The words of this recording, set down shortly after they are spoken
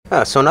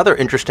So another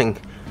interesting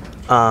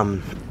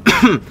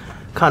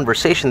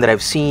conversation that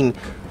I've seen,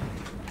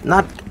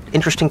 not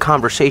interesting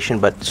conversation,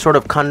 but sort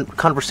of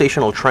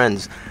conversational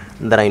trends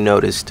that I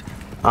noticed,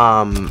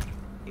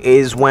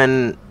 is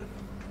when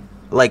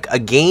like a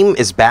game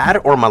is bad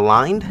or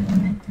maligned,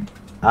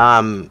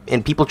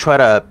 and people try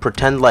to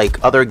pretend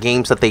like other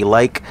games that they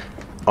like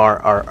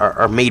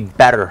are made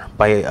better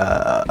by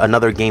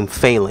another game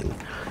failing.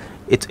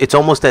 It's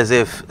almost as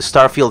if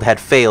Starfield had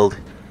failed,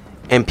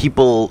 and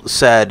people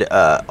said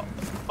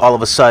all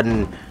of a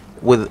sudden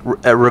with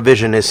a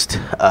revisionist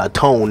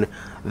tone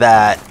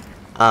that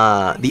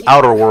the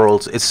Outer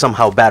Worlds is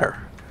somehow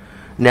better.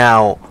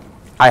 Now,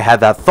 I had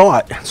that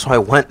thought, so I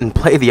went and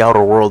played the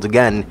Outer Worlds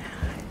again,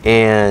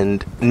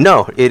 and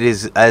no, it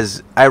is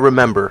as I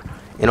remember,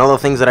 and all the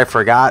things that I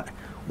forgot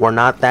were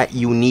not that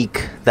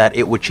unique that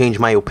it would change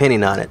my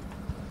opinion on it.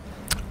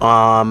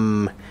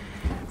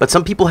 But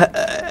some people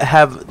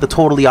have the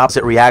totally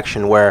opposite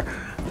reaction, where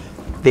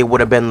they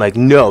would have been like,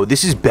 no,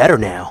 this is better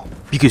now,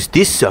 because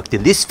this sucked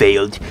and this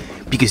failed,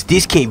 because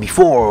this came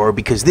before, or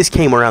because this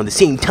came around the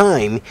same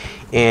time.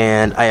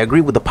 And I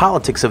agree with the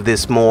politics of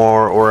this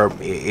more, or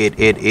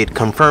it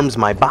confirms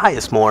my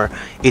bias more.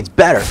 It's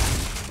better.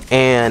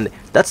 And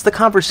that's the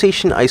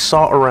conversation I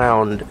saw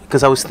around,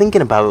 because I was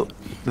thinking about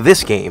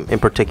this game in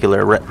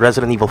particular,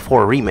 Resident Evil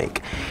 4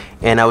 Remake.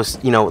 And I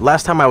was,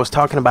 last time I was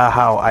talking about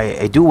how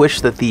I do wish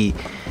that the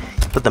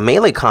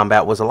melee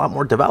combat was a lot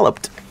more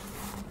developed.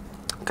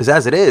 Because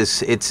as it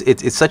is,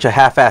 it's such a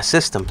half-ass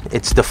system.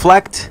 It's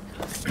deflect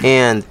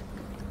and,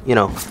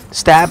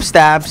 stab,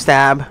 stab,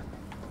 stab,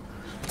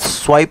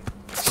 swipe,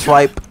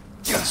 swipe,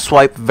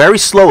 swipe very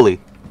slowly.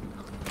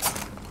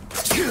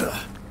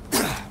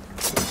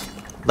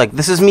 Like,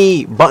 this is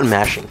me button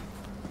mashing.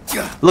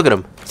 Look at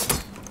him.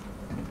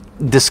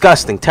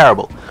 Disgusting,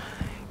 terrible.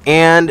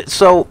 And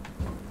so,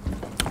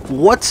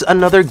 what's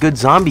another good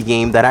zombie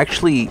game that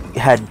actually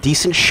had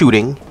decent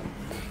shooting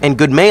and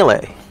good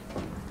melee?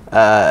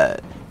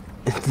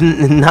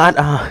 Not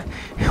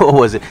what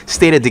was it?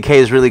 State of Decay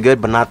is really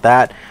good, but not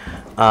that.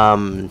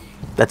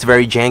 That's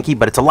very janky,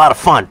 but it's a lot of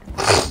fun.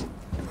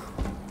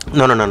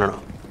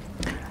 No.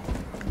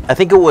 I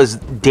think it was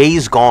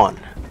Days Gone,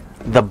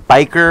 the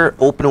biker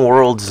open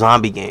world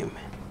zombie game.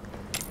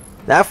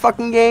 That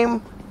fucking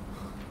game.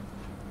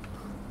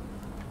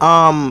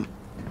 I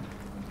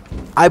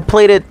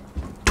played it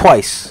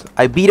twice.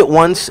 I beat it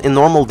once in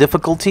normal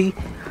difficulty,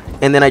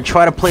 and then I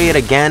try to play it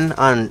again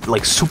on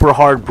like super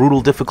hard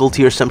brutal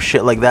difficulty or some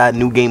shit like that,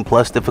 new game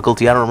plus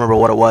difficulty. I don't remember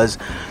what it was.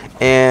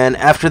 And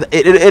after that,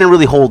 it didn't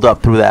really hold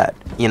up through that.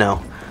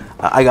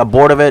 I got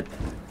bored of it.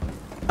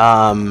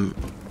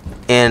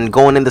 And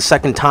going in the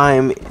second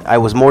time, I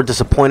was more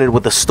disappointed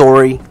with the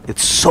story.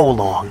 It's so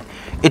long,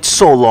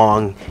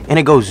 and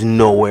it goes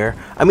nowhere.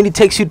 I mean, it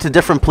takes you to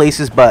different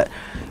places, but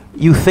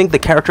you think the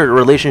character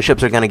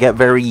relationships are gonna get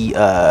very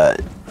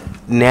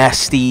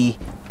nasty,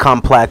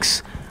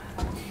 complex,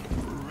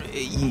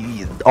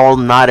 all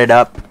knotted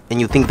up, and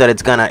you think that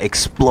it's gonna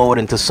explode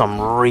into some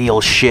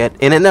real shit,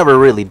 and it never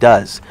really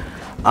does.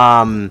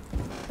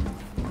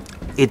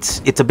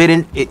 It's a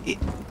bit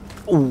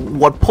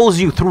what pulls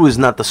you through is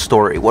not the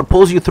story. What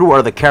pulls you through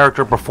are the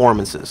character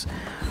performances.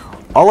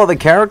 All of the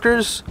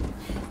characters,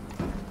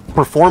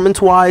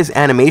 performance-wise,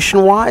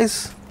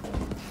 animation-wise,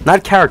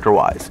 not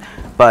character-wise,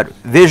 but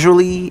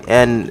visually,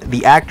 and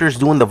the actors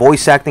doing the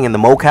voice acting and the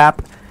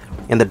mocap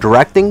and the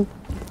directing,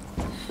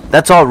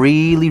 that's all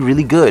really,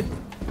 really good.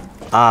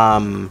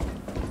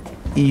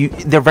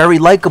 They're very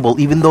likable,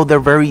 even though they're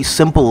very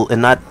simple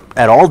and not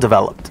at all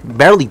developed,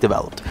 barely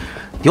developed.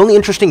 The only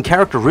interesting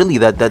character really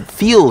that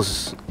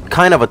feels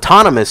kind of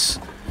autonomous,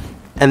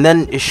 and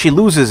then she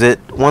loses it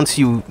once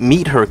you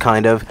meet her,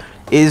 kind of,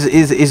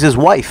 is his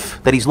wife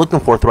that he's looking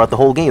for throughout the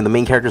whole game. The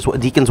main character's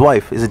Deacon's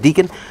wife. Is it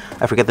Deacon?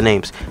 I forget the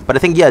names, but I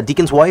think, yeah,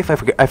 Deacon's wife.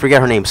 I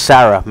forget her name.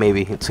 Sarah,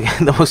 maybe. It's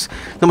the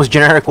most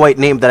generic white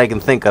name that I can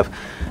think of.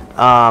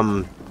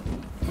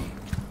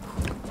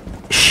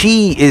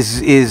 She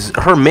is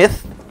her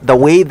myth, the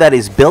way that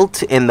is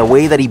built, and the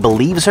way that he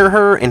believes in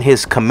her, and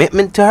his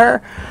commitment to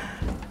her,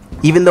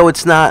 even though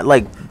it's not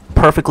like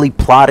perfectly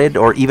plotted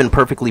or even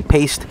perfectly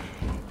paced,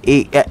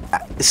 it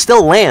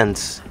still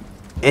lands,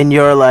 and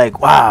you're like,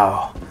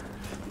 wow,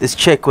 this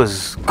chick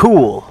was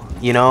cool,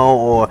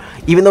 or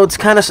even though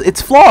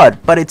it's flawed,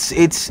 but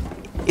it's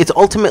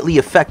ultimately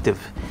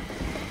effective.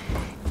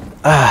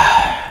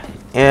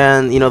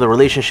 And the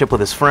relationship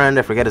with his friend,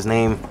 I forget his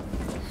name,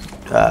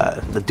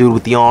 the dude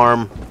with the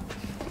arm,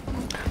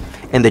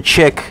 and the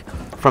chick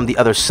from the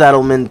other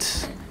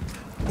settlement,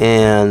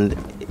 and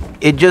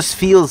it just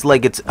feels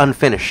like it's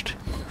unfinished.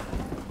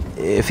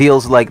 It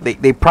feels like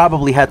they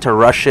probably had to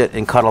rush it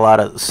and cut a lot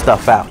of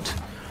stuff out.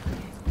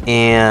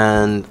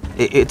 And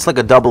it's like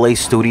a AA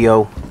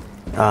studio,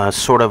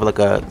 sort of like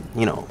a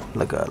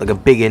like a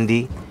big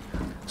indie.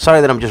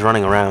 Sorry that I'm just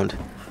running around.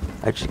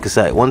 Because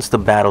once the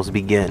battles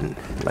begin,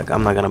 like,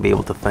 I'm not gonna be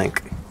able to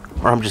think,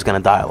 or I'm just gonna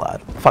die a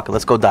lot. Fuck it,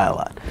 let's go die a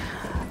lot.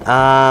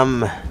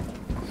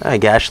 Hi,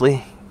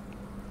 Gashley.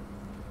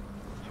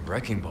 A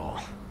wrecking ball.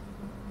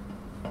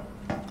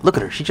 Look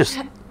at her. She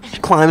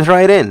climbs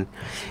right in.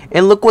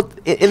 And look what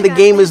in the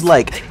game is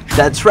like.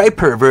 That's right,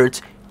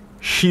 perverts.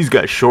 She's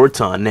got shorts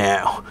on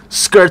now.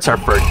 Skirts are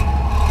for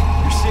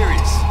You're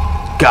serious?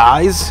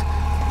 guys.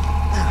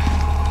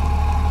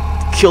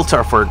 Kilts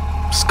are for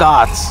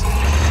Scots.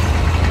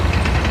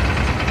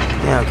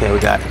 Yeah, okay, we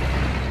got it.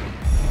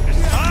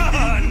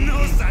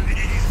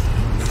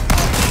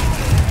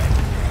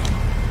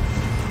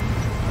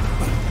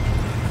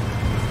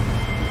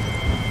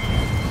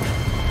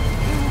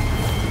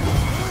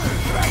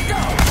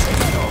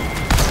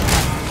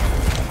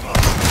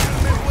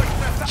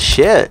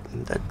 Shit.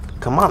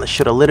 Come on, I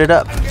should have lit it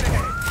up.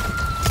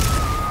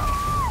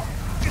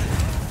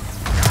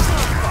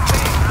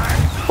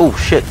 Oh,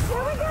 shit.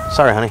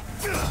 Sorry, honey.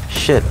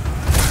 Shit.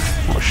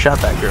 Almost shot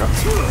that girl.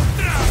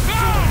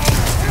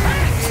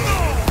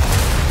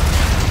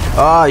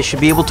 Oh, you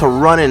should be able to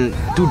run and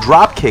do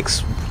drop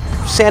kicks.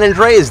 San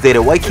Andreas did it.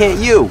 Why can't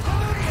you?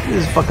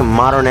 These fucking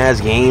modern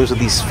ass games with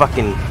these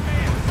fucking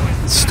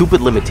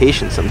stupid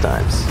limitations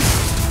sometimes.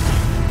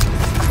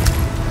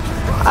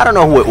 I don't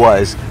know who it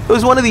was. It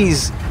was one of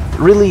these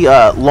really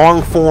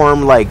long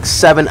form, like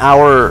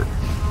 7-hour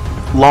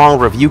long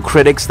review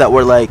critics that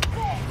were like,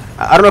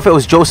 I don't know if it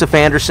was Joseph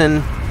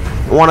Anderson,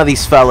 one of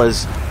these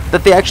fellas,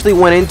 that they actually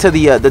went into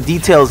the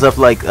details of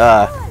like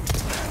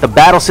the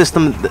battle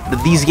system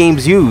that these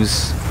games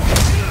use.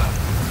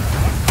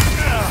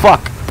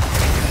 Fuck.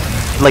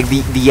 Like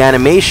the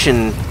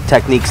animation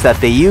techniques that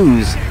they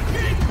use,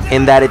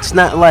 in that it's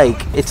not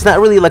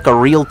really like a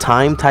real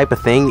time type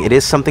of thing. It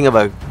is something of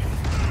a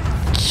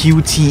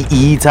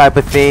QTE type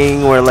of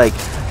thing where like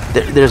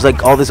there's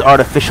like all this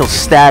artificial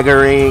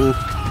staggering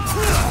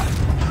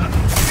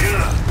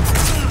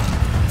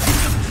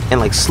and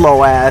like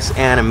slow ass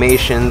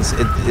animations.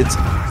 It's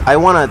I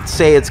want to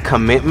say it's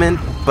commitment,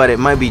 but it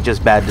might be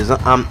just bad design.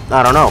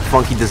 I don't know,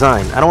 funky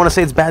design. I don't want to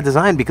say it's bad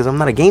design because I'm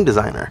not a game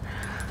designer.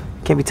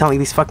 Can't be telling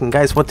these fucking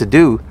guys what to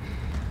do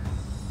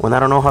when I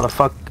don't know how the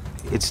fuck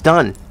it's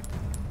done,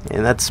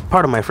 and that's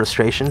part of my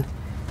frustration.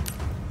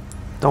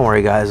 Don't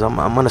worry, guys. I'm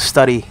gonna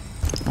study.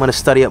 I'm gonna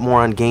study up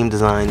more on game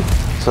design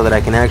so that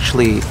I can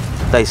actually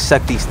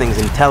dissect these things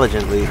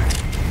intelligently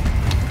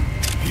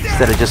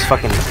instead of just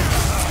fucking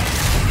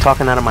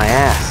talking out of my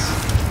ass.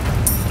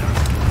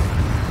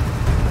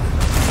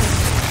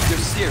 You're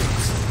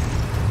serious?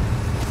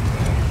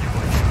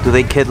 Do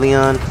they kid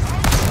Leon?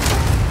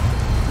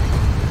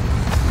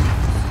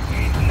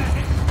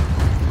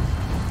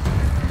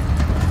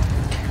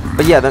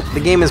 But yeah,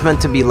 the game is meant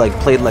to be like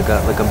played like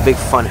a big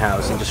fun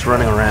house and just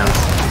running around.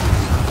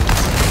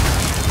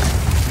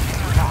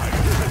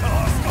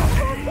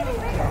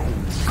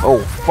 Oh,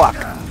 fuck.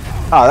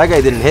 Oh, that guy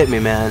didn't hit me,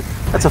 man.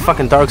 That's a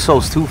fucking Dark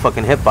Souls 2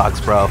 fucking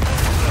hitbox, bro.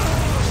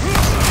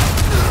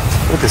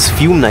 Look at this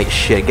Fume Knight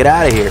shit. Get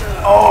out of here.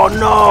 Oh,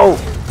 no!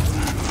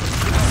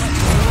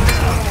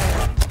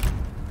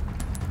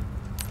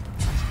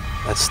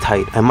 That's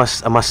tight. I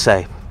must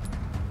say.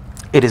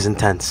 It is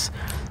intense.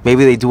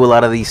 Maybe they do a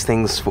lot of these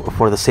things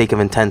for the sake of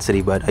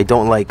intensity, but I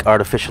don't like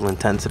artificial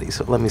intensity,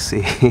 so let me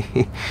see.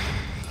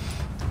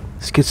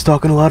 This kid's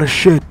talking a lot of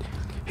shit.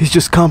 He's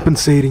just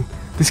compensating.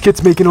 This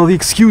kid's making all the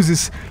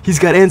excuses. He's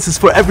got answers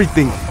for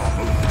everything.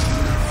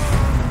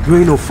 You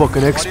ain't no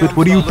fucking expert.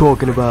 What are you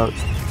talking about?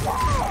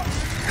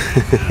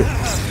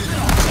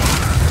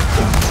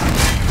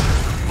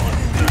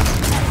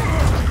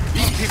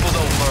 These people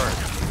don't learn.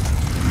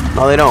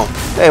 No, they don't.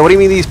 Hey, what do you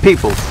mean these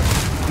people?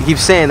 You keep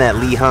saying that,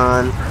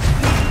 Lehan.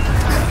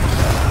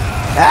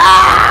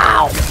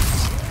 Ow!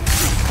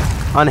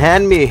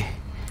 Unhand me.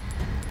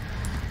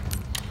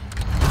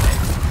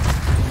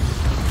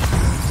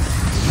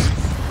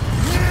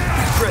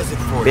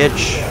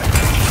 Bitch.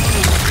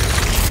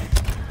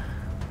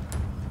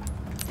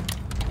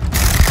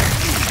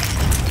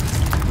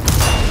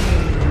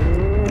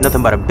 You're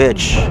nothing but a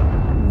bitch.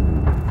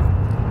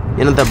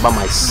 You're nothing but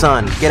my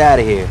son. Get out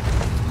of here.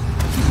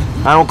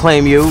 I don't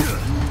claim you.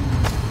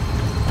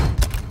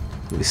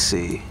 Let me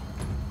see.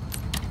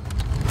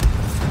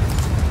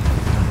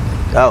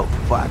 Oh,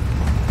 fuck.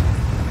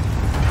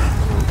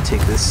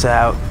 Take this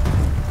out.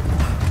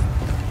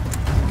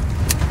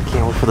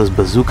 Can't wait for those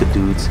bazooka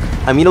dudes.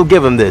 I mean, I'll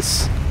give them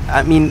this.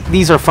 I mean,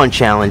 these are fun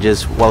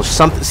challenges. While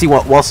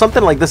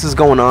something like this is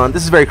going on,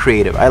 this is very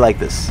creative. I like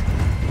this.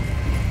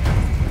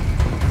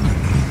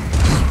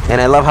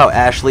 And I love how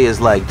Ashley is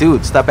like,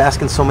 dude, stop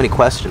asking so many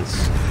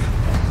questions.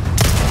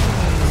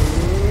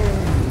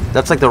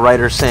 That's like the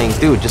writer saying,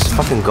 dude, just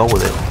fucking go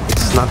with it.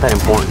 It's not that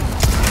important.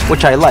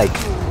 Which I like.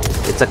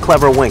 It's a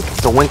clever wink.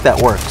 It's a wink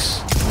that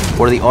works.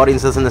 Where the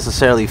audience doesn't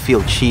necessarily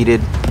feel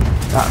cheated.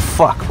 Ah,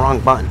 fuck, wrong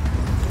button.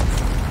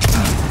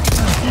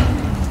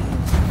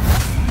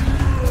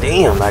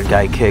 Damn, that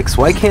guy kicks.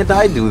 Why can't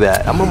I do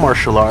that? I'm a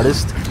martial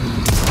artist.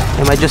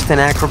 Am I just an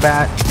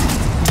acrobat?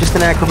 Just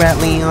an acrobat,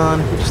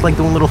 Leon? Just like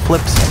doing little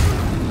flips?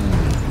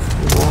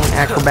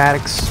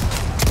 Acrobatics?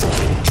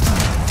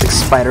 Like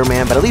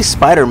Spider-Man, but at least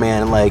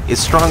Spider-Man, like,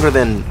 is stronger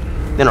than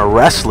a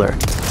wrestler.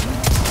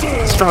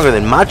 Stronger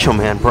than Macho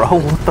Man, bro.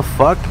 What the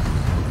fuck?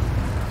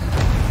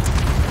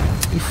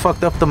 You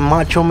fucked up the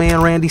Macho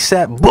Man Randy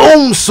Sat.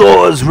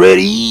 Bonesaw's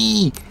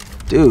ready!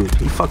 Dude,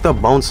 he fucked up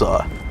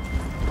Bonesaw.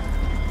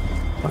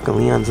 Fucking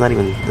Leon's not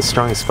even the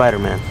strongest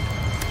Spider-Man.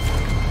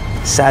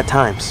 Sad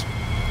times.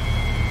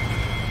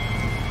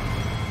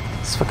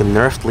 It's fucking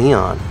nerfed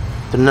Leon.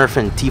 They're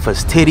nerfing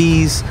Tifa's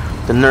titties.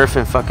 They're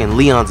nerfing fucking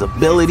Leon's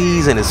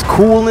abilities and his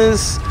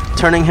coolness.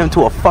 Turning him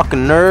to a fucking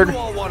nerd. You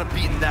all want to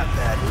beat that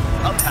bad.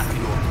 I'm happy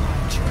to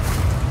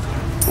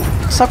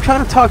oblige. Stop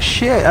trying to talk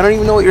shit. I don't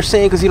even know what you're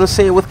saying because you don't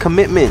say it with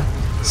commitment.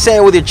 Say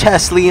it with your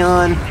chest,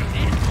 Leon.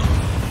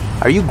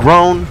 Are you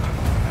grown?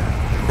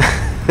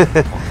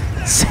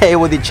 Say it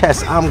with your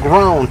chest. I'm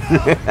grown.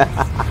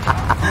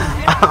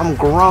 I'm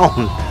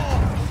grown.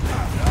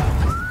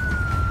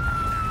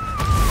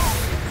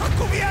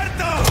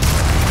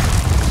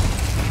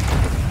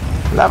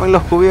 Laven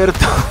los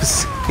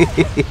cubiertos.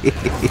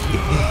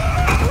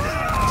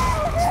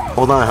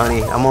 Hold on,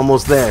 honey. I'm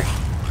almost there.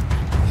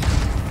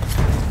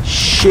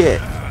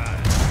 Shit.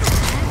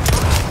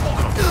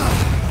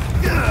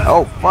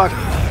 Oh, fuck.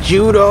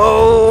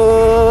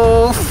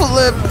 Judo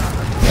flip.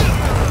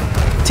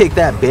 Take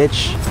that,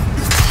 bitch.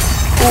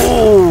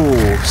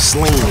 Ooh,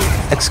 slain.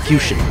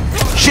 Execution.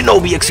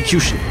 Shinobi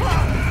execution.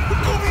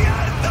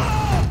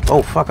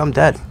 Oh, fuck, I'm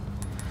dead.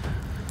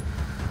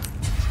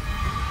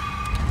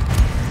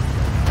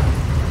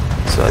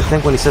 So I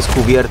think when he says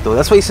cubierto,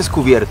 that's why he says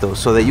cubierto,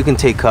 so that you can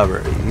take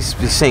cover. He's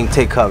saying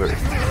take cover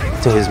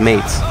to his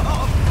mates.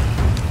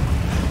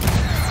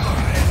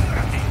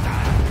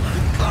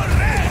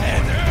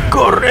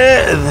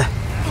 Corred!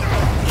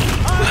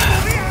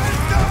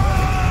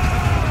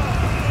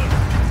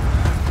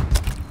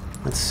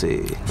 Let's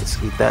see.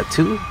 Let's eat that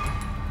too.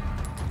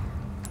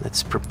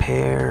 Let's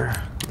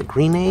prepare the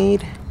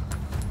grenade.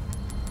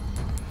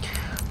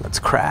 Let's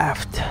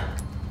craft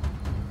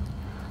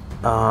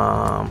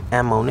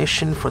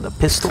ammunition for the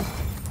pistol.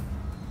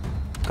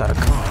 Got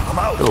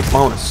a little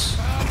bonus.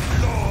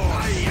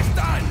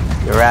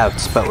 You're out,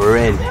 but we're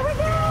in.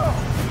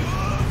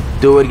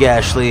 Do it,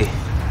 Gashly.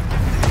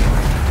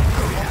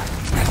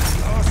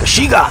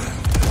 Kashiga!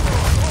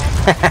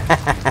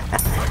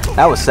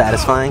 That was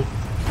satisfying.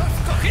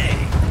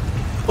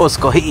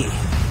 Oscohi.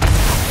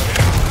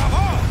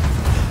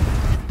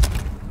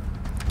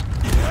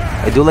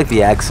 I do like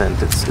the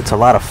accent. It's a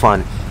lot of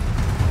fun.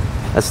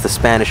 That's the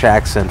Spanish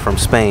accent from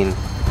Spain.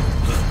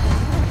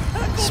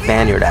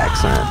 Spaniard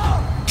accent.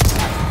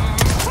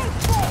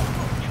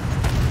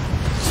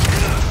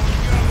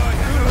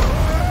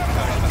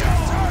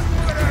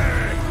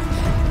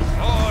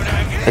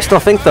 I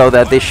still think though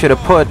that they should have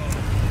put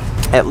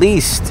at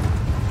least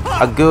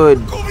a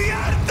good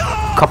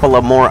couple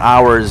of more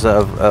hours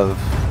of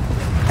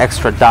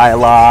extra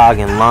dialogue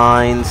and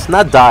lines.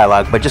 Not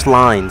dialogue, but just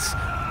lines.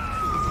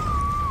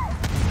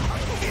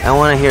 I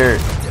want to hear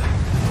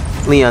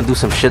Leon do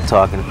some shit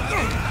talking.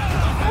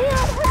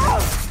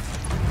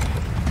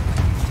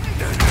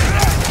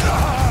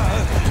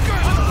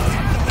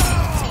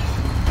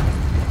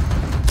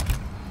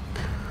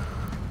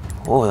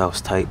 Oh, that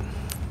was tight.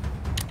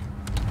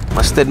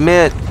 Must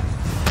admit,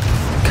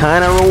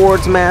 kind of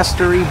rewards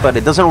mastery, but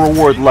it doesn't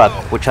reward luck,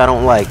 which I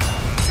don't like.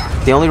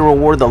 They only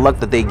reward the luck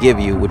that they give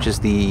you, which is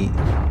the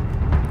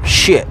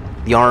shit,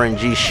 the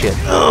RNG shit.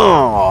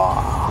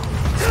 Oh.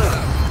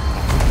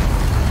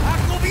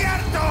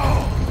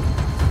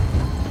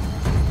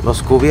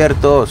 Los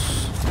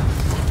cubiertos.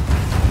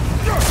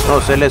 No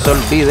se les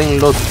olviden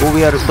los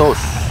cubiertos.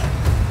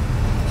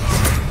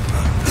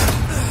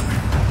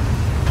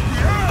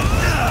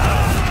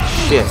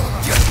 Shit.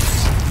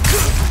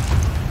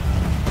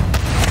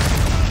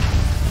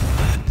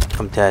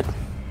 I'm dead.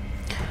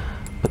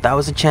 But that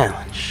was a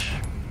challenge.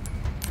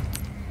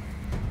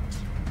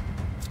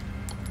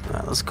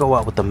 Alright, let's go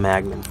out with the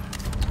Magnum.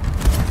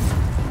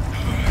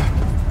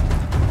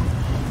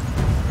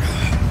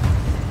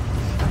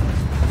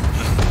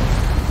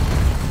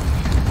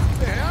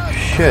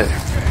 Shit.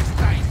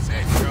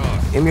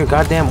 Give me your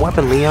goddamn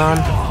weapon, Leon.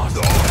 You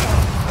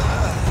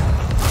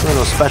ain't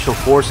no special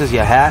forces, you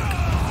hack.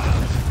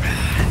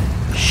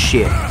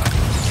 Shit.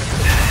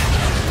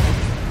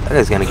 That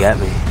guy's gonna get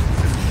me.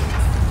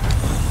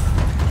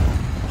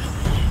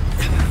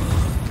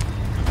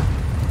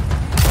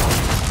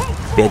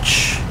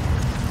 Bitch.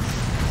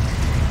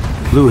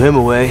 Blew him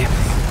away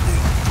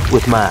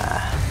with my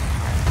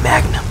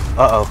Magnum.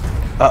 Uh-oh.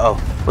 Uh-oh.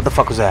 What the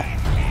fuck was that?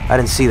 I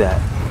didn't see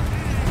that.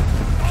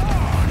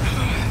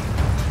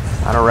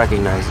 I don't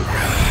recognize it.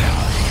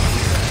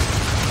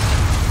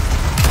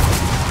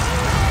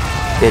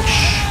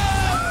 Bitch.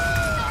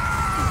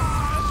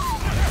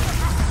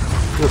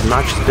 You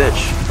obnoxious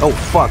bitch. Oh,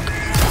 fuck.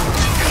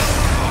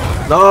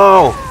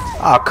 No!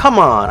 Oh, come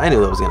on. I knew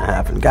that was gonna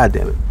happen. God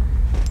damn it.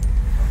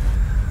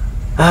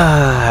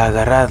 Ah,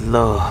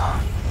 agarradlo.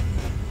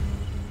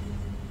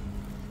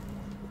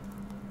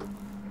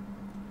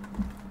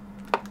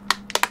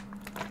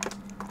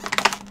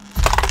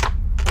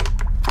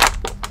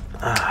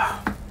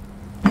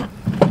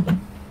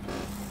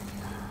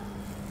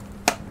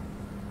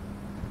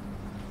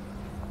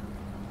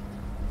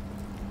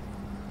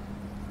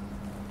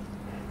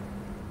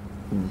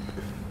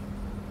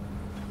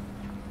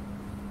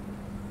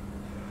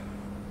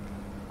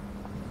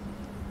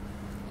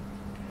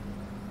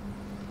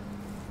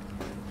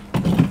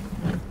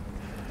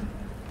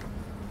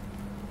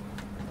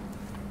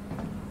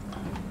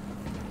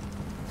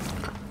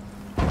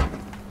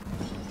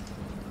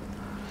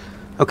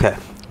 Okay,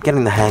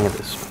 getting the hang of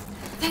this.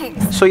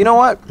 Thanks. So you know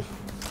what?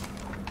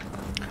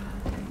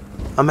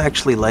 I'm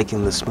actually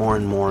liking this more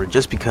and more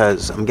just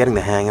because I'm getting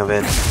the hang of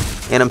it,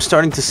 and I'm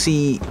starting to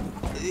see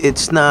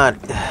it's not.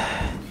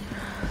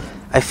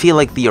 I feel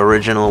like the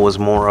original was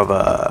more of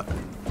a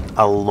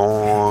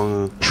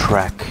long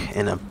trek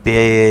and a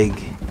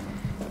big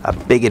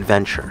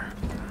adventure.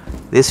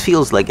 This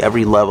feels like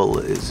every level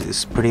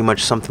is pretty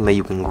much something that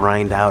you can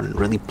grind out and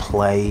really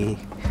play.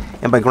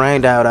 And by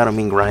grind out, I don't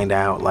mean grind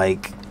out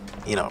like,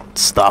 you know,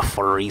 stuff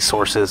or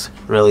resources.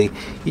 Really,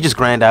 you just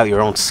grind out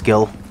your own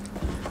skill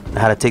and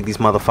how to take these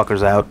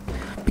motherfuckers out,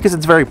 because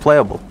it's very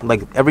playable.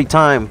 Like every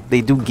time they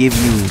do give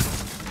you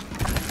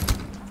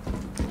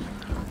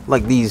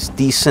like these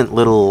decent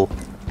little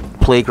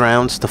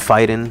playgrounds to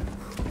fight in,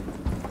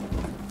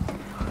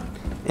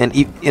 and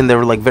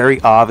they're like very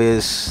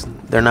obvious.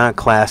 They're not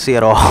classy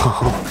at all.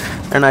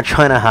 They're not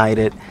trying to hide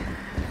it,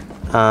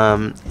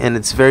 and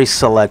it's very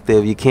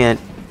selective. You can't,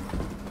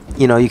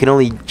 you know, you can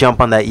only jump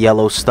on that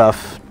yellow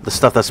stuff, the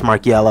stuff that's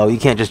marked yellow. You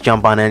can't just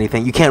jump on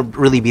anything. You can't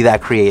really be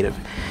that creative.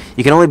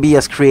 You can only be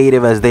as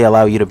creative as they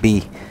allow you to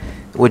be,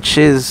 which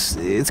is,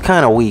 it's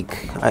kind of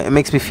weak. It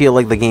makes me feel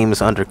like the game is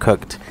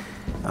undercooked.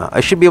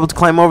 I should be able to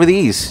climb over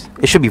these.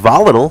 It should be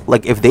volatile.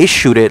 Like if they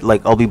shoot it,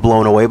 like I'll be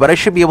blown away. But I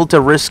should be able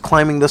to risk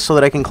climbing this so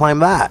that I can climb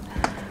that.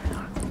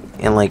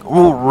 And like,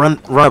 ooh, run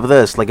up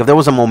this. Like if there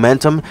was a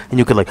momentum and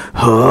you could like,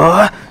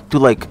 do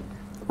like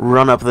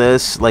run up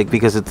this, like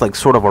because it's like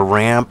sort of a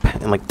ramp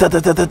and like da da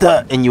da da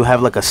da, and you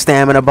have like a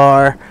stamina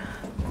bar,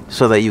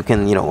 so that you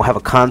can, you know, have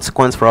a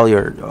consequence for all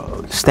your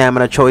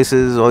stamina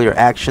choices, all your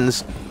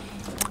actions.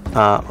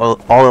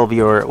 All of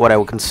your, what I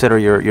would consider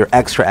your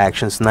extra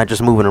actions, not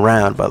just moving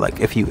around, but like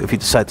if you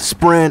decide to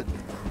sprint,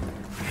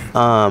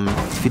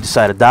 if you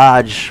decide to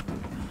dodge,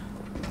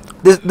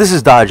 this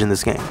is dodge in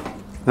this game.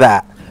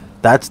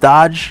 That's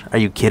dodge. Are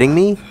you kidding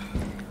me?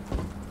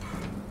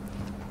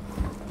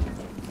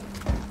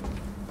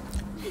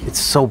 It's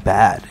so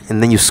bad.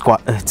 And then you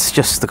squat. It's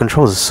just, the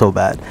controls are so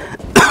bad.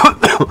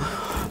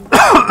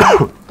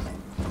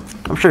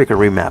 I'm sure you can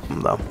remap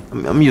them though.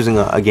 I'm using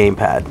a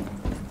gamepad.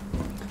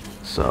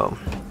 So,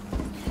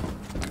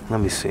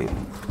 let me see.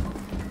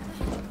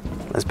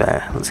 Let's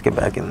get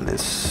back in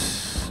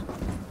this.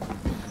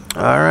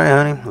 Alright,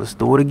 honey. Let's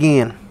do it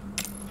again.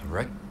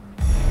 Right.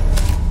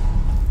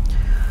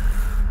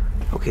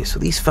 Okay, so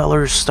these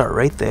fellers start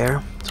right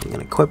there. So we're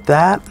going to equip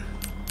that.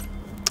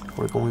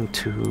 We're going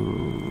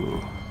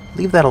to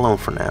leave that alone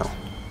for now.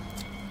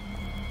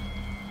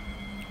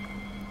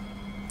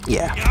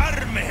 Yeah.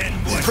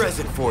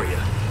 Present for you.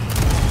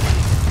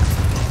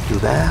 Do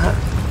that.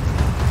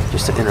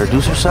 Just to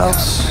introduce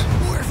ourselves.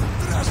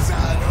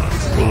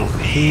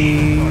 Move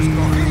here.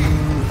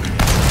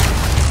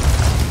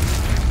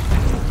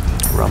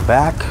 Run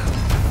back.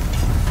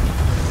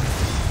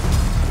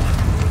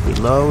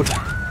 Reload.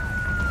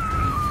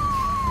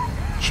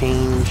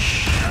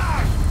 Change.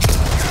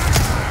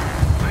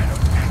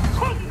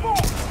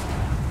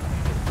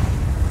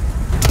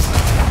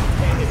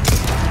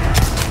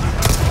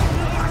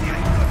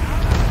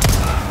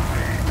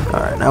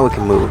 Alright, now we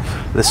can move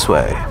this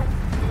way.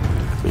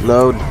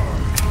 Reload.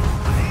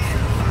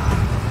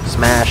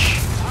 Smash.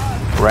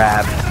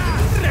 Grab.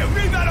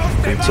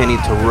 Continue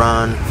to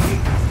run.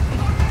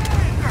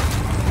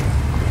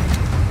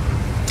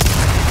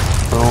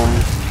 Boom.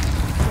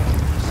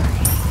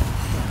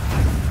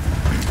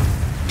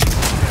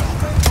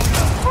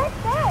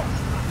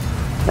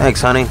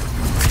 Thanks, honey.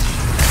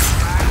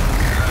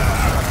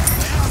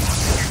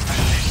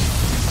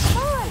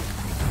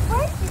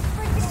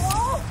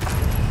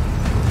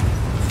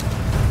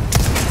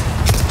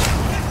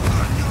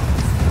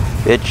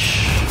 Bitch.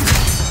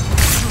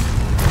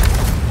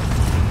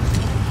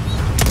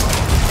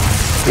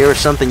 Here's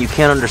something you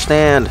can't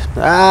understand.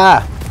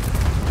 Ah!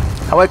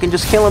 How I can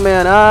just kill a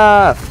man.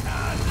 Ah!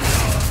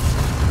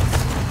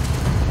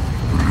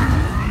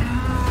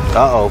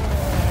 Uh-oh.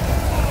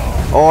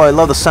 Oh, I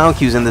love the sound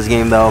cues in this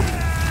game, though.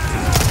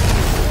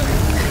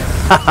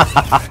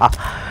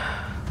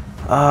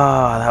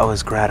 Ah, that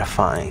was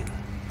gratifying.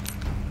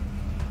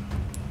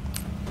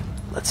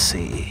 Let's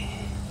see.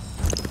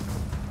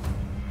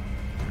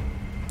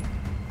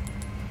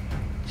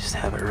 Just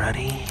have it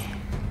ready.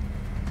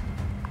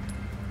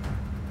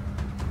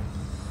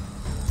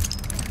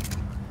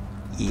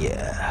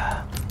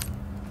 Yeah.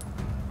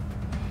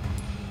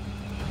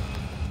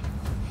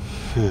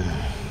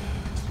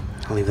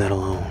 I'll leave that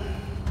alone.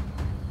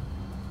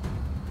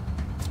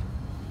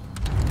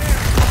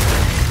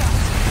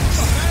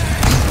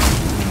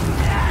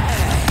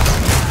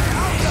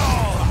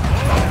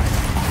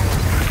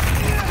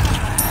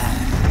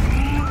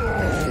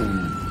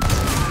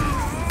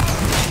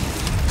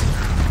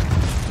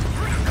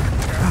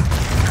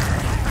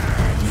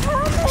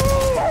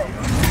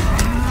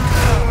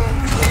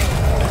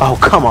 Oh,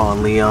 come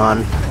on,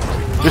 Leon.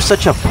 You're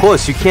such a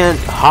puss. You can't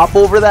hop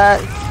over that?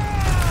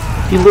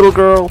 You little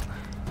girl.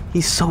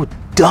 He's so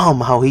dumb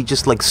how he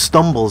just, like,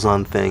 stumbles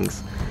on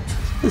things.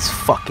 This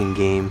fucking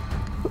game.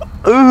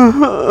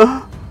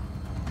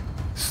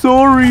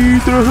 sorry.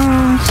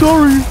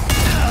 Sorry.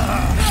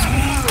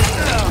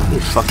 You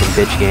fucking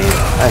bitch game.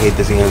 I hate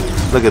this game.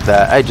 Look at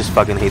that. I just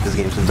fucking hate this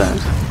game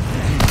sometimes.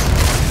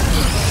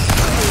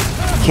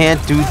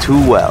 Can't do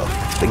too well.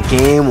 The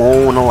game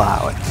won't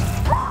allow it.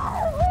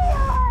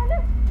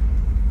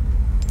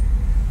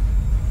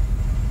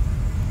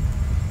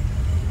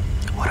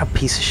 What a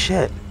piece of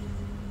shit.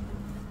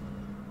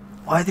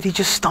 Why did he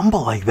just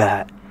stumble like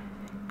that?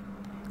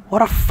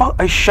 What a fuck.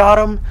 I shot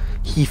him.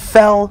 He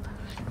fell.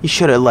 He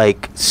should have,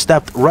 like,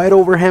 stepped right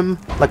over him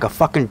like a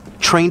fucking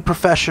trained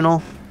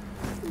professional.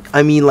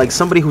 I mean, like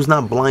somebody who's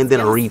not blind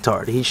and a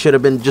retard. He should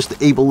have been just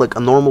able, like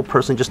a normal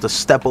person, just to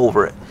step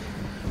over it.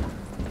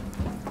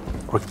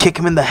 Or kick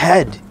him in the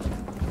head.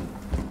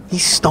 He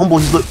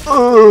stumbled. He's like,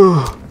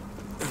 oh.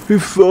 He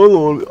fell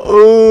on.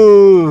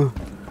 Oh.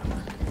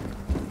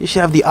 You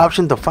should have the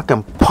option to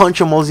fucking punch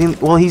him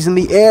while he's in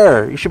the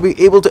air. You should be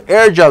able to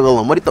air juggle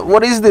him.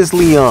 What is this,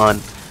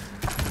 Leon?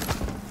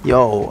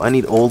 Yo, I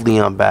need old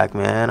Leon back,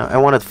 man. I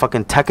want to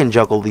fucking Tekken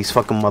juggle these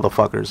fucking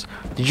motherfuckers.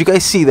 Did you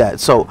guys see that?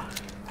 So,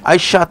 I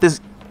shot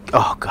this...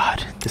 Oh,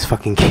 God. This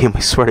fucking game, I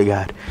swear to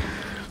God.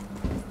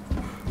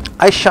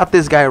 I shot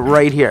this guy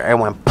right here. I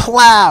went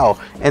plow,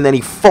 and then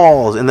he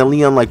falls, and then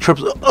Leon like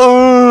trips,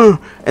 and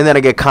then I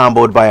get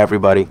comboed by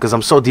everybody because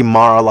I'm so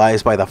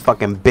demoralized by the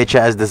fucking bitch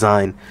ass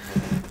design.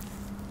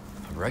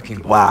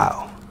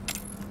 Wow,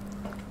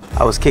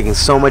 I was kicking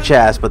so much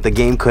ass, but the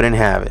game couldn't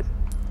have it.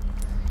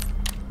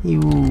 You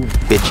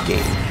bitch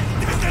game.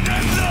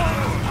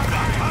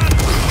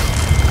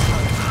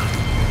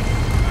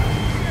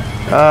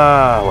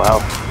 Ah,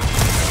 well.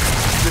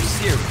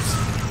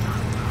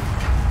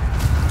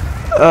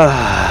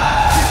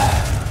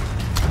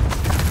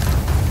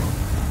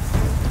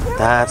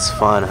 That's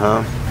fun,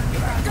 huh?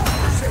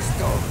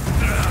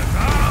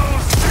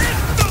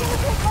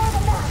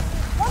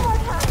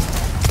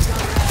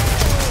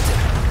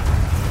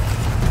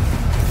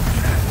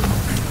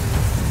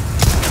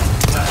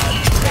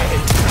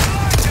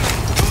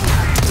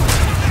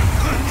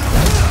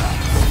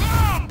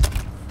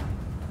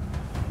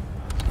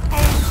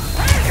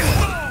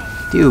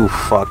 You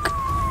fuck.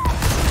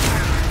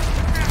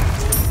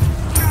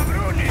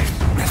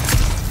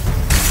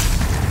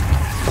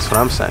 That's what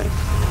I'm saying.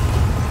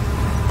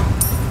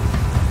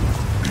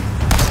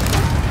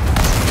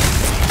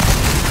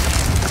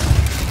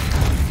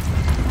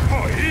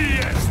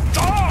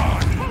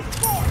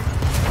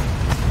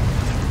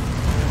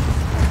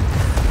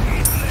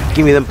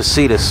 Give me them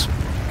pasitas.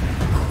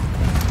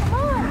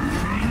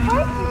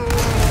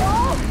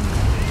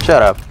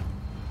 Shut up.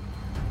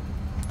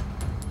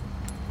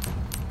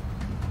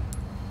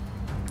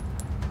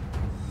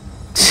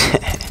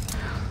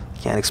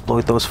 Can't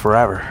exploit those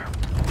forever.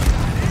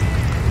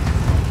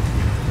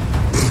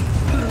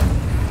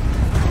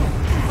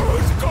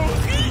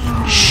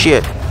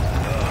 Shit.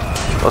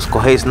 Os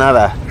cogéis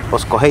nada.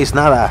 Os cogéis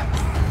nada.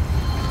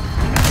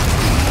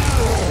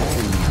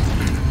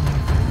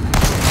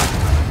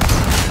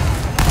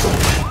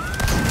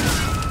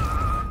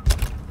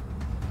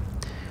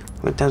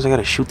 How many times I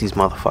gotta shoot these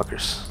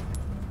motherfuckers?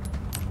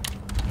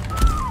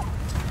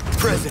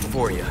 Present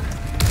for you.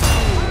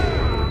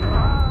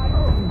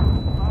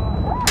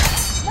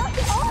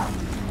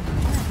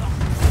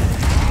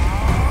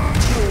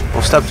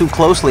 Don't step too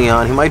close,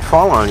 Leon. He might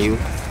fall on you.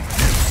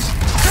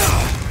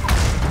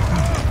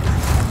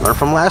 Learn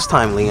from last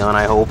time, Leon,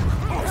 I hope.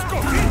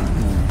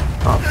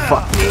 Oh,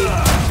 fuck me.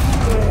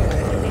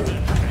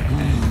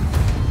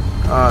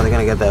 Oh, they're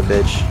gonna get that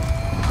bitch.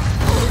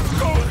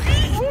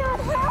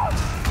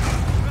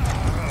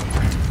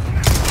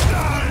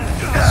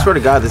 I swear to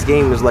God, this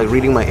game is like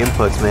reading my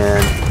inputs,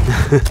 man.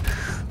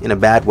 In a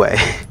bad way.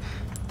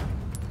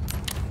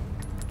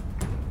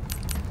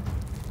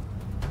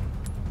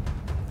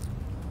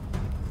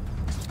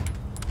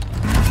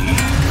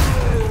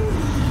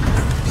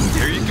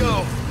 Here you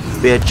go.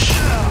 Bitch.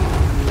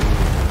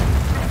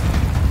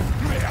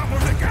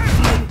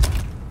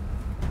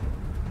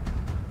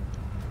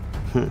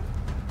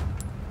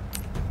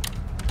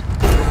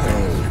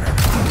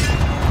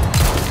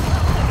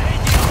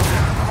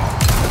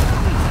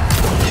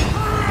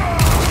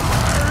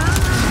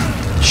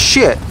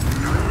 Shit.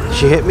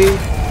 She hit me.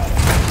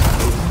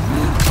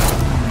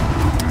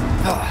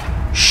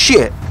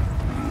 Shit.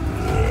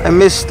 I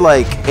missed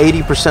like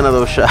 80% of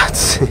those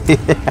shots.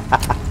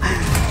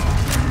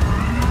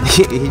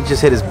 He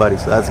just hit his buddy,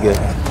 so that's good.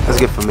 That's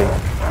good for me.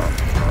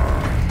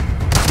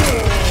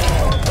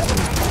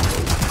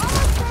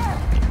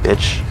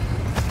 Bitch.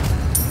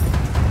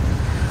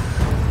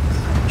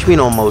 What you mean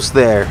almost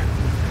there?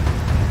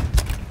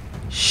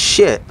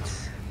 Shit.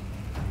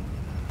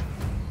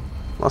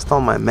 Lost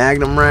all my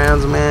magnum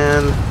rounds,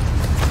 man.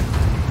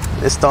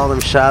 Missed all them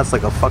shots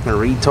like a fucking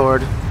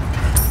retard.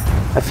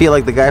 I feel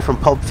like the guy from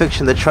Pulp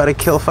Fiction that tried to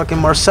kill fucking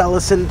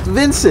Marcellus and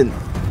Vincent.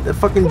 That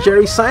fucking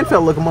Jerry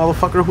Seinfeld looking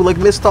motherfucker who like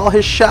missed all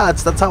his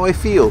shots. That's how I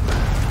feel.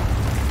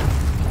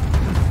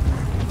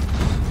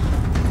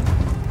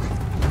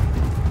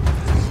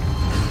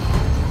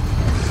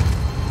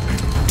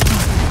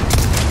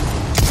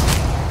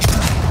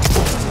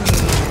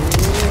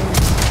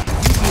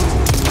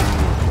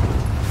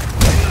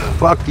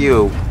 Fuck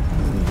you.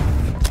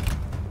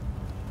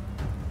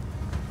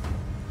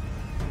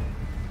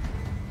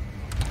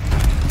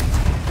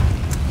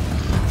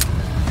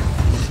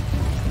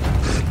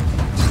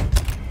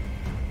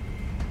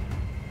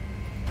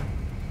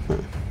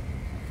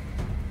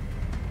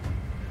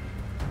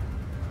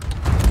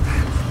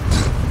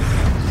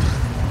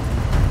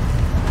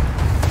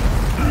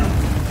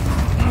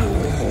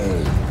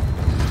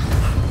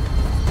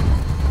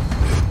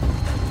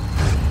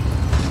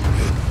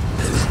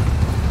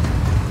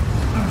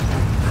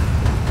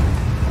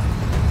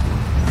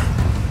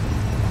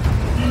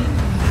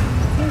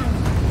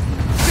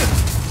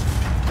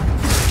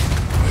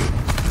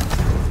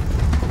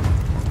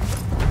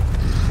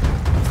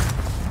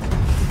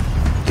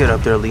 Get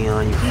up there,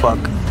 Leon, you fuck.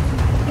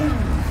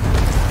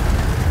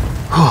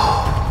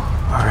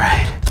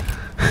 Alright.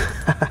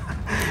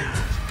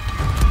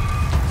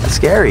 That's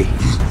scary.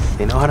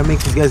 They know how to make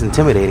these guys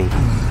intimidating.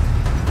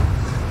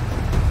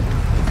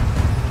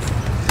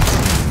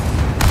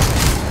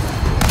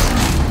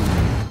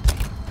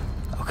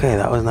 Okay,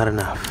 that was not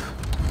enough.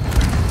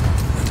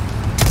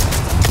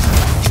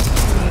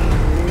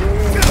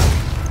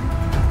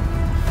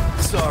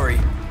 Sorry,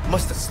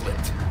 must have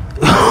slipped.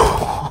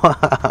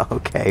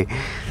 Okay.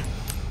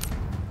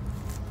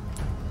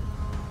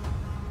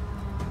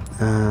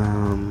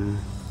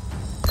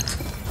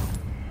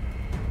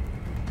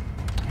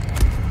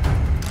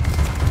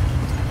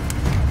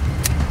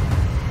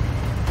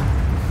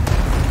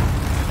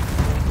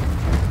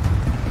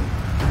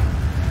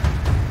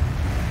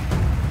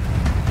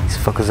 These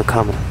fuckers are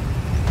coming.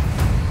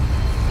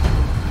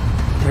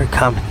 They're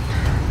coming.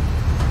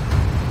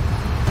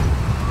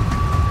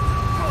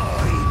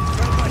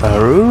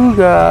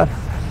 Aruga.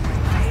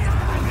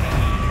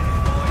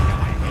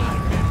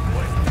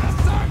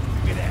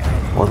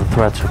 All the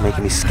threats are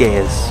making me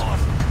scared.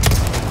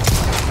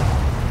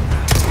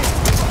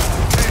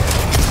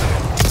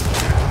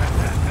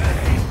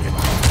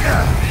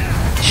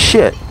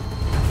 Shit.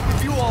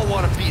 If you all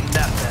want to beat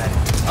that bad,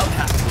 I'm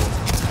happy.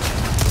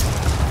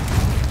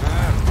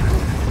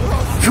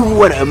 If you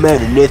want a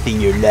man of nothing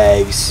in your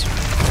lives.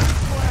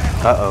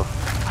 Uh-oh.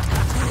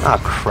 Ah,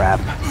 crap.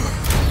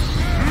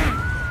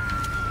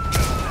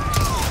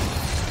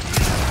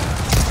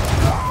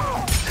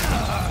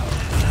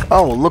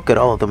 Oh, look at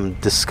all of them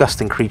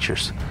disgusting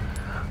creatures.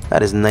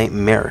 That is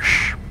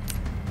nightmarish.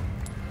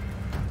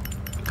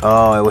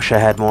 Oh, I wish I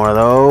had more of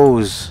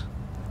those.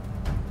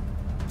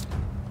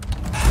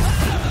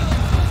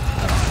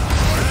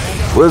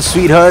 Well,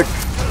 sweetheart,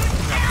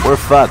 we're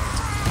fucked.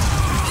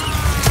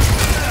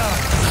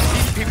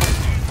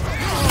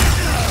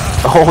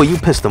 Oh, you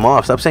pissed them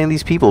off. Stop saying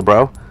these people,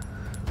 bro.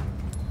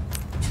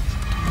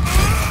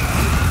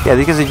 Yeah,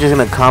 these guys are just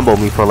gonna combo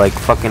me for like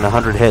fucking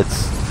 100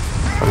 hits.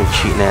 Fucking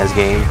cheating ass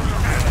game.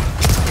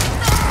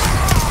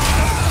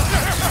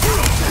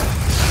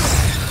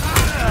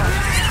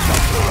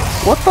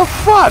 What the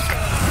fuck?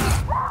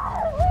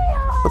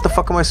 What the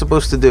fuck am I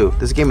supposed to do?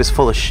 This game is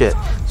full of shit.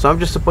 So I'm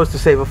just supposed to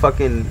save a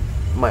fucking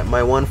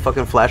my one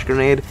fucking flash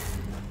grenade,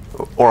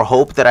 or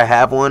hope that I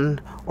have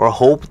one, or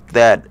hope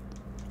that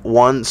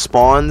one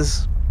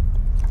spawns.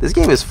 This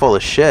game is full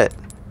of shit.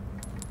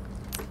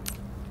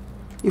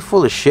 You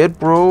full of shit,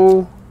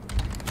 bro.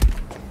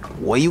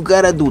 What you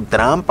gotta do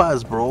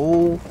trampas,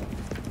 bro?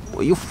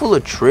 Well, you full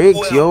of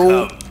tricks,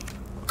 yo.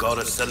 Got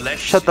a selection.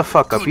 Shut the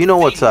fuck up. You know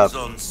what's up.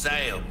 On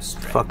sale,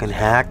 Fucking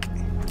hack.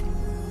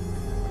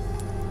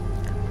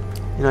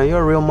 You know, you're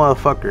a real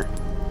motherfucker.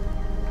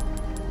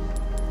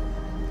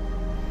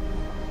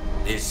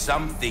 There's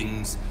some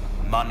things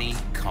money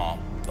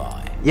can't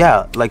buy.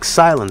 Yeah, like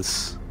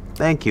silence.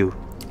 Thank you.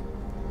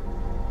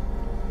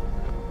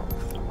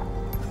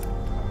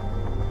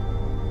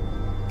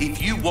 If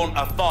you want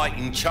a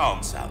fighting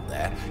chance out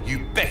there, you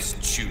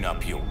best tune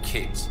up your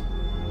kids.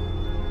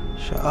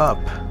 Shut up.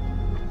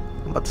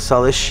 I'm about to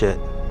sell this shit.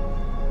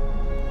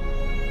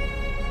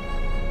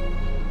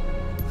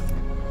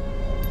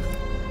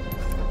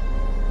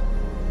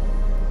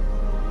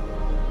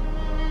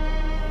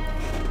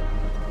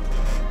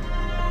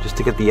 Just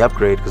to get the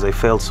upgrade, because I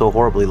failed so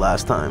horribly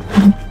last time.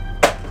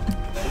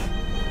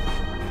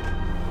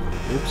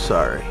 Oops,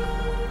 sorry.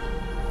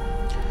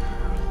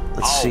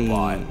 Let's see,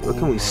 what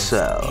can we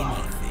sell?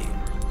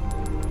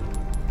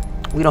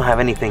 We don't have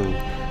anything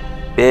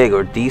big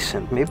or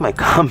decent. Maybe my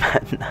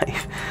combat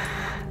knife.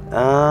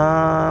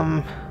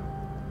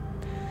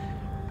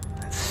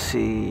 Let's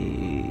see.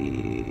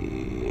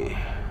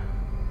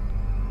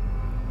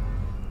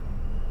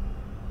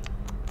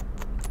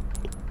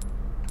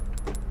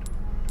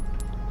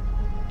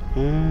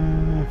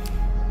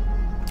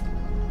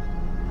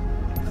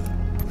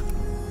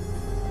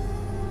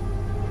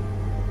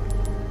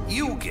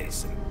 You'll get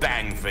some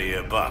bang for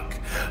your buck,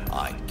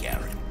 I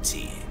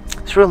guarantee it.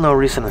 There's real no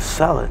reason to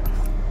sell it.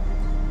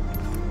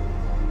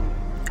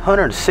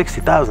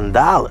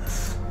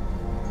 $160,000.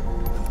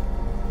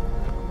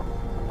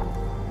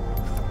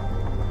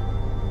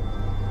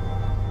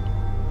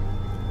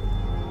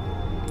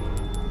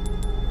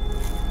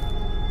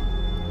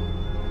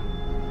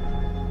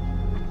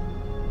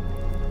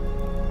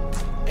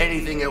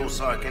 Anything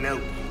else I can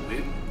help you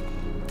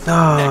with?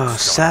 Ah,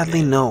 Next stop, sadly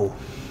then. no.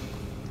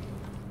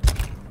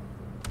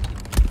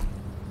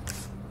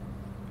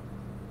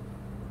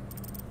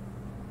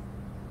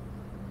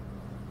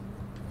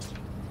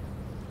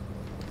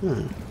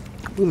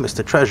 We missed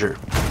a treasure.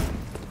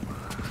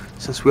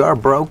 Since we are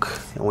broke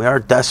and we are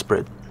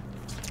desperate,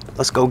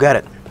 let's go get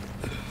it.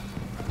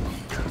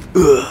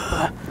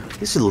 Ugh,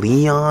 this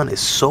Leon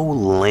is so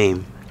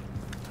lame.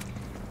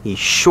 He's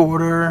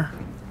shorter.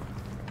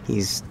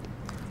 He's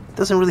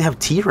doesn't really have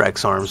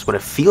T-Rex arms, but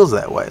it feels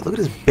that way. Look at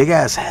his big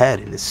ass head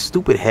and his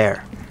stupid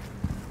hair.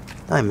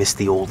 I miss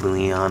the old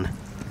Leon.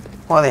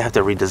 Why they have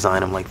to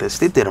redesign him like this?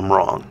 They did him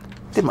wrong.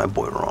 Did my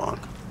boy wrong.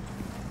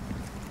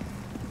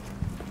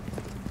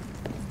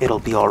 It'll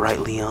be alright,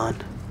 Leon.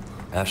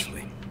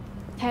 Ashley.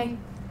 Hey.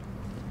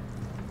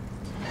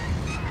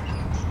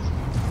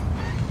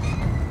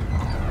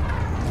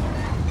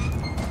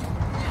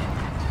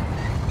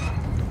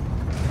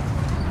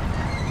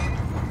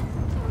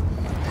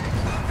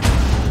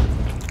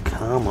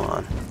 Come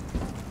on.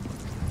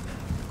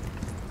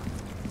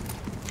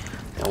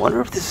 I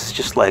wonder if this is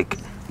just like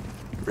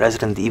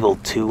Resident Evil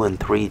 2 and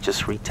 3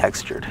 just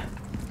retextured.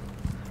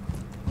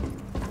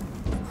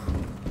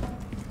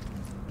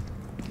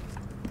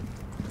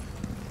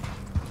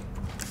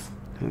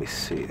 Let me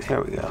see.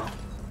 Here we go.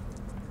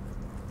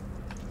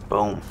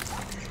 Boom.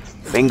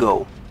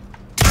 Bingo.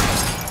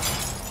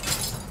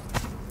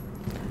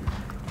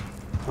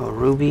 Oh,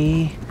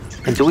 Ruby.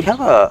 And do we have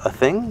a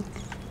thing?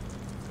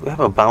 Do we have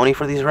a bounty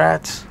for these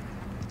rats?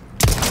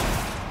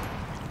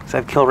 Because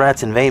I've killed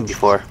rats in vain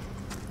before.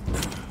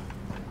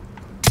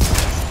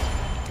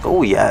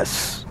 Oh,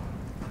 yes.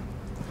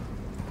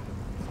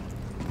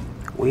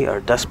 We are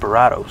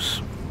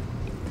desperados.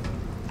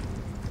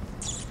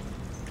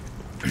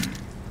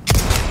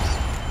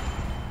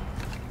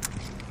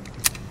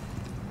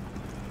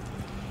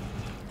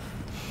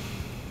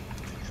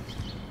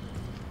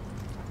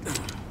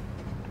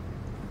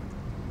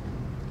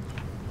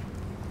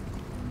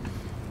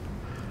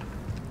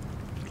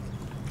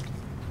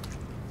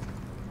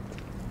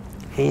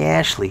 Hey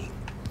Ashley,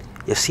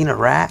 you seen a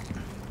rat?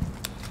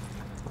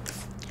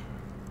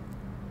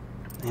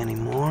 Any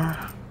more?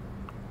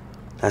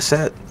 That's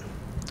it.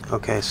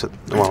 Okay, so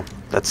well,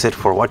 that's it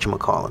for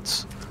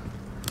whatchamacallits.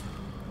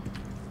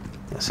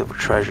 That's it for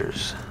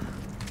treasures.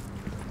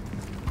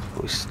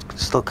 We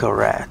still kill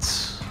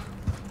rats.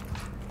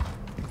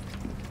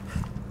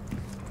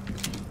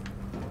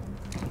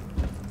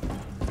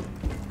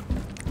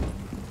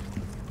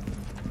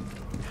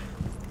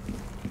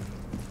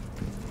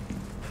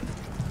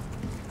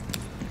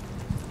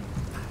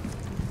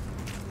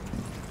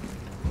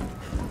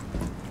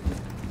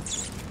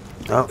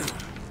 Oh.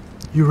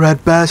 You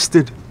rat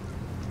bastard.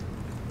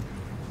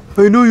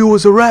 I knew you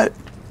was a rat.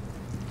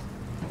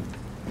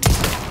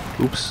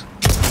 Oops.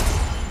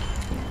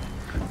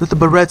 Nothing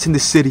but rats in the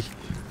city.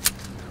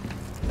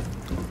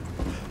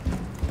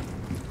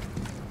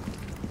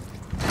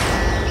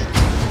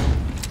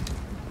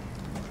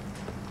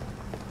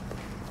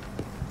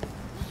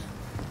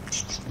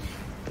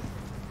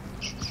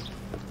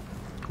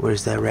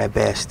 Where's that rat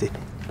bastard?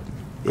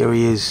 There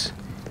he is.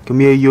 Come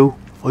here, you.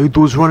 All you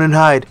do is run and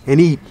hide and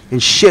eat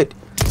and shit.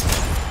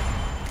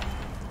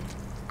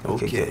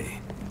 Okay.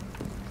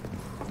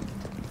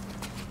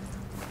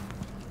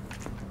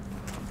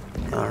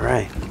 All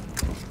right.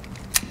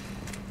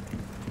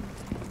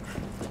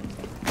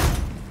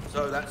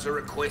 So that's a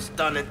request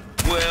done it.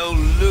 Well,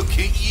 look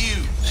at you.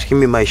 Just give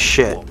me my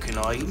shit. What can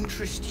I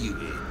interest you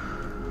in?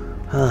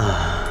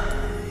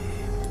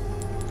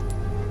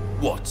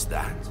 What's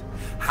that?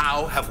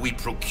 How have we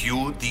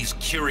procured these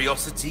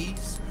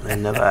curiosities? I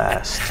never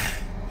asked.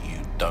 You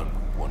don't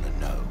want to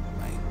know,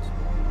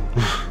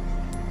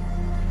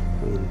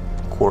 mate.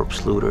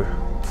 Corpse looter.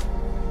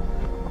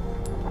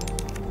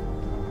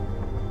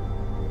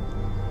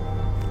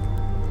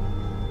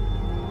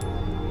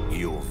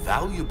 Your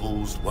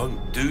valuables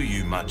won't do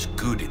you much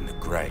good in the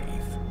grave.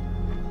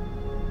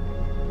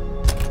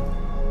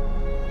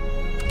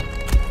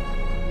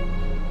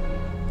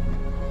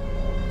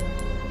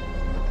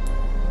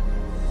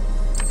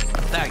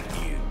 Thank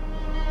you.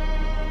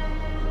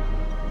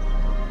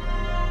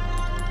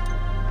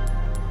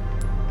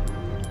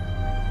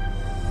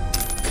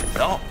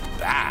 Not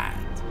bad.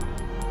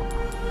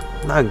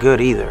 Not good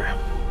either.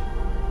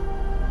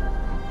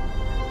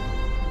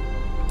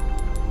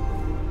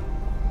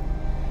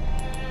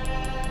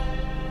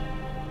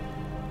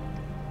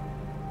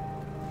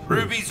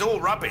 Ruby's all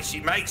rubbish.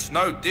 It makes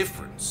no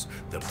difference.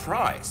 The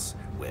price,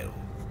 well,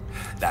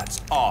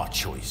 that's our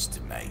choice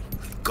to make.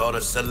 Got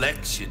a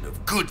selection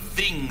of good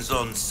things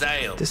on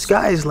sale. This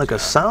guy is like a Your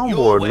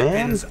soundboard, man.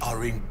 weapons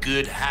are in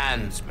good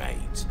hands,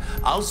 mate.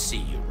 I'll see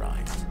you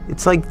right.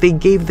 It's like they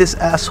gave this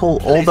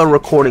asshole all the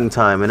recording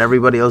time and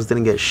everybody else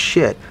didn't get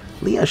shit.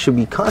 Leon should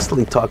be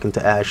constantly talking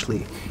to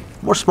Ashley.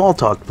 More small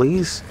talk,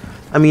 please.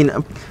 I mean,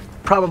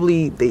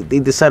 probably they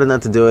decided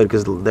not to do it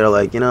because they're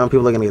like, you know,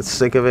 people are gonna get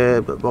sick of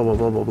it, but blah blah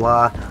blah blah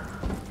blah.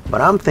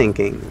 But I'm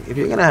thinking, if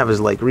you're gonna have us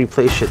like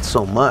replay shit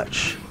so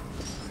much,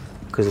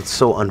 because it's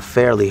so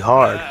unfairly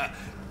hard.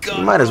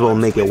 You might as well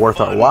make it worth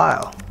our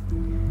while.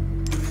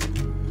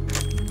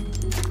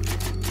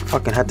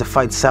 Fucking had to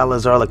fight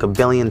Salazar like a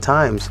billion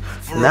times,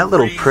 and that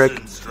little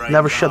prick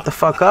never shut the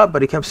fuck up,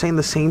 but he kept saying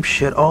the same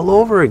shit all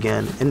over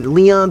again. And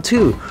Leon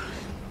too.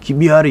 Keep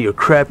me out of your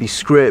crappy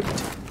script.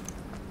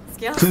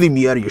 Leave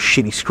me out of your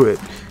shitty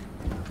script.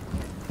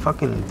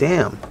 Fucking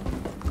damn.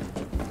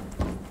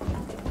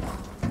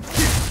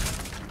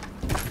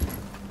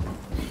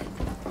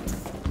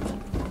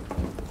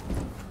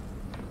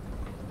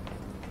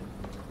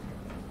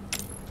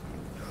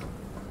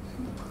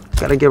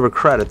 Gotta give her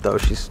credit though,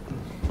 she's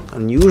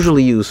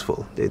unusually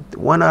useful. They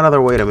went out of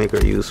their way to make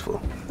her useful.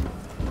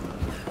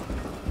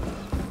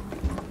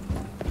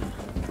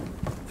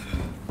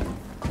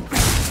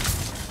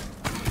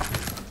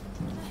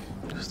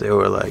 They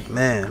were like,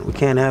 man, we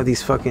can't have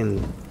these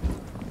fucking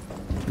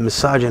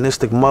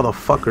misogynistic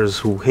motherfuckers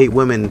who hate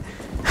women.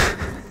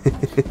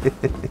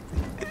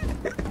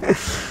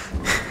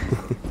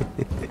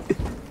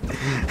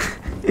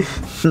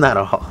 Not at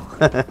all.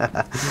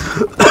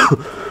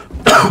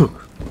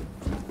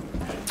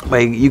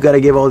 Like, you gotta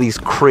give all these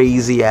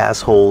crazy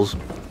assholes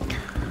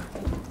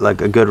like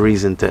a good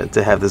reason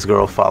to have this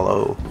girl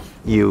follow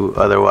you.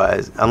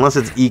 Otherwise, unless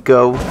it's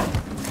eco,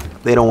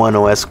 they don't want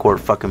no escort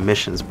fucking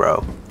missions,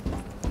 bro.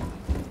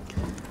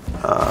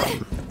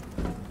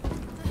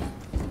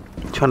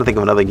 Trying to think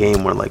of another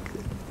game where like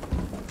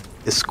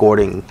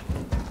escorting.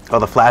 Oh,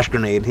 the flash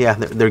grenade. Yeah,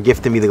 they're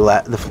gifting me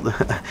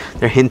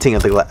they're hinting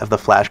at the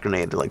flash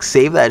grenade. They're like,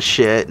 save that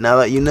shit now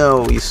that you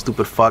know, you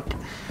stupid fuck.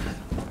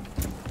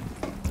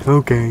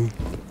 Okay.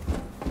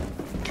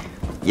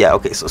 Yeah.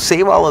 Okay. So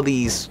save all of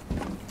these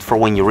for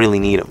when you really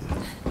need them,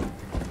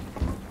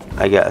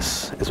 I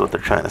guess is what they're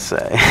trying to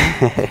say.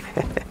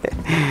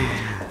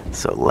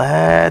 So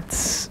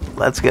let's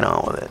get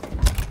on with it.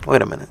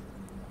 Wait a minute.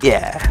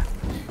 Yeah.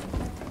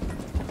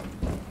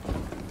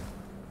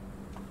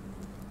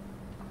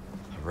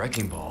 A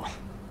wrecking ball.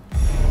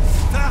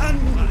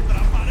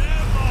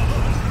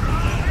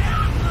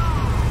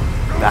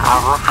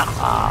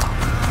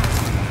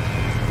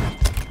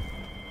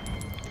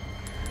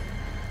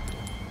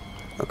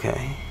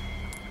 Okay.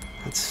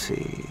 Let's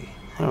see.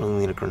 I don't really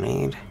need a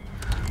grenade.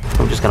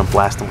 I'm just gonna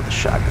blast them with a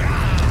shotgun.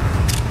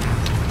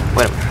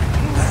 Wait a minute.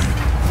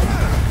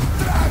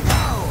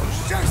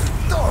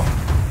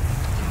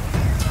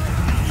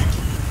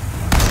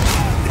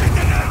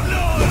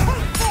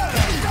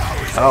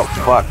 Oh,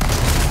 fuck.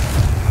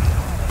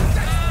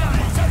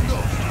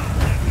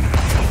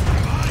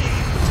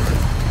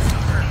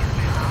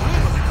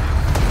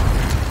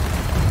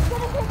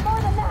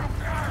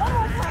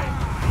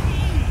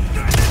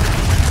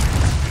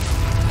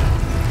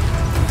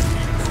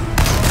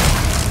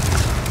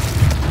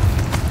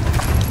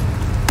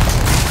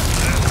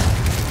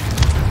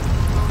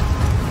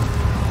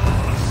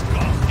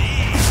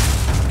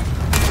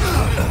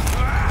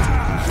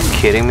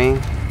 Kidding me?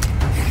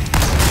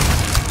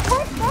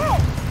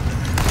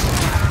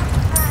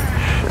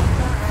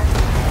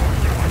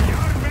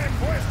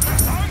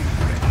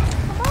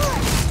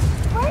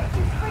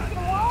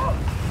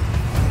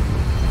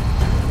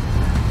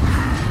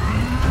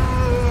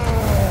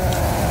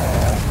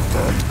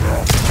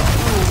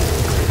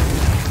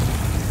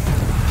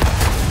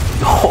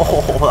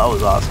 Oh, that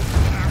was awesome.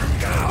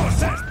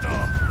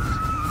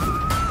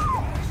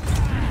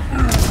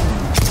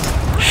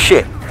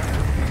 Shit.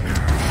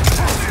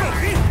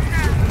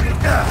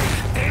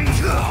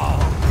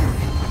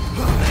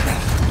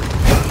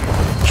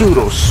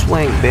 Judo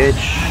swing,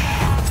 bitch.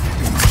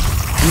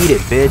 Eat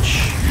it,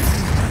 bitch.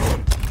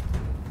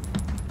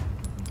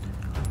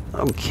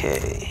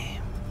 Okay.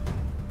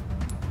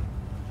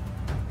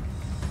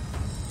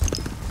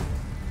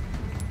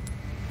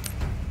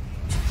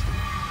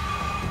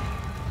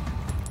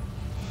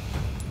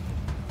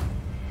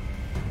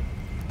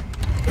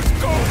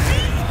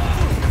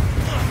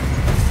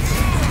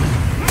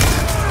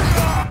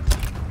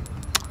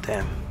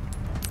 Damn.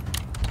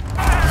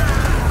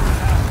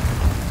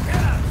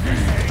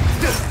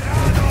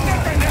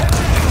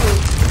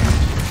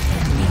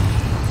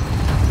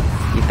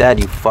 Eat that,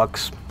 you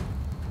fucks.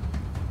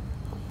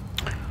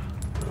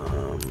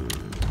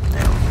 There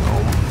we go.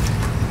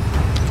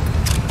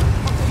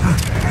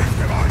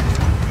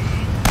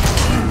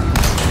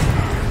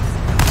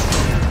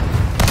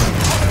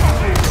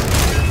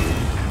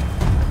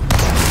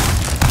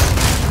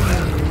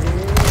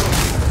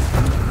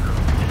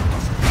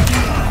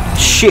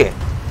 Shit.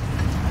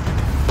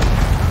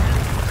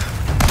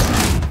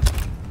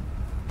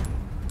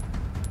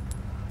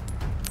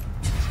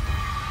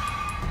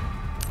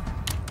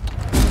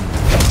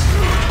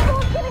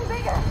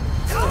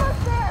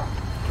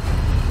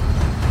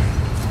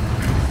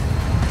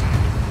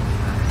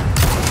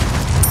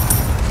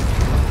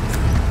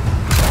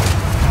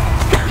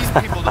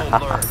 People don't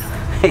learn.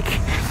 Hey,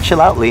 chill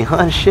out,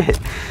 Leon. Shit.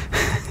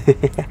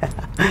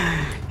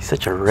 He's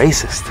such a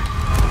racist.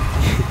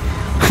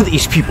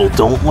 These people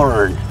don't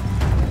learn.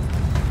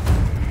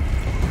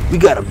 We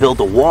gotta build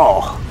a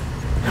wall.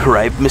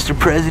 Right, Mr.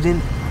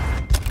 President?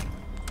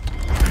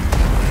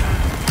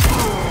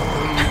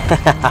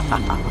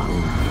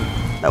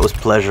 That was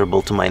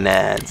pleasurable to my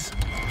nads.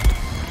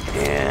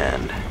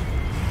 And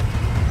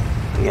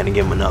I'm gonna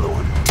give him another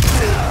one.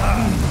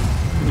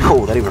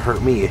 Oh, that even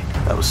hurt me.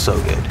 That was so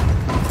good.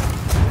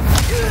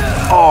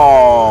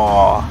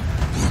 Oh,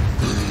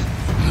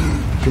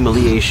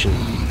 humiliation.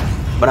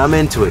 But I'm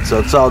into it, so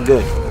it's all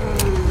good.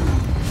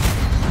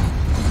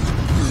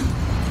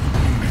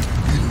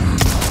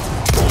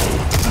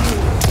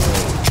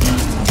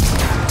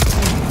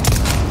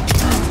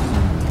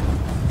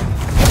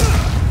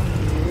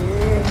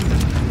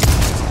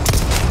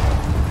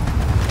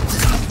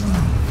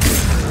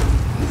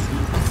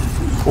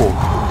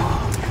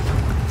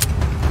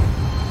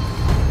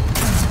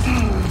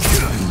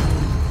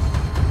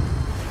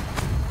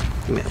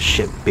 Give me that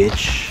shit,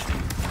 bitch.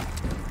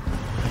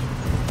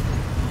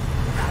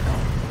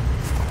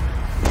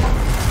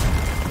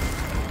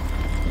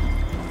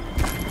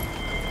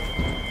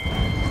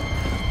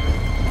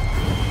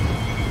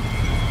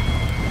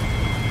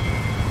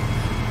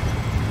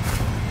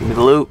 Give me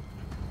the loot.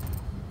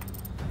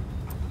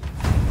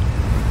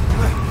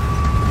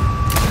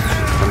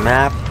 The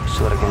map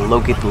so that I can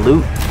locate the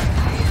loot.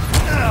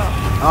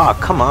 Oh,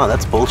 come on,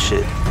 that's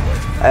bullshit.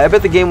 I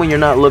bet the game when you're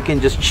not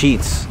looking just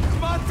cheats.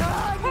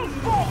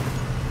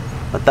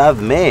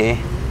 Matadme.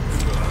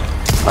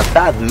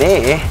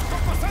 Matadme.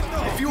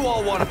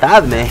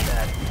 Matadme.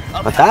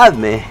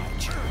 Matadme.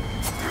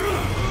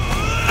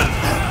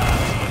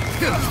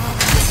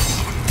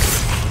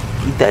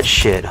 Eat that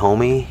shit,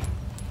 homie.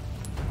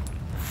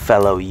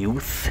 Fellow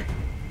youth.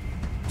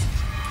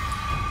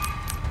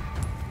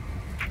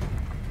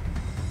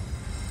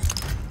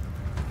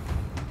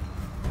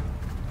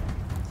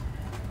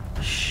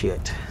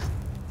 Shit.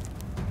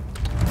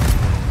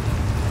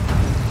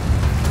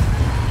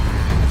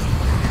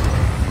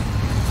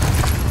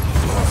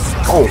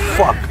 Oh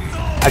fuck!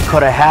 I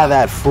could have had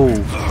that fool.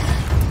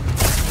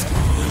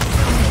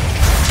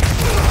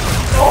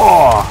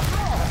 Oh!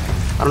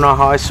 I don't know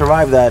how I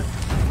survived that.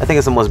 I think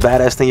it's the most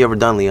badass thing you ever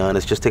done, Leon.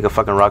 Is just take a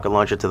fucking rocket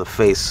launcher to the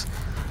face.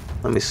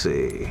 Let me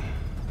see.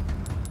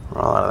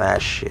 Roll out of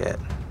that shit.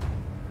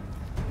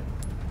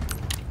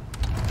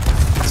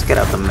 Let's get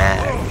out the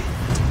mag.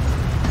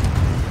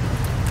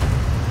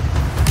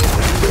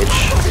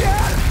 Bitch.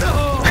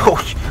 Oh,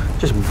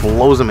 just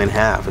blows him in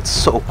half. It's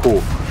so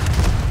cool.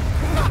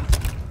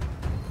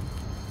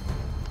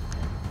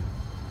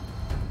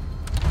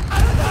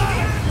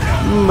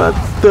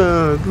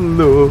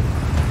 Matadlo.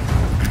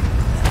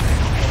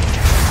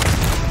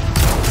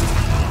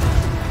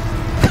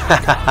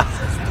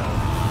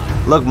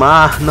 Look,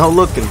 ma, no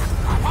looking.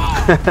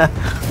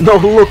 No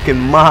looking,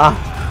 ma.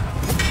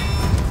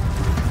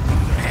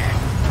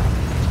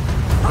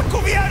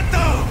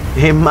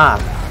 Hey, ma,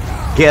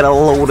 get a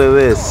load of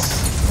this.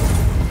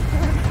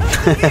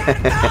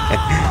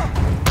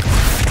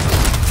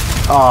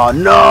 Oh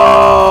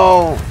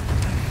no!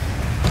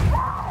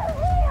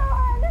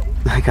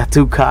 I got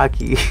too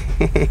cocky. I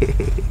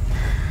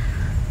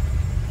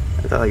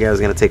thought the guy was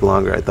gonna take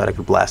longer. I thought I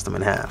could blast him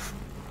in half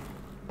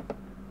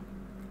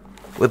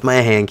with my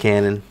hand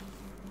cannon.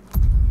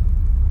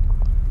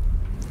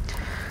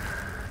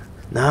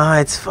 No,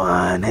 it's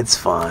fun. It's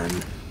fun.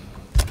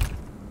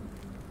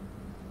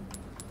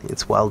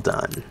 It's well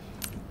done.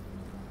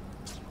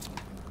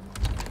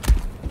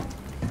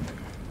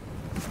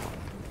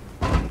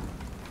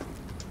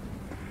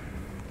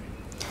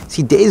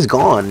 See, Days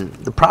Gone,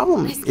 the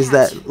problem is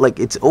that, like,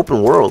 it's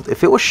open world.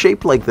 If it was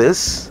shaped like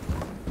this,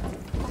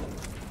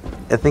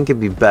 I think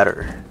it'd be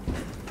better.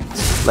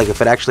 Like,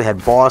 if it actually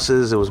had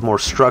bosses, it was more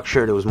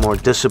structured, it was more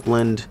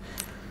disciplined.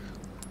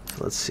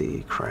 Let's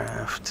see,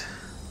 craft.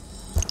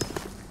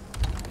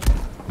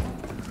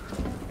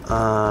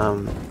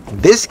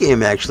 This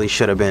game actually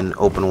should have been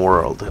open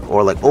world,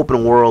 or like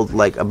open world,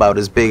 like about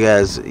as big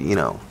as, you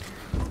know,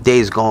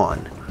 Days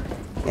Gone,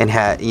 and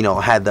had, you know,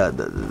 had the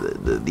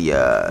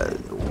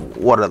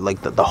what are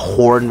like the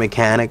horde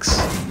mechanics,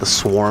 the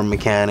swarm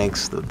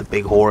mechanics, the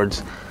big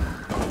hordes.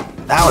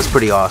 That was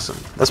pretty awesome.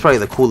 That's probably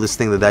the coolest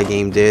thing that that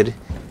game did,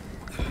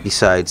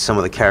 besides some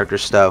of the character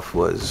stuff,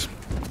 was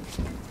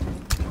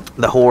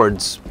the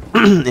hordes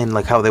and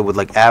like how they would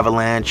like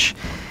avalanche,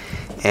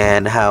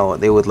 and how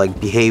they would like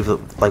behave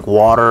like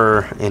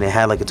water, and it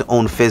had like its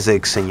own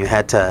physics, and you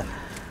had to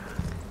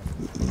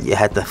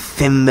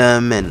thin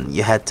them, and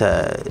you had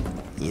to,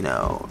 you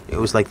know, it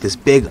was like this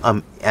big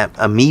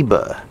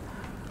amoeba.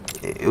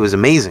 It was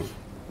amazing.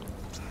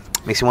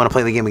 Makes you want to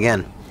play the game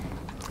again.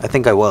 I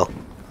think I will.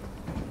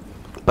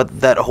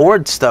 But that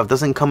horde stuff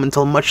doesn't come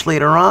until much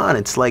later on.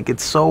 It's like,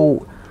 it's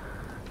so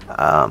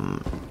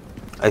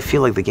I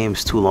feel like the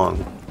game's too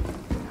long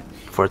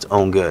for its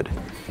own good.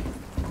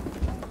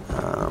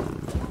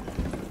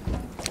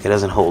 It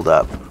doesn't hold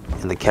up,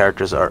 and the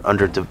characters are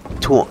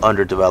too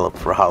underdeveloped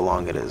for how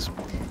long it is.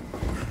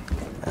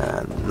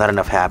 Not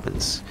enough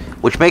happens,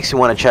 which makes you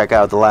want to check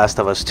out The Last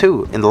of Us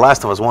 2 and The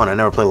Last of Us 1. I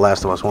never played The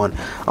Last of Us 1.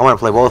 I want to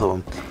play both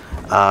of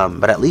them,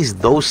 but at least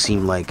those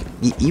seem like,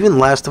 even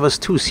Last of Us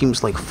 2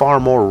 seems like far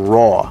more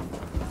raw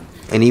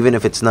And even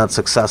if it's not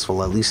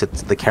successful, at least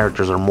the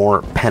characters are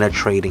more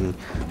penetrating,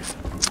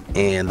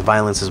 and the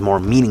violence is more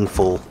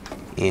meaningful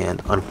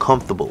and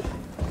uncomfortable,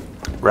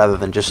 rather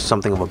than just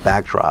something of a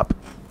backdrop,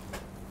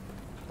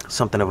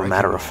 something of a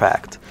matter of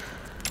fact.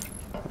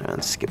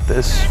 And skip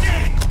this.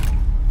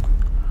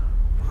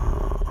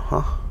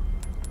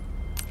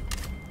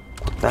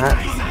 Put that.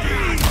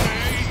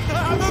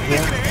 Over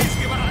here.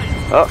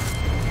 Oh,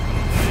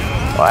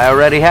 I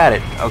already had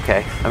it.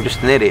 Okay, I'm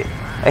just an idiot.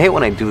 I hate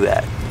when I do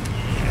that.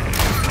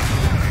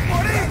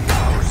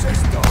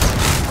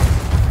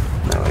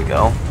 There we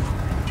go.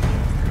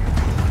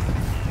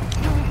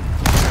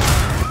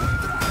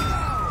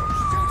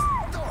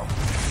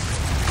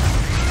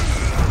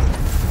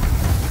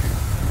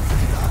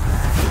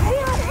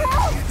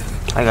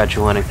 I got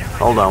you, honey.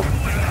 Hold on.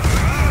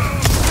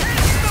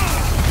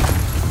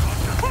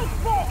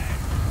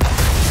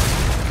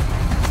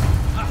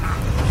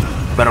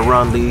 Better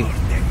run, Lee.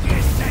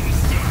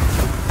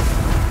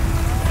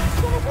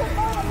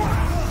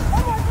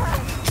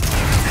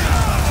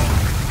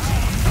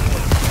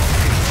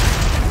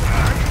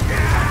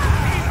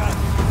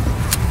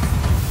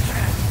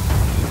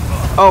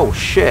 Oh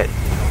shit.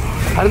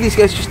 How do these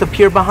guys just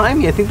appear behind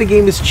me? I think the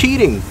game is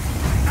cheating.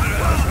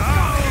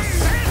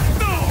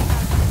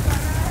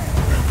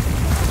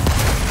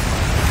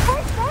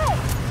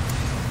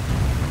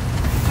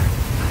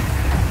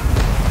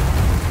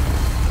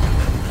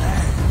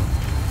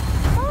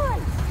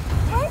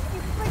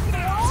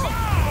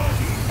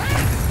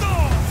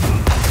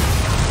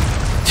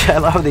 I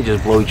love how they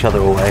just blow each other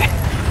away.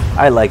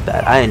 I like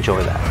that. I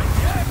enjoy that.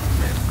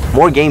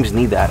 More games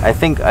need that. I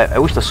think I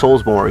wish the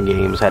Soulsborne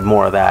games had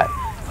more of that,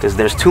 because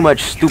there's too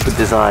much stupid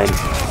design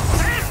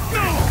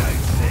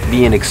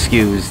being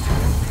excused.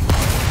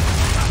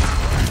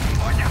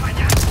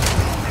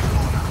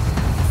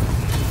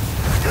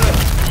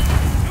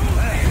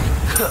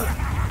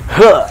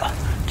 Huh.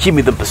 Give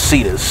me the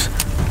basitas.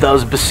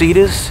 Those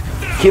basitas?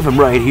 Give them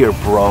right here,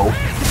 bro.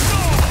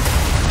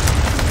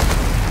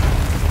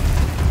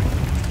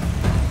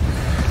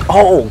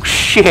 Oh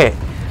shit!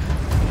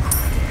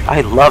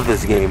 I love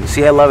this game.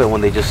 See, I love it when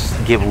they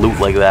just give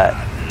loot like that,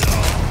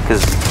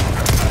 because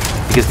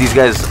these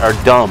guys are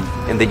dumb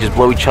and they just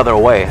blow each other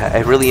away.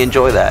 I really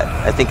enjoy that.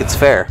 I think it's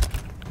fair.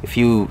 If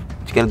you're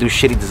gonna do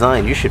shitty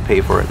design, you should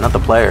pay for it, not the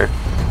player.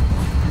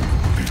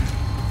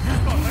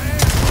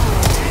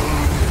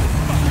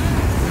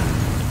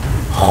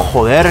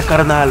 Joder,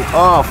 carnal.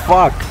 Oh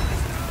fuck.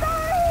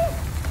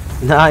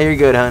 Nah, you're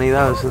good, honey.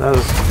 That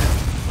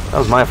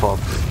was my fault.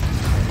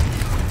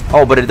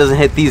 Oh, but it doesn't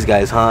hit these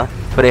guys, huh?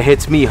 But it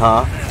hits me,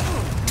 huh?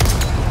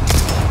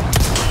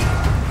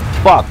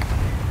 Fuck.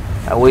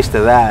 I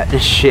wasted that.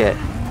 Shit.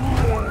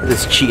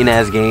 This cheating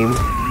ass game.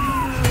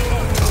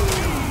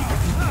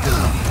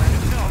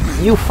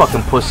 You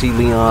fucking pussy,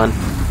 Leon.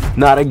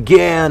 Not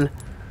again.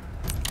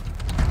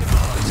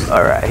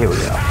 Alright, here we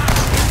go.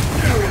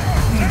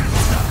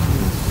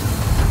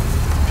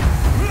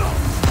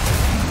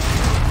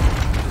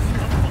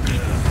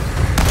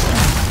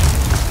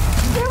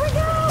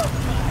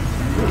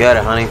 Got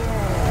it, honey.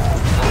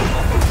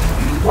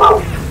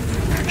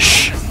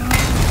 Shh.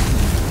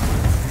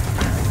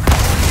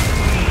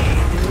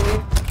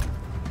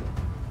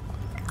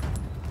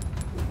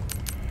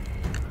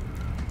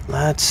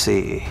 Let's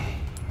see.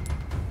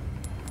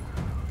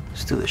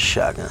 Let's do the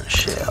shotgun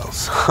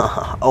shells.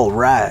 Oh,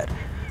 right.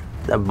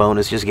 That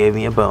bonus just gave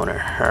me a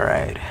boner.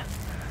 Alright.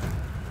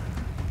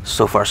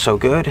 So far, so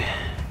good.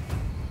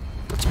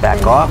 Let's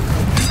back off.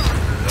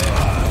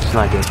 Let's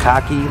not get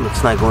cocky.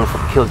 Let's not go in for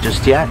the kill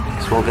just yet,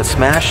 because we'll get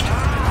smashed.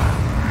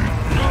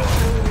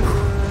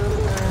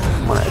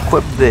 I'm gonna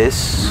equip this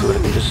so that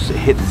I can just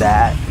hit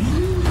that.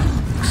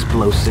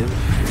 Explosive.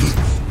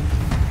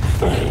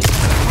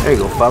 There you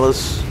go,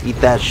 fellas. Eat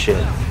that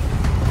shit.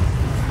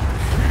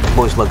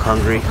 Boys look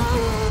hungry.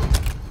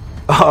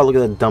 Oh, look at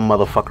that dumb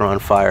motherfucker on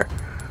fire.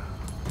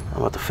 I'm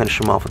about to finish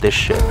him off with this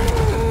shit.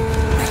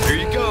 Here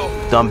you go.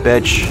 Dumb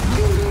bitch.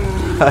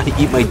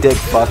 Eat my dick,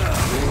 fuck.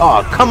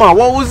 Oh, come on,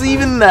 what was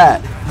even that?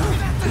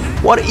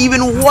 What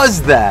even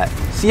was that?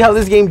 See how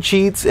this game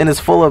cheats and is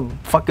full of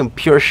fucking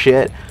pure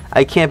shit?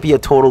 I can't be a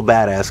total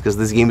badass because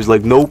this game is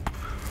like, nope.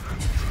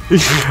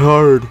 This is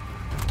hard,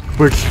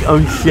 but it's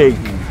unsafe.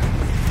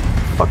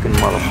 Fucking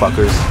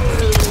motherfuckers.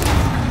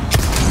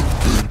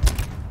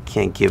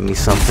 Can't give me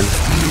something.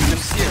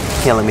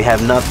 Can't let me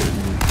have nothing.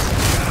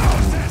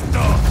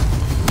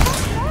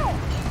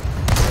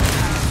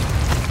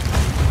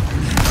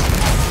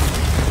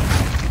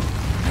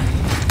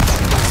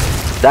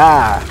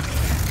 Die!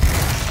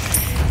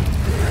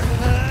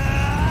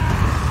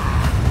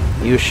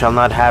 You shall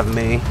not have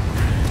me.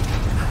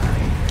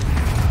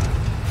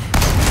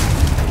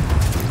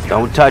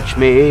 Don't touch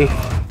me.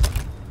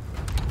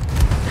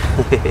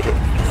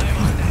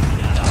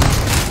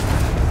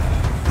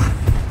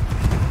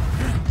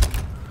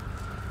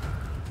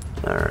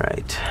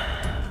 Alright.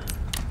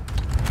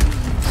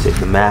 Save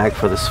the mag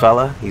for this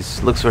fella. He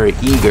looks very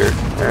eager.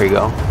 There you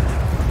go.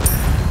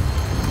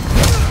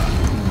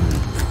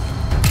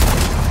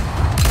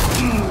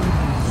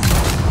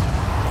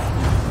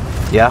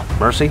 Yeah,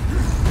 Mercy?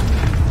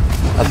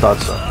 I thought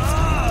so.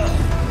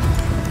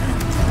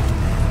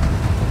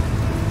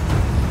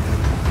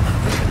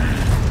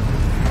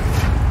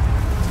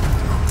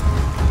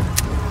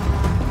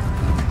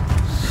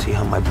 See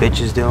how my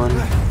bitch is doing?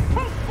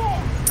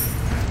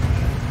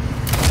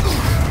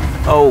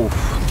 Oh,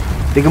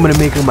 think I'm gonna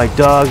make her my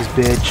dog's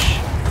bitch.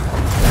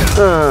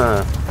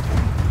 I'm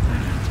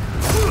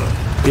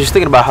just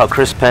thinking about how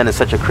Chris Penn is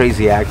such a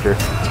crazy actor,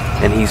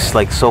 and he's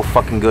like so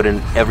fucking good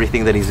in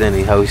everything that he's in.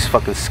 How he's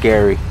fucking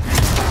scary,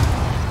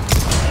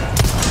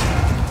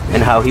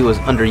 and how he was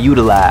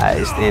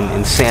underutilized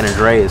in San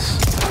Andreas.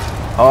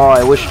 Oh,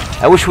 I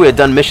wish we had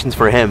done missions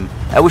for him.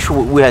 I wish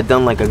we had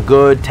done like a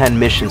good 10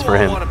 missions for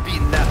him.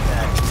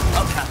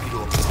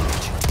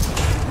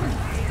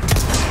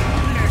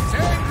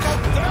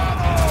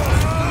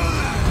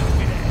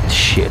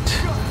 Shit.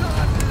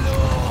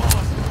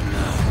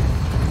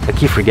 I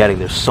keep forgetting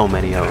there's so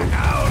many of them.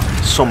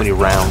 So many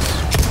rounds.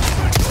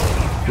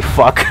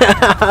 Fuck.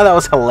 That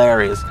was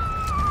hilarious.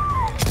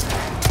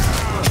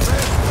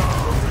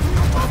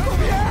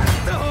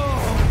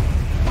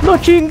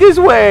 Nothing this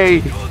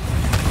way.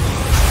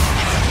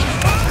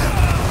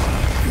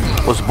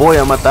 Os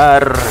voy a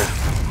matar.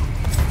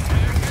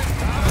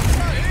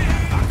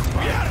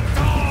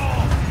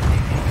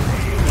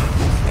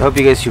 I hope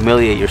you guys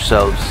humiliate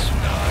yourselves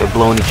by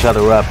blowing each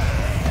other up.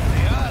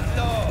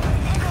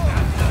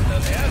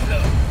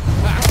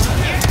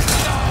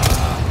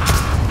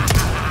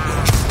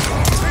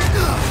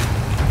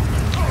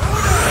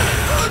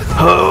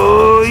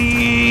 Oh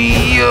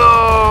yeah!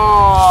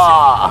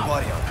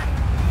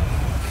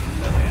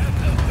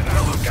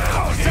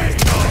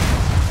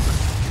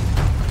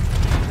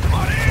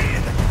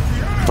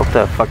 Hope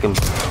that fucking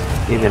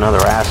maybe another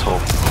asshole.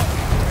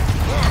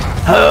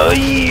 Oh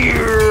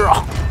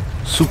yeah!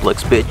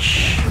 Suplex,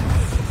 bitch.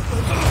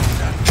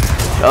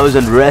 I was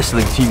on the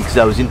wrestling team because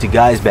I was into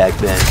guys back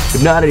then,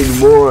 but not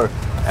anymore.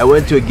 I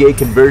went to a gay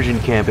conversion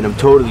camp and I'm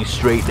totally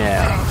straight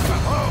now.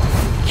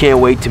 Can't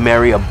wait to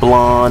marry a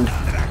blonde,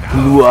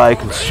 blue-eyed,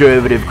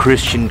 conservative,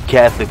 Christian,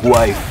 Catholic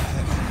wife.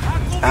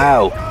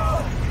 Ow.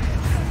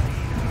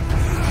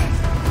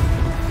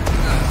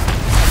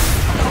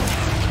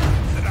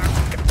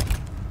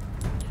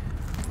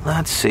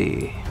 Let's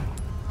see.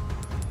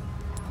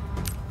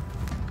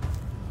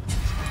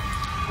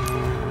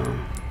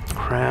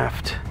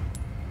 Craft.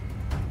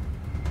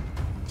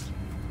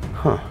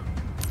 Huh.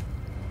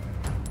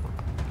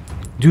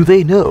 Do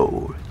they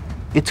know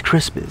it's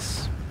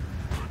Christmas?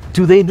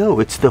 Do they know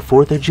it's the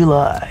 4th of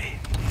July?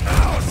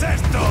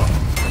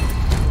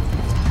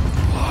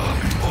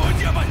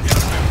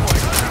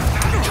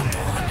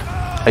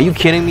 Are you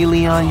kidding me,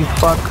 Leon, you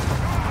fuck?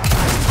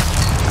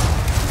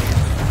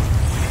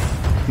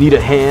 Need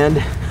a hand?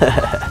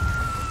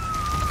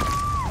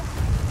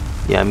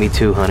 Yeah, me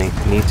too, honey.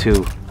 Me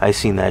too. I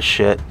seen that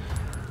shit.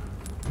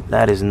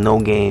 That is no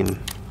game.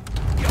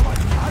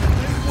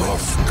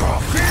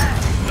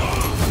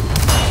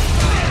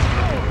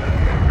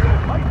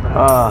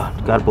 Ah,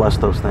 God bless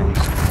those things.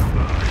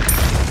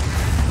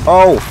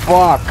 Oh,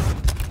 fuck!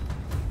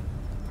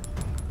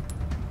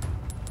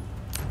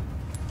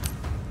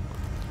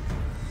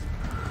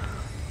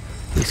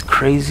 These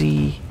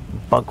crazy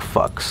bug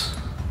fucks.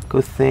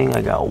 Good thing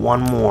I got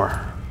one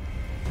more.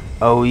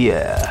 Oh,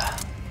 yeah.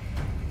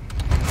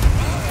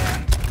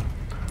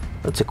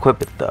 Let's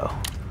equip it, though.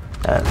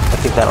 I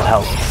think that'll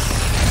help.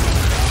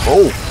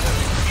 Oh!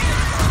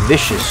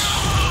 Vicious.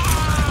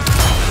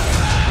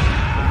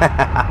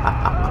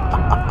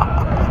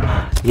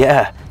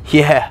 Yeah,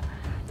 yeah,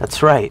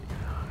 that's right.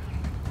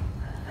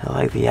 I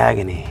like the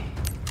agony.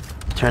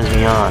 Turns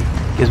me on.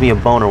 Gives me a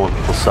boner when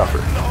people suffer.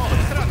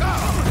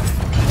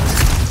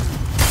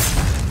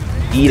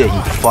 Eat it,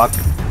 you fuck.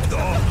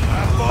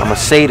 I'm a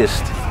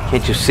sadist.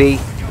 Can't you see?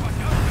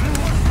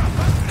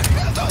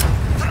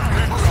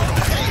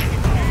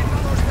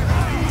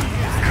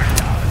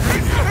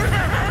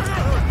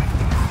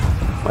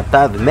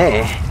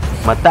 Matadme.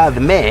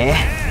 Matadme.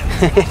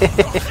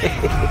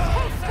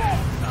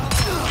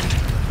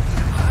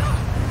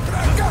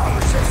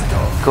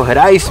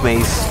 Cogeráis,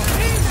 mace.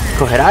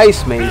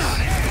 Cogeráis, mace.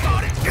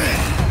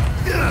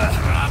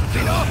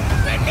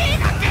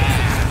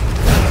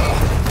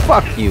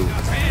 Fuck you.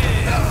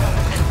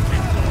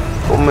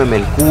 Cómeme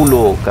el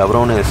culo,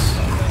 cabrones.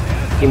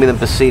 Give me them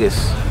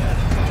pesetas.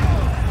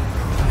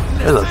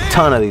 There's a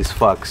ton of these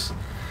fucks.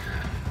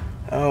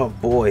 Oh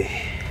boy.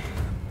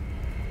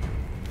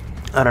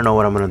 I don't know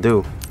what I'm gonna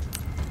do.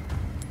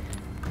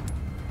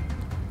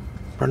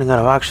 Running out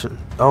of oxygen.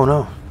 Oh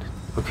no.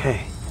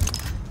 Okay.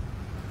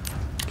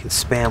 Can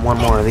spam one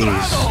more of these.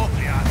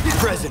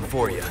 Present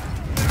for you.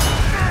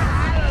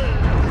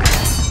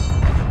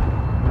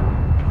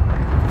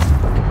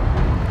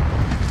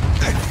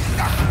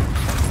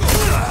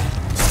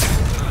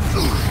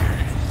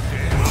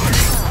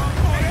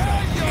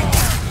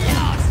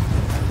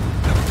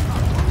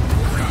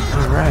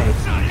 All right.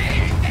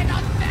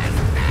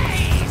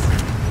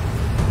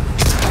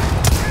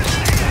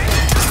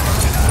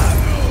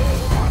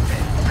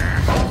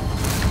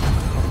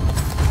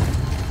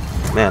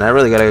 Man, I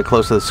really gotta get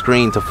close to the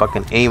screen to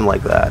fucking aim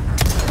like that.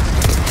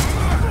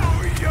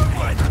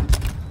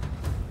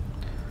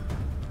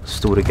 Let's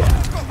do it again.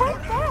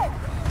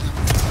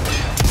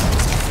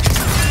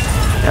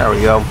 There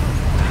we go.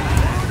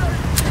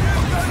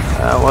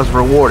 That was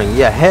rewarding.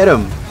 Yeah, hit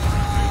him.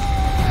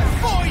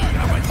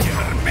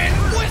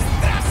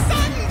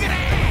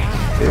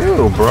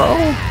 Ew, bro.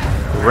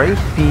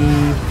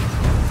 Rapey.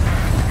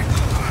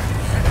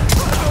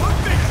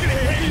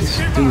 These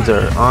dudes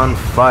are on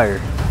fire.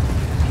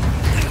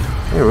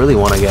 They really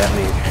want to get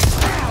me.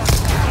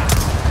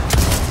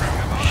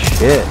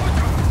 Shit.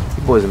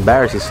 You boys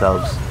embarrass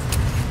yourselves.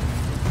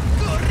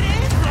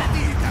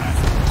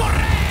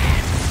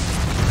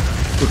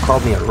 Who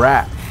called me a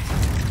rat?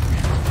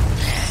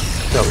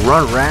 So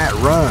run, rat,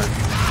 run.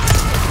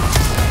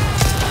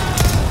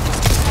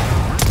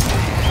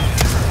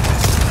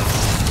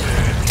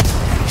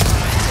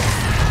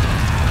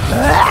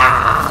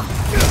 Ah!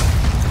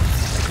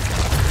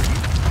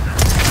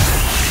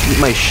 Eat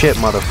my shit,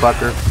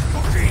 motherfucker.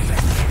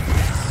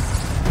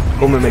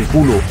 Cómeme el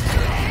culo.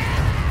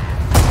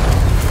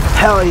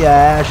 Hell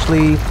yeah,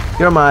 Ashley.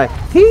 You're my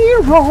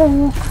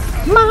hero.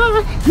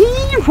 My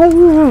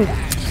hero.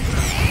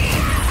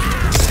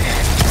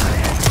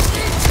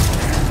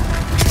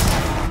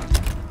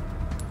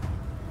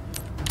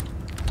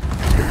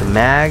 Get the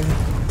mag.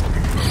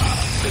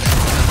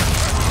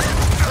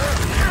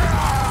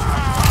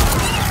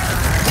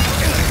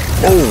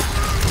 Oh.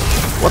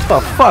 What the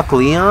fuck,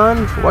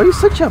 Leon? Why are you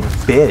such a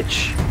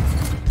bitch?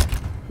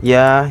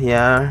 Yeah,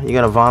 you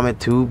gonna vomit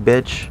too,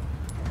 bitch?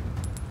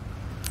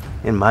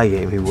 In my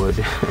game, he would.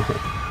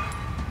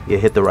 You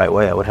hit the right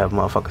way, I would have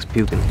motherfuckers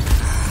puking.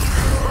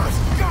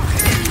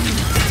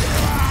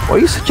 Why are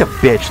you such a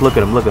bitch? Look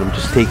at him,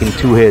 just taking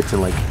 2 hits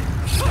and like...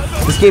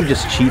 This game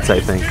just cheats, I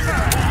think.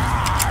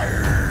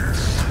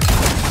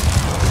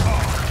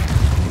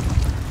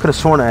 Could have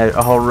sworn I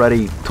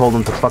already told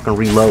him to fucking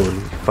reload, you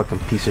fucking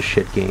piece of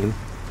shit game.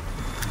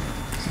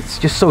 It's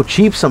just so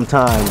cheap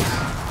sometimes.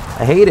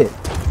 I hate it.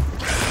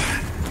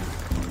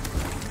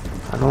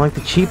 I don't like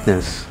the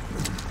cheapness.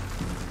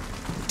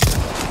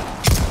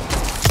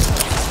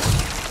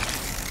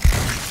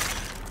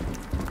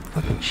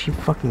 Fucking cheap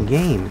fucking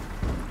game.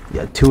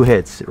 Yeah, 2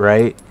 hits,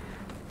 right?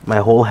 My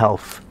whole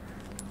health.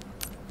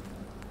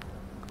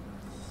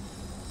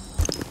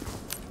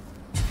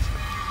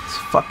 It's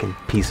a fucking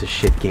piece of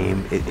shit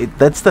game.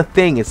 That's the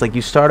thing. It's like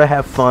you start to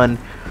have fun.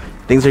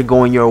 Things are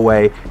going your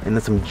way, and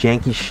then some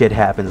janky shit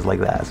happens like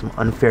that. Some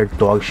unfair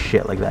dog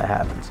shit like that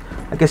happens.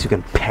 I guess you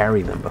can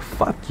parry them, but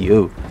fuck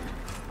you.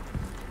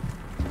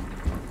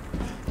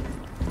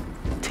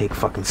 Take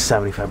fucking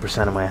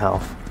 75% of my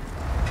health.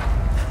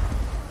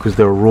 Because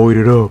they're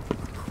roided up.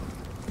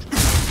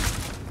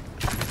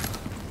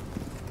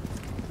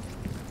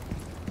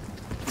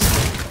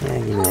 Yeah,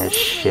 give me that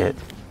shit.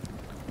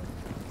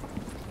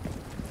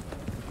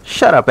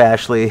 Shut up,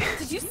 Ashley.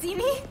 Did you see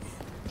me?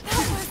 That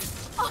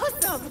was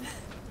awesome.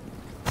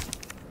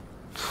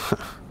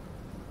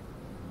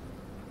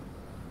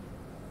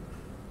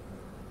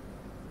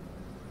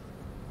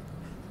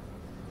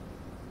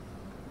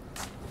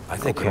 I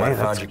think we might have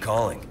found your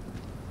calling.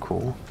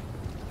 Cool.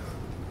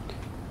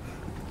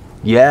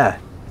 Yeah.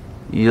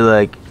 You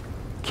like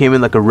came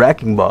in like a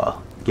wrecking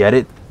ball. Get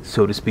it?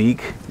 So to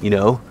speak. You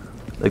know?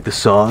 Like the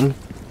song.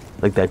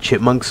 Like that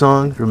Chipmunk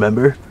song.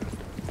 Remember?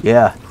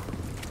 Yeah.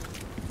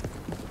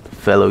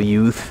 Fellow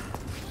youth.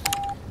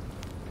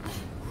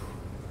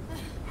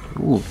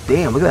 Ooh,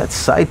 damn. Look at that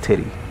side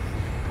titty.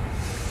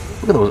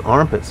 Look at those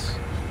armpits.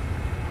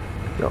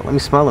 Yo, let me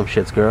smell them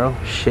shits, girl.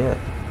 Shit.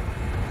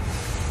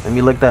 Let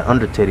me lick that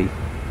under titty.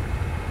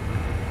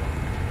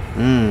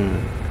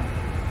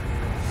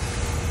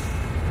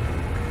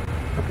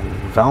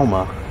 Fucking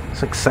Velma.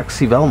 It's like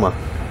sexy Velma.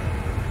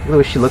 Look at the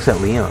way she looks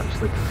at Leon.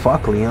 She's like,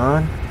 fuck,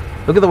 Leon.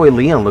 Look at the way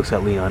Leon looks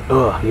at Leon.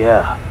 Ugh,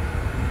 yeah.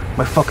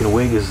 My fucking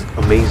wig is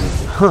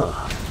amazing. Huh.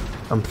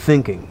 I'm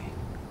thinking.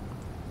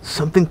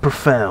 Something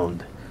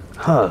profound.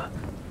 Huh.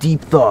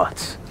 Deep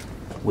thoughts.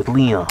 With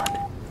Leon.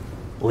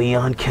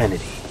 Leon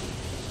Kennedy.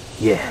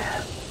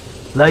 Yeah.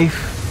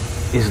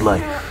 Life is life.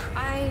 You know,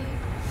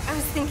 I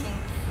was thinking,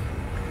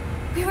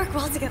 we work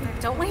well together,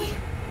 don't we?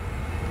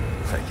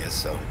 I guess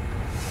so.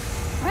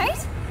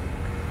 Right?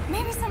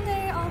 Maybe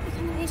someday I'll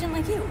become an agent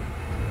like you.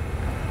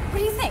 What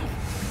do you think?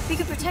 We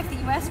could protect the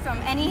U.S. from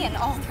any and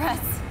all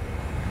threats.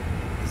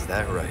 Is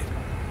that right?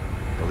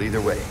 Well,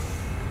 either way,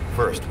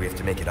 first we have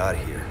to make it out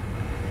of here.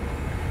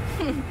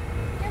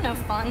 You're no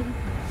fun.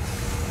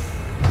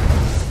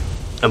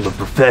 I'm a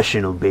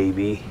professional,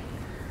 baby.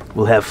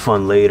 We'll have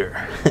fun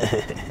later.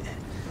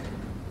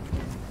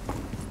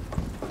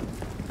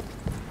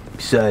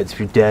 Besides, if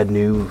your dad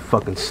knew,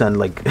 fucking send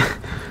like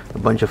a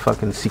bunch of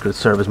fucking Secret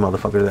Service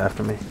motherfuckers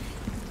after me.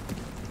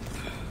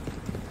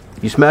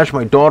 You smashed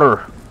my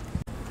daughter.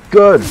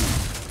 Good.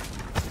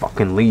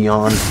 Fucking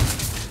Leon.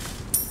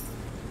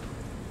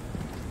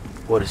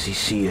 What does he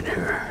see in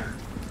her?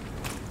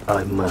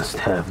 I must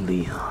have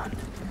Leon.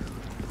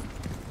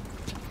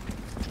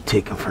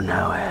 Take him for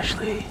now,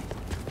 Ashley.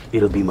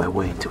 It'll be my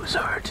way into his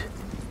heart.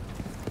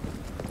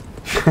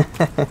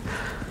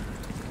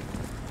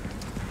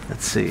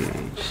 Let's see.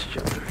 Just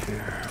jump through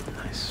here.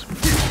 Nice.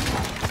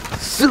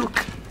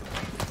 Zook!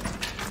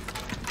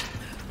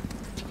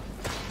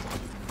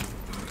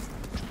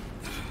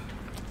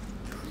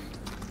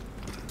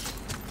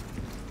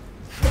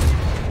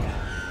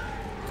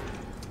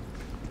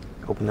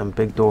 Open them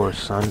big doors,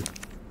 son.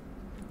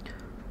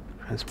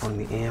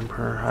 Transporting the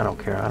Amber. I don't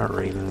care. I don't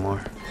raid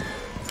anymore.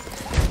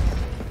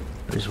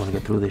 I just want to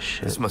get through this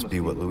shit. This must be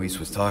what Luis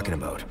was talking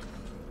about.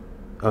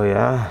 Oh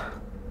yeah?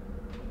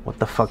 What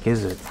the fuck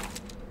is it?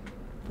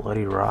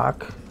 Bloody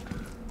rock?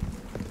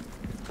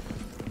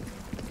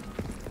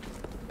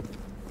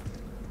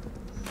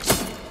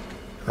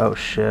 Oh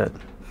shit.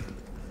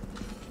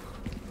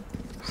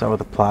 Is that where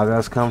the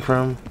plagas come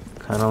from?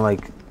 Kinda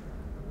like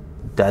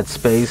Dead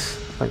Space.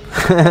 Like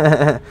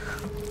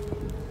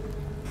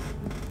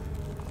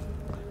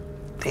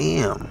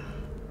damn.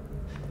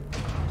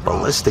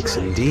 Ballistics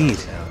indeed.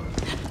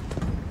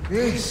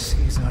 This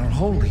is our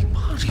holy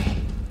body.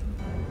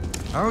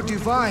 Our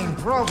divine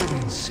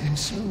providence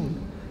ensued.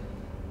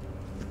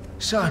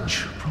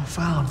 Such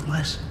profound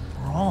blessing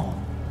for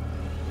all.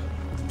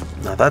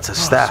 Now that's a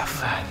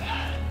staff.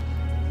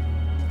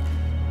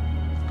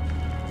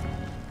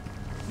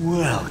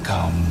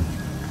 Welcome,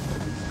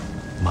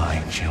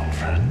 my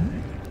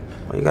children.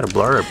 Well, you gotta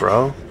blur it,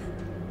 bro.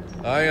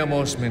 I am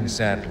Osman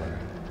Sadler,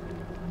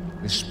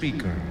 the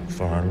speaker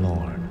for our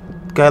Lord.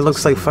 Guy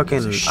looks like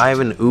fucking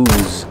Ivan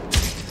Ooze.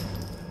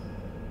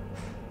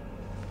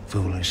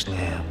 Foolish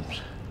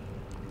lambs,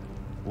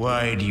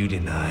 why do you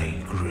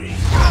deny grace?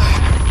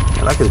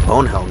 I like his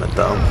bone helmet,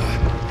 though.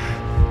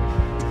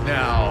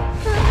 Now,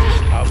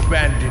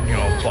 abandon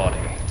your body.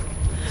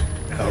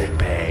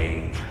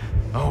 Obey.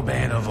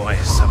 Obey the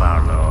voice of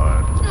our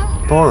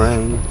Lord.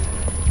 Boring.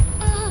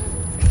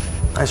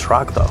 Nice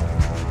rock, though.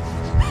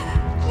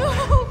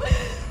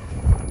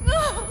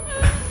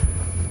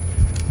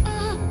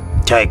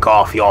 Take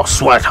off your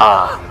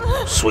sweater,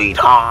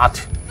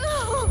 sweetheart.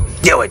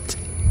 Do it.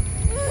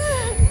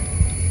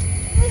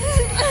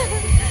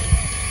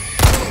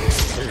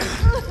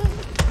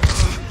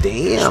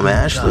 Damn,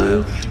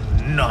 Ashley.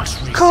 Not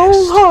resist.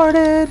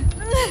 Cold-hearted.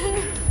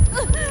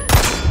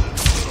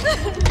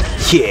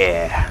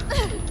 Yeah.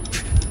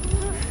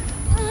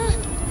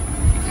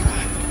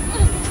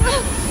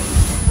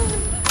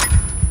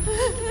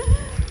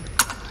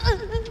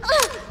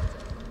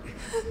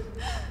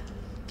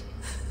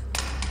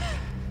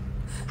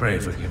 Pray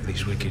forgive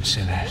these wicked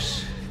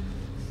sinners.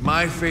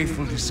 My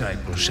faithful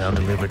disciples shall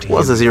deliver to you.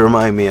 What does he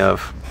remind me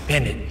of?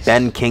 Penance.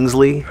 Ben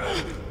Kingsley?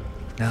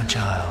 Now,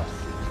 child,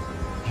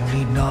 you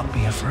need not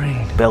be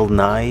afraid. Bill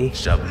Nye?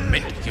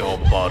 Submit your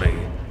body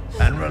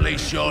and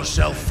release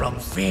yourself from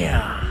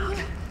fear.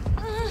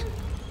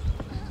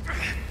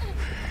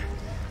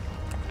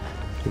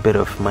 A bit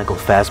of Michael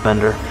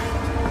Fassbender.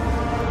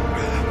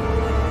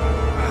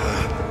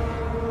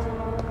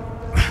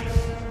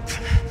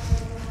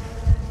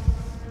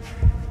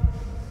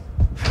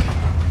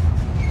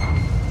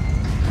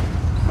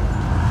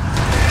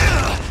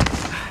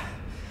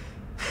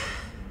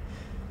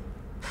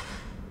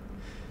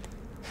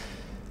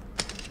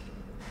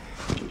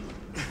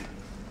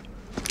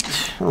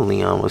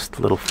 Leon with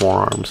little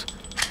forearms.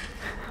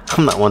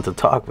 I'm not one to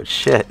talk, but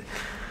shit.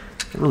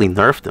 They really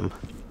nerfed him.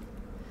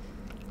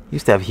 He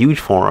used to have huge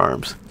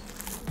forearms.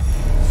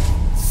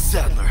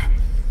 Sadler,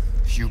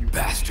 you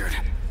bastard.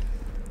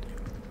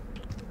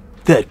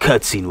 That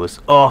cutscene was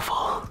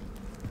awful.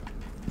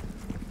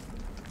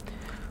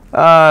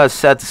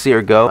 Sad to see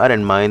her go. I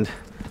didn't mind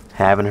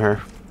having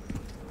her.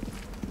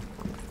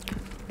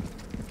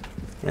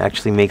 It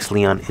actually makes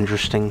Leon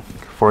interesting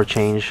for a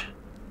change.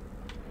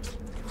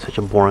 Such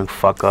a boring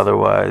fuck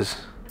otherwise.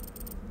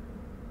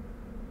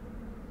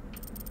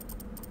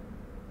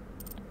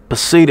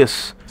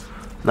 Pesetas.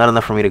 Not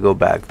enough for me to go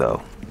back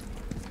though.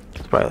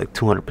 It's probably like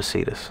 200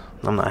 pesetas.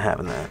 I'm not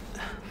having that.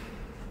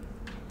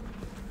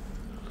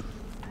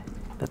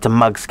 That's a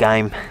mug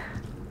scheme.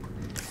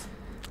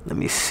 Let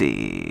me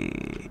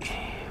see.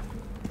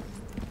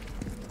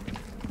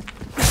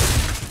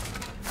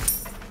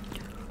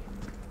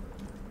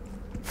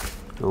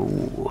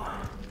 Oh.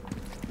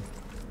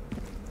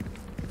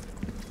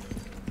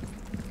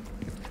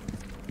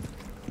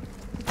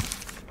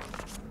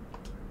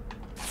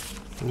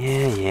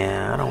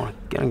 Yeah, I don't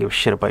give a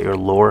shit about your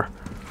lore.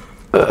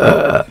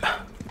 I'm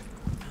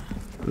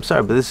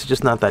sorry, but this is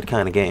just not that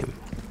kind of game.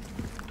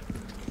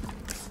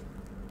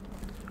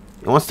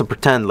 It wants to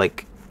pretend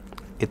like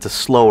it's a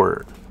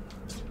slower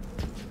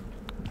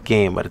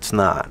game, but it's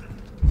not.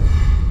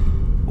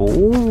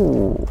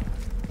 Ooh.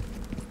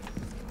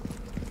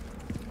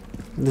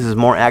 This is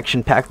more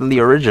action-packed than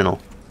the original.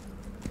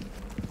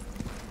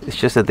 It's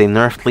just that they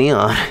nerfed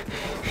Leon.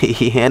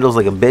 He handles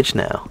like a bitch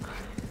now.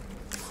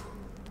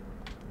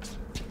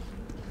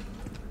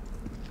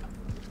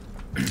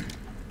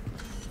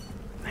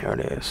 There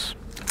it is.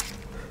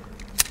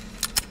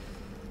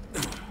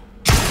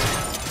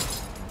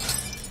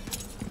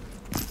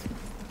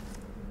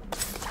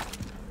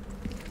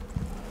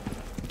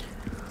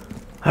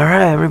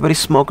 Alright, everybody's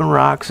smoking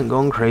rocks and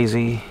going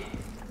crazy.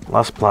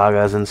 Las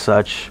Plagas and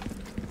such.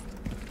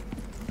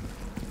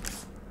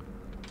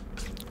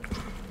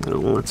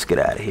 Let's get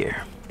out of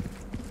here.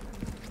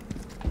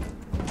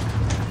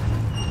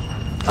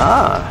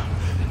 Ah!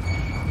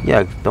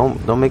 Yeah,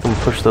 don't make him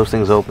push those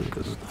things open,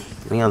 because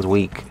Leon's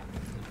weak.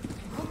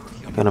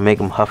 Gonna make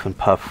him huff and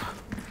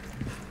puff.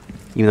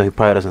 Even though he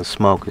probably doesn't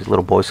smoke, he's a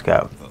little Boy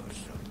Scout.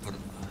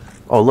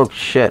 Oh, look,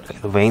 shit.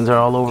 The veins are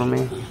all over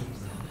me.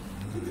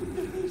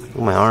 Look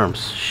at my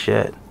arms.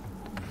 Shit.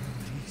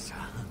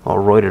 All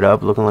roided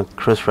up, looking like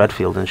Chris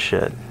Redfield and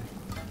shit.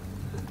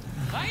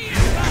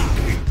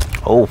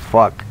 Oh,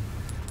 fuck.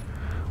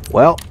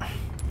 Well,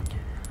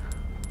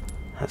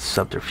 that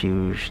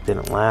subterfuge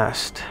didn't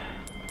last.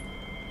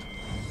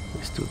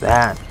 Let's do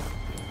that.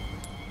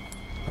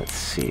 Let's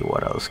see,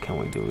 what else can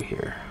we do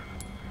here?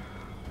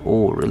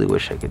 Oh, really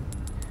wish I could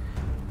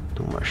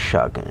do more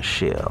shotgun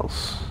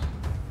shells.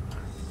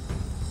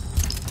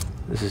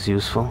 This is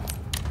useful.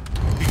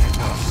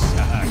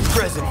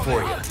 Present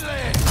for you.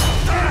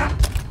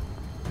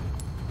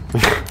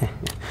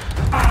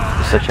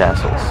 You're such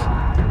assholes.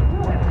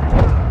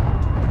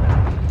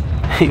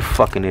 You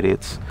fucking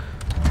idiots.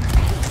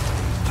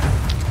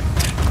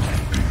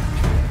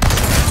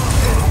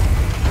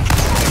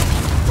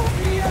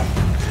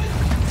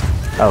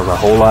 That was a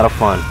whole lot of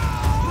fun.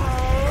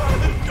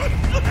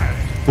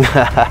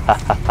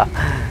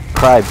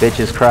 Cry,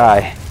 bitches,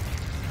 cry.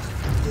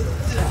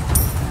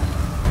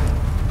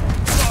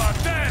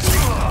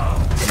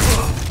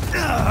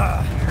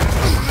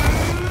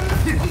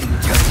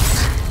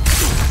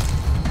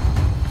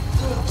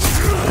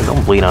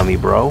 Don't bleed on me,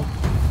 bro.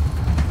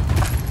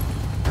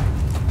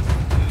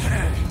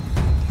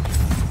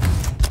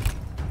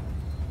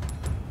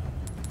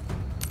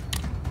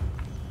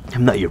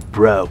 I'm not your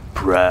bro.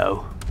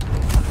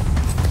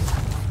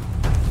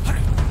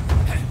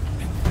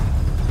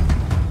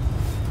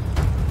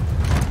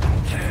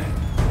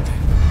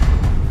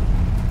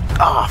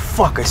 Ah,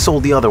 fuck, I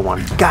sold the other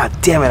one. God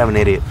damn it, I'm an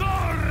idiot.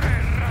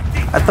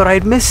 I thought I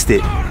had missed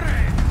it.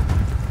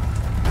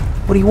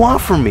 What do you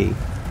want from me?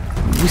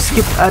 We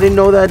skipped. I didn't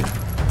know that,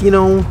 you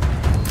know,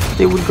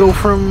 they would go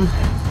from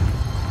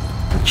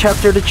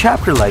chapter to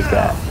chapter like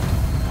that.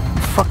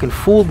 You fucking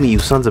fooled me, you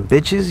sons of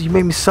bitches. You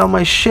made me sell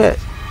my shit.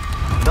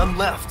 None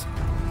left.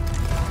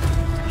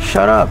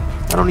 Shut up.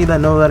 I don't need to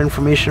know that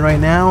information right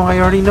now. I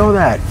already know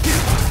that.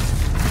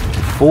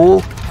 You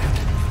fool.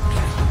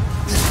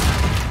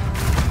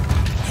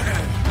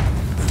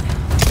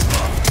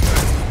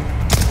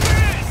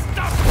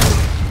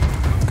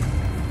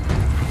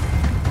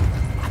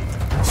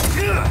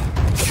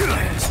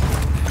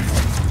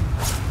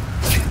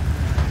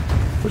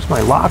 Where's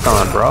my lock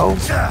on, bro?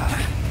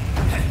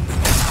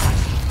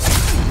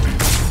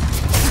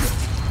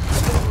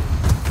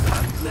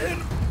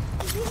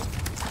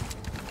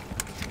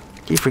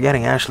 Keep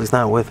forgetting Ashley's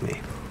not with me.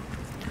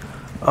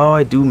 Oh,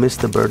 I do miss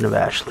the burden of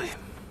Ashley.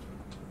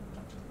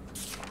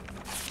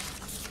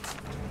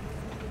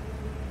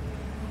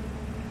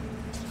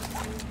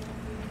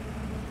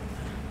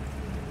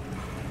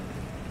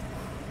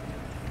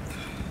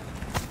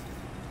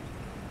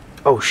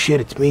 Oh shit,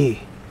 it's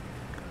me.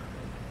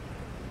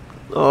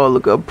 Oh,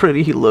 look how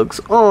pretty he looks.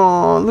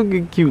 Oh, look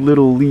at cute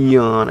little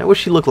Leon. I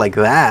wish he looked like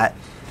that.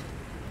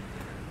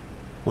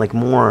 Like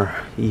more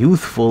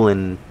youthful,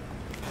 and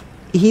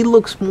he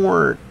looks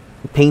more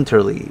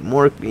painterly,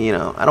 more, you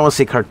know, I don't want to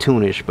say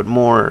cartoonish, but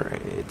more,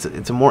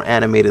 it's a more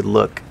animated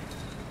look.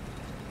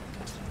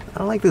 I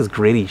don't like this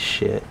gritty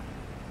shit.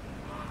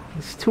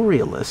 It's too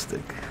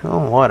realistic.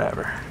 Oh,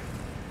 whatever.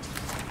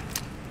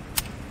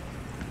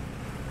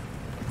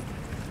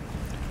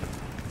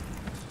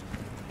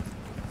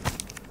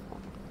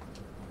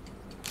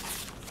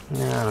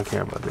 Nah, I don't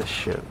care about this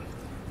shit.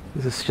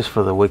 This is just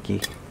for the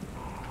wiki.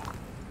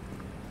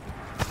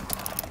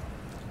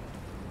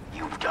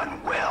 You've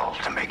done well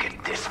to make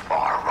it this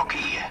far,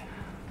 rookie.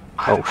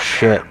 Oh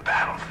shit.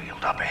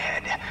 Battlefield up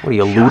ahead. What are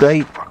you, just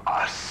Luddite? for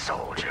us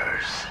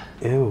soldiers.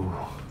 Ew.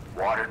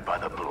 Watered by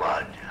the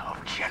blood of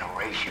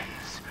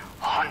generations,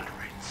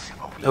 hundreds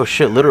of Oh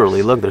shit,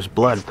 literally, look, there's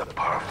blood. It's the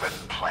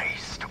perfect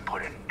place to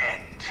put an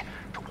end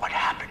to what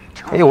happened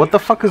to Hey, what the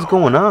fuck is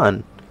going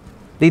on?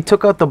 They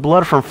took out the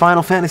blood from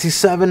Final Fantasy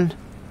VII.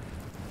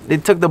 They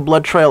took the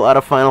blood trail out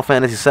of Final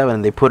Fantasy VII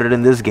and they put it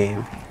in this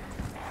game.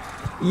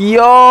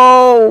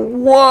 Yo,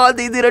 what?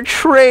 They did a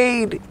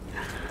trade.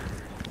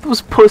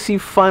 Those pussy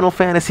Final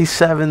Fantasy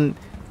VII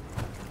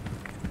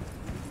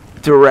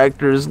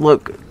directors.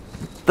 Look,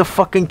 the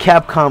fucking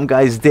Capcom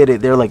guys did it.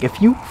 They're like,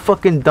 if you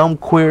fucking dumb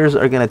queers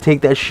are gonna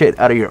take that shit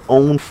out of your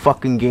own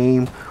fucking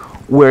game,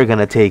 we're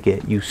gonna take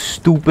it. You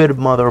stupid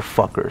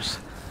motherfuckers.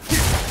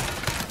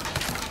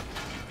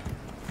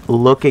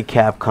 Look at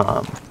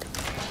Capcom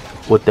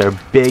with their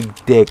big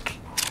dick.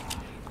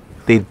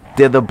 They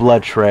did the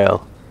blood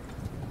trail.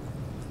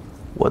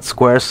 What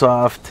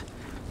Squaresoft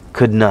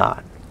could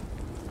not,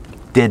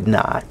 did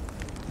not,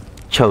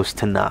 chose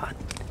to not.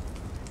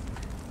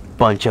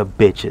 Bunch of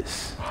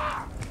bitches.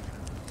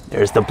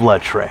 There's the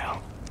blood trail.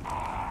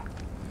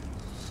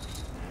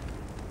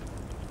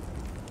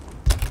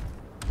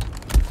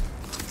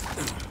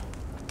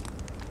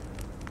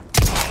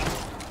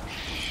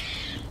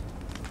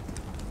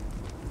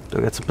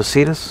 I get some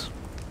pasitas?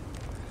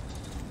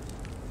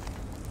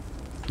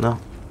 No.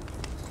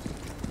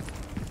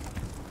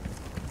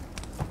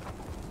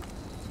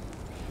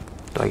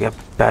 Do I get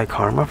bad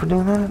karma for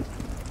doing that?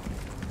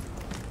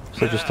 Is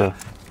that just a...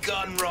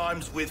 Gun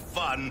rhymes with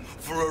fun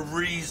for a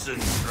reason,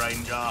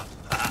 stranger.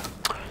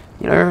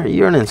 You know,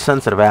 you're an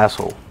insensitive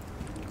asshole.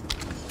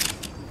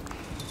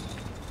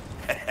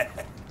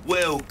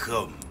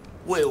 Welcome.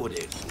 Well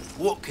then,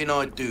 what can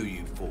I do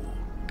you for?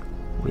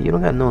 Well, you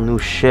don't got no new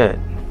shit.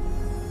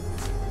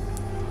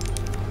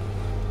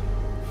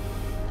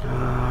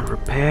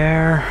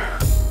 Repair.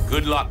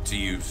 Good luck to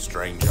you,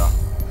 stranger.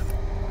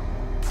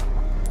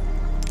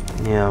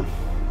 Yeah.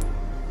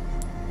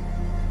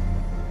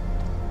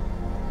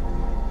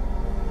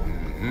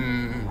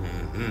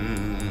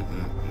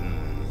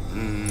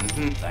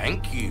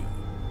 Thank you.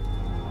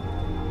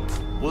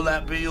 Will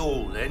that be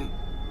all then?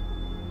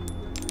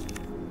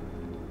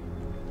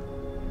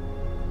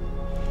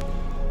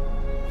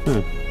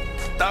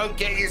 Don't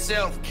get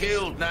yourself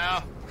killed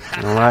now.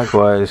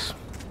 Likewise.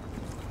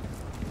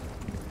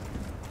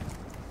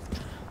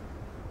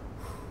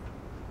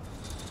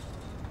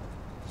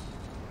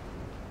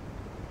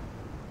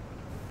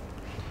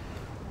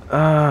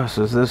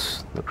 So is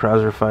this the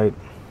Krauser fight?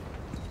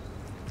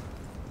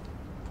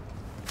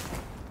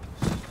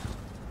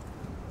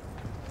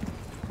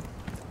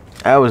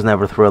 I was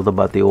never thrilled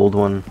about the old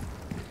one,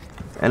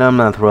 and I'm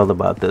not thrilled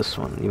about this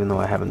one, even though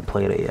I haven't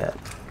played it yet.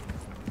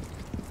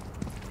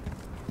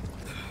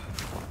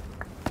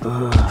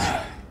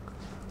 Ugh.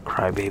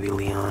 Crybaby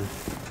Leon.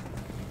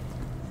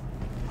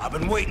 I've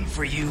been waiting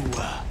for you,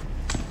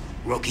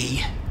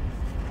 rookie.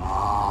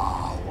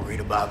 Oh,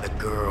 worried about the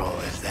girl,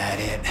 is that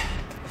it?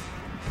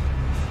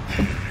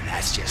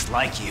 That's just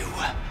like you.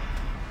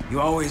 You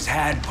always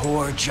had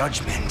poor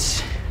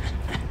judgment.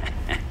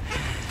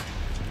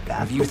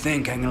 If you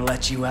think I'm gonna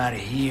let you out of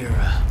here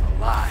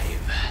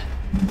alive,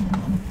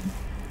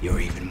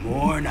 you're even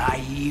more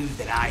naive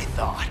than I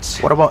thought.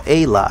 What about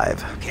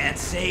A-Live? You can't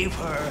save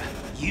her.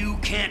 You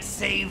can't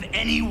save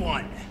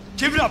anyone.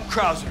 Give it up,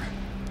 Krauser.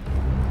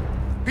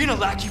 Being a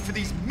lackey for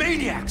these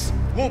maniacs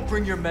won't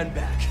bring your men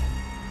back.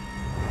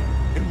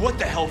 And what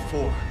the hell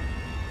for?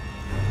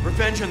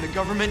 Revenge on the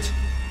government?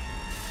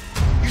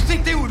 You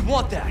think they would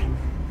want that?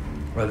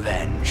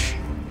 Revenge.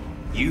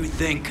 You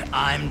think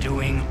I'm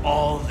doing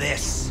all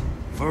this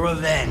for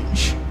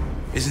revenge?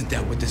 Isn't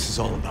that what this is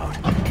all about?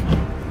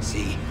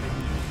 See,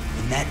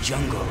 in that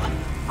jungle,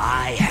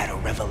 I had a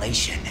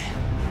revelation.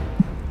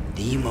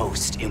 The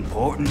most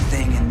important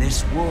thing in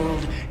this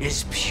world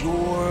is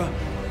pure,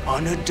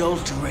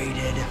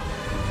 unadulterated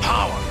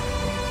power.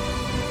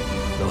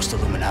 Those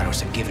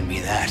Illuminados have given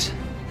me that.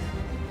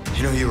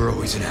 You know, you were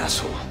always an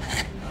asshole.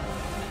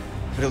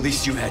 But at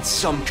least you had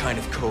some kind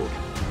of code.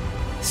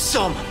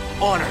 Some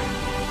honor.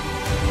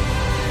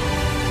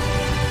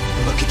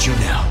 Look at you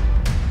now.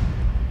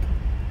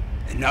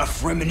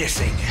 Enough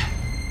reminiscing.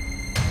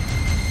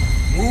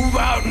 Move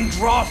out and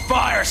draw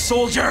fire,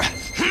 soldier!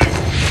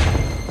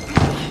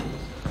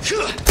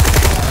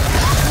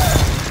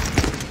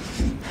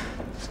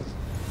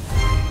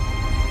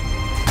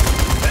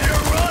 Better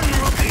run,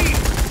 rookie!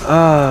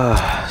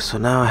 So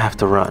now I have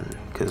to run,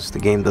 because the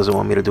game doesn't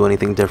want me to do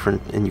anything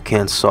different, and you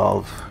can't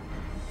solve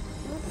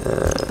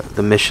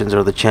the missions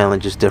or the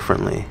challenges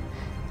differently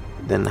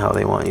than how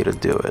they want you to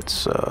do it,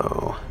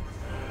 so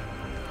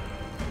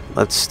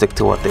let's stick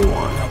to what they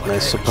want, I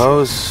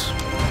suppose.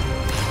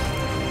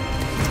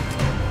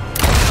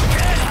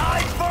 Can't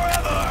hide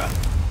forever!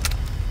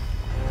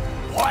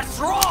 What's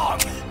wrong?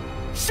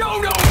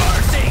 Show no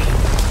mercy!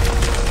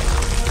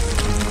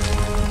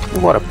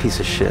 What a piece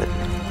of shit.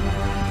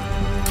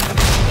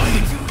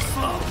 Way too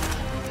slow.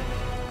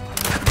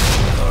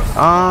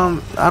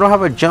 I don't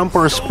have a jump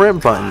or a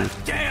sprint button.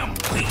 Damn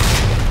weak.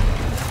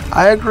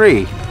 I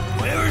agree.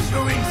 Where's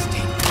your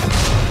instinct?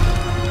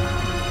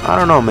 I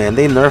don't know, man.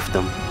 They nerfed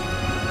them.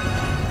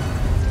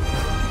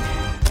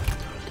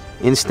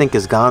 Instinct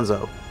is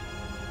gonzo.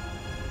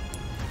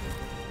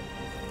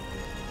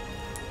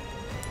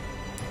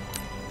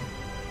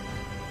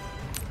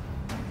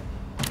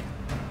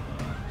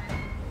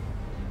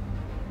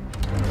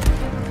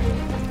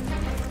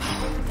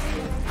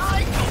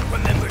 I don't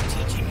remember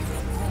teaching you to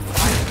move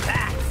like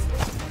that.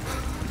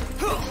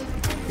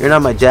 You're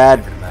not my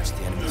dad. Match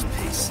the enemy's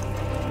pace.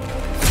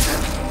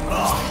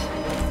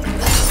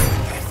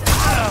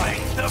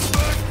 The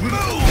first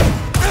move!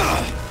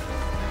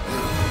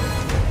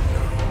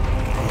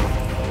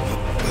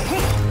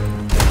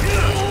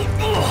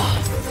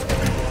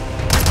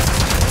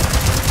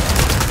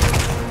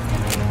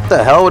 What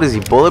the hell? What is he,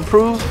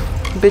 bulletproof?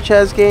 Bitch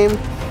ass game?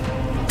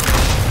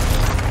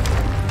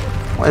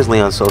 Why is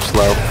Leon so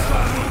slow?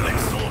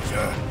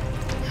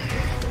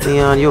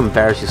 Leon, you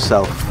embarrass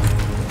yourself.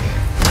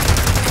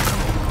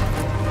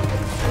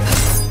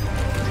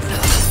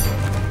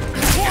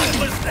 What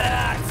was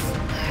that?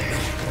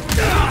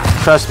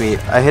 Trust me,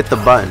 I hit the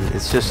button.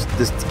 It's just,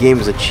 this game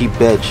is a cheap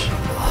bitch.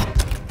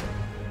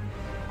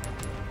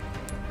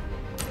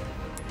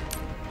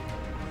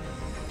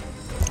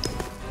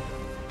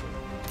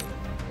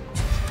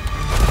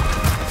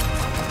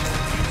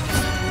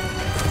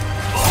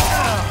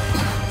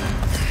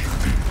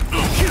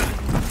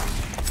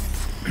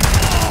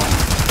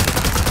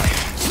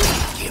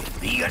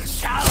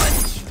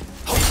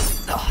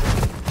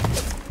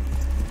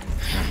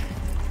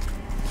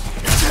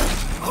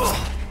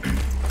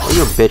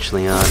 bitch,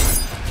 Leon.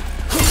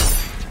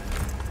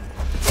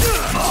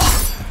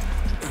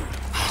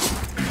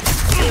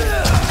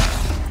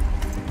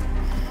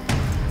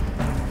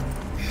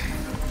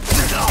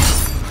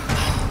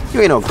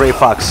 You ain't no Gray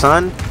Fox,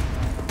 son.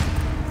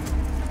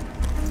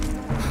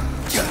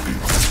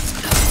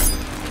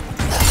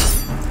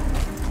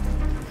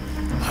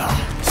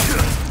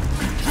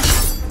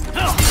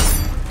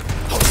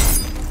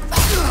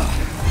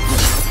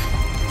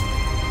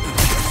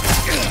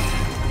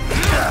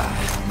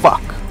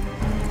 Fuck.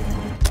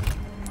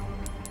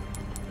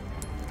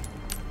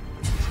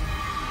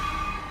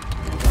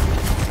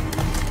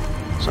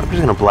 So I'm just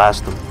gonna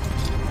blast them.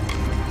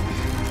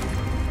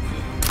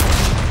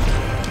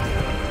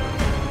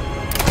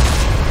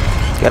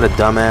 Got a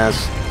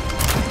dumbass.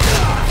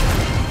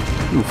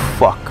 You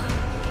fuck.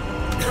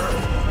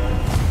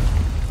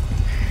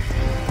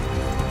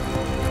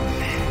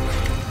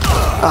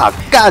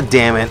 Ah, god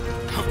damn it.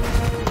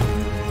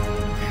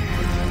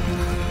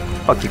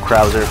 Fuck you,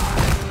 Krauser.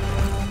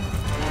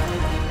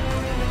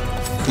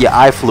 Yeah,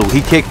 I flew.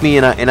 He kicked me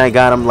and I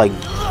got him like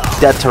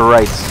dead to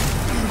rights.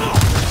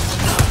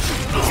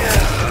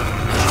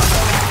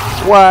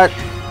 What?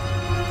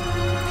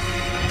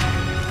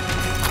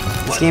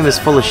 This game is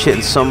full of shit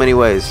in so many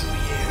ways.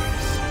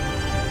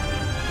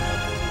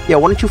 Yeah,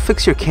 why don't you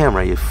fix your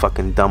camera, you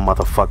fucking dumb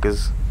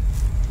motherfuckers?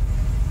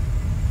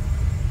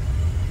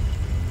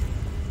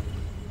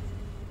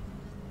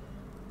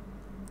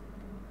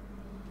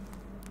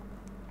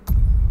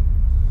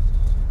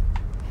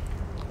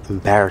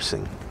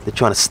 Embarrassing. They're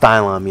trying to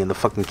style on me and the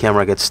fucking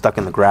camera gets stuck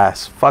in the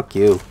grass. Fuck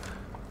you.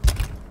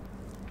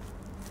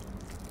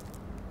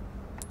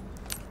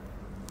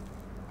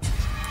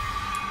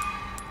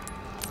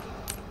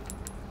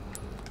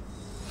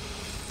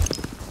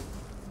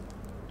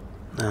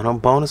 No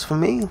bonus for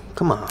me?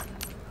 Come on.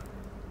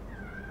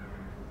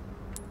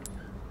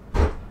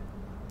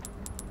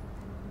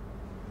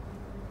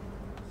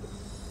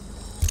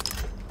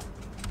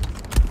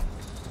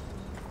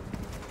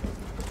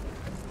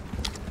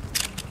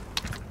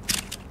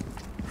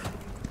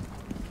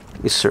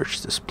 Let me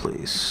search this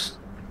place.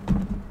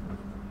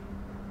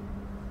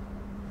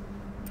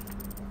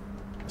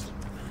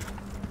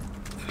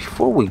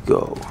 Before we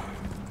go...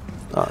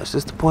 Oh, is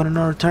this the point of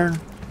no return?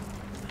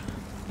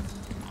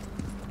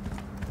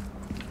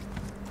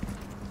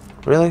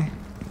 Really?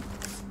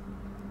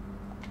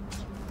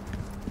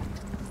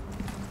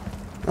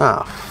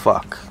 Ah,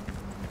 fuck.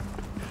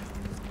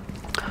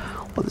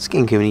 Well, this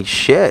game can eat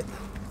shit.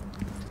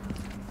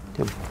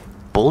 Damn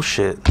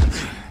bullshit.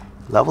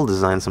 Level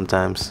design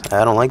sometimes.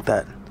 I don't like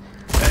that.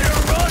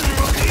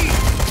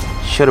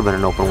 Should have been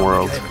an open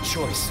world.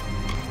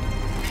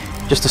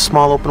 Just a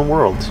small open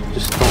world.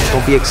 Just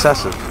don't be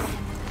excessive.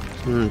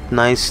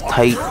 Nice,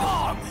 tight,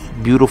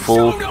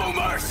 beautiful,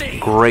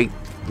 great,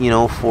 you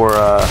know, for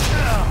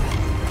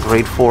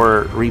great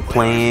for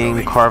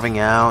replaying, carving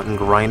out, and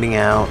grinding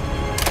out.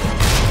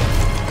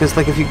 Because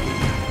like if you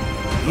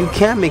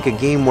can't make a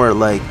game where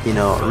like, you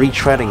know,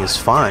 retreading is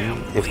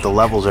fun if the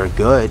levels are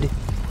good.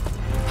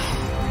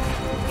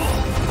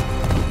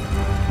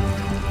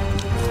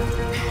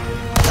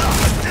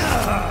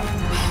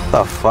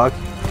 The fuck?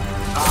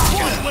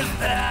 What was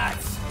that?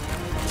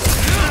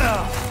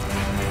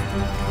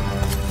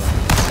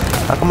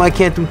 How come I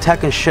can't do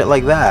tech and shit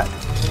like that?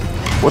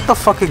 What the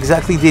fuck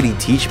exactly did he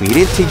teach me? He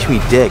didn't teach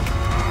me dick.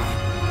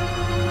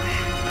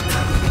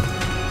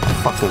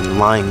 Fucking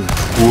lying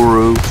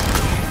guru.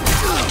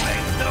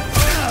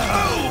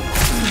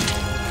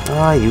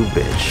 Ah, you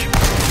bitch.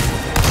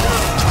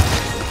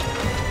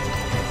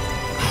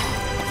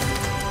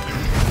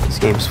 This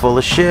game's full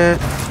of shit.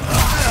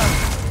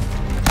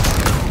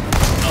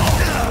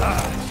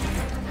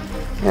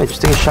 Yeah,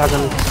 just take a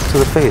shotgun to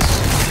the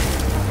face.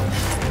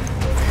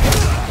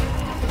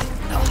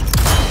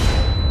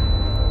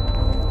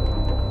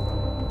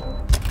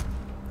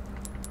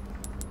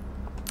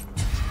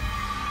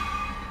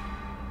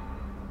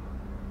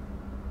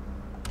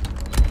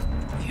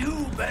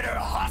 You better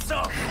hustle.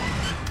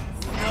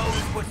 Who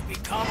knows what's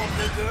become of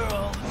the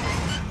girl?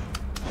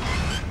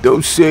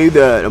 Don't say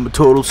that. I'm a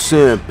total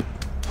simp.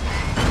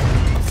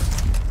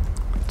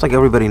 It's like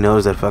everybody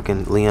knows that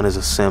fucking Leon is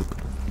a simp.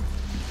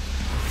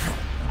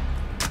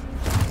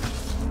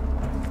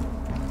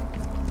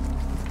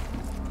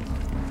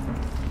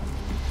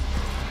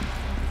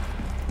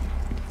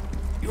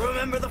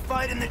 Remember the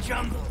fight in the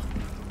jungle?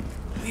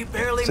 We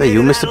barely Is that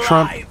you, made it Mr. out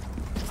Trump? alive.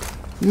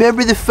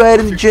 Remember the fight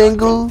in the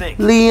jungle,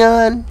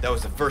 Leon? That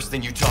was the first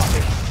thing you taught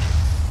me.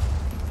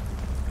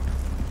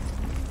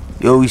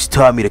 You always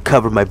taught me to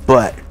cover my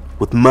butt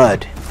with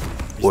mud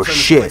or turned this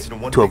shit place into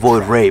one to big avoid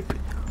trap. rape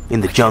in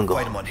the jungle.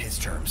 Fight him on his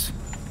terms.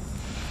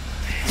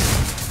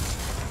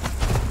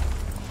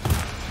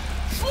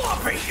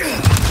 Sloppy.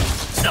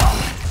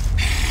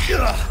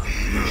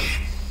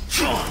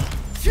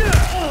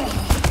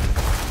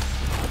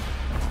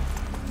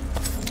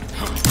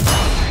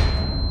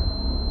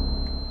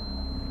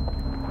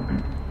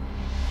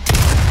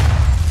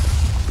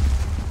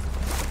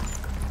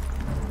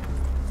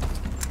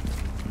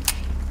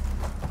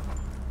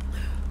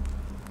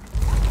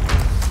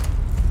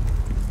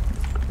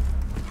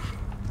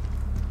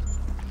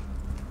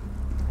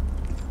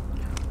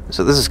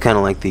 So this is kind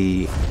of like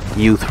the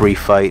U3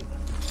 fight.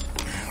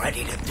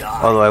 Ready to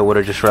die. Although I would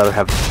have just rather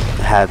have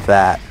had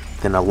that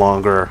than a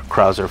longer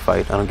Krauser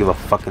fight. I don't give a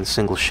fucking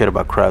single shit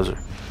about Krauser.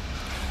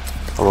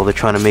 Although they're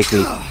trying to make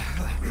me...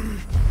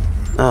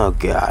 Oh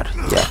god,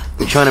 yeah.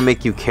 They're trying to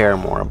make you care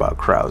more about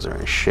Krauser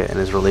and shit and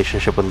his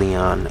relationship with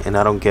Leon, and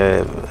I don't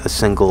give a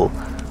single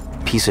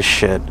piece of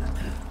shit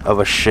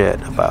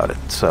about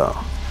it, so...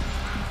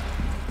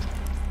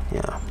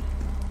 Yeah.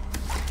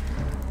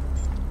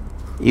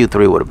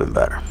 U3 would have been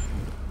better.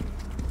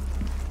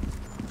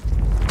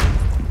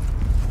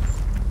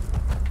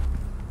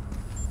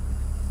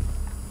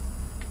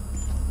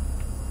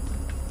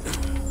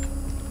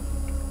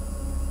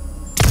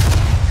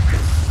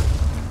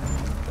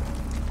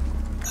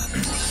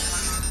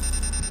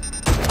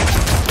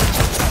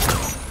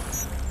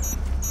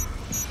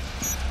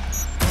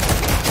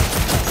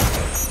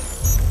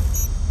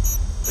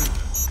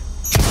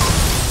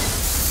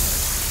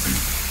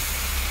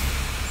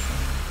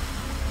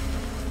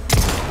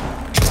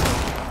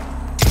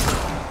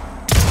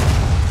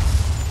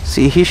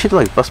 See, he should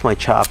like bust my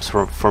chops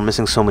for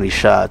missing so many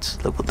shots.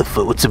 Like, what the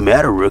fuck? What's the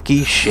matter,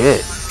 rookie?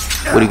 Shit.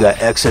 What do you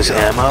got? Excess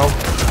ammo?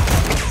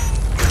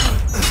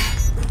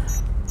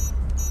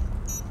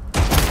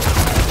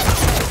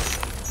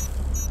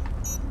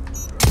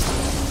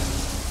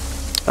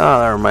 Oh,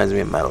 that reminds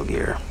me of Metal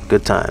Gear.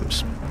 Good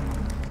times.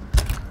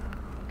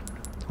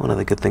 One of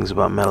the good things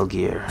about Metal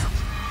Gear.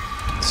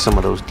 Some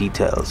of those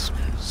details.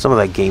 Some of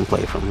that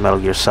gameplay from Metal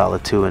Gear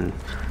Solid 2 and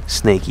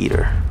Snake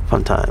Eater.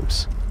 Fun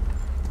times.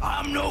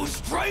 I'm no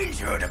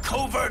stranger to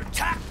covert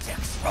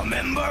tactics,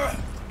 remember?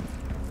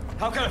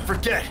 How can I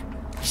forget?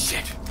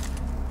 Shit.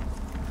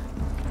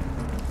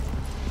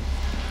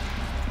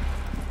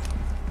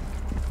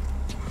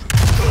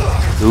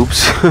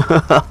 Oops.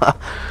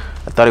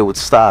 I thought he would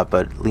stop,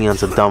 but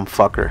Leon's a dumb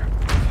fucker.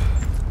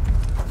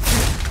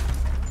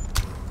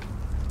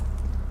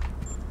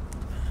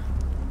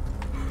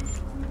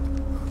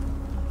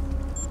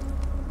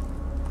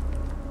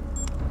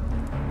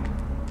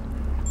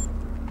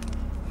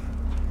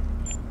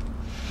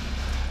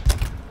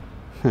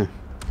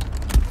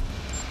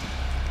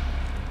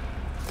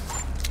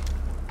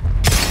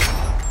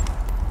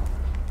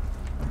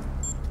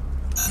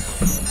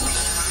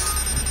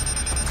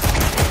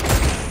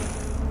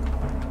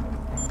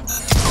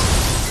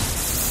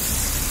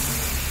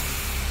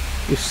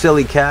 You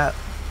silly cat.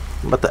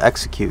 I'm about to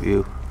execute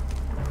you.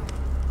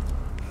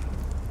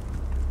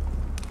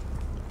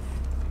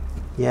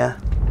 Yeah.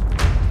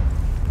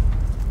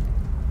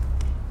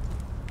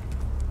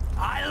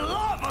 I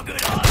love a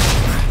good hunk.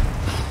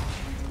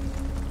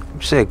 Did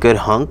you say a good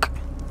hunk?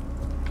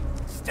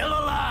 Still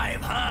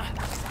alive, huh?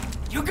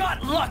 You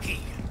got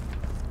lucky.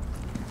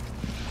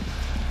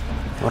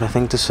 What a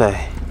thing to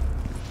say.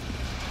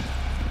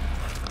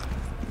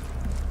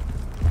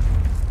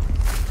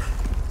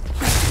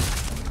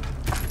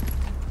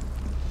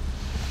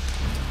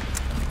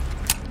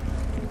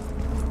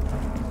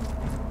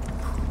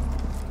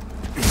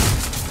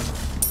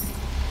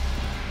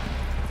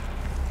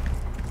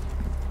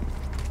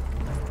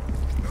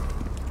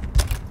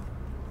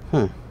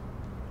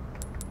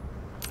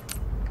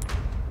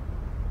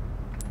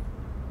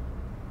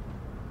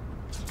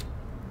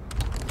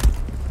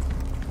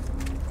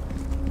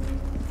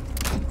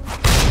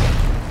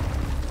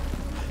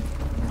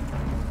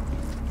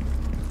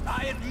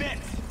 I admit,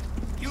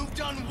 you've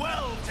done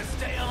well to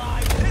stay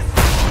alive this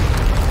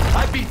long.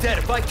 I'd be dead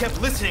if I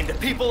kept listening to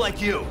people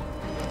like you.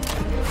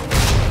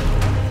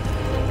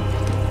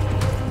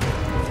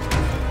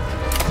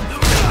 For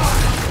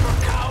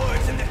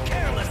cowards and the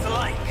careless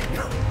alike.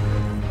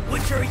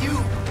 Which are you?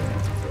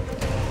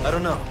 I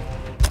don't know.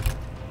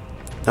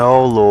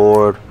 Oh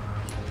Lord.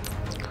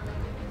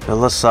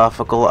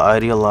 Philosophical,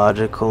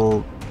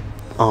 ideological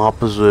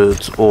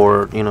opposites,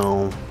 or, you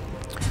know,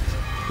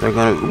 they're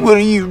gonna, what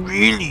do you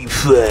really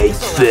fight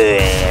for?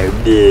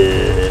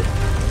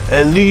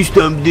 At least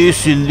I'm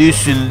this and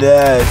this and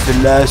that.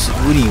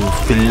 What are you,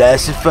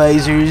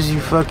 philosophizers? You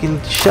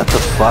fucking shut the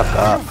fuck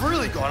up. You've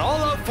really gone all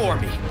out for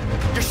me.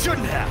 You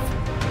shouldn't have.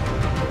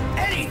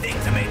 Anything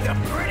to make the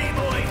pretty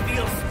boy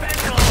feel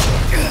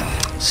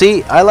special.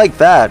 See, I like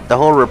that. The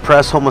whole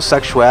repressed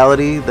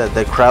homosexuality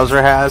that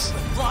Krauser has.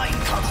 Flying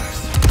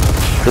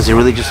colors. Because he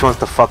really just wants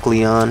to fuck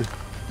Leon.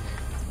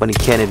 But he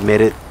can't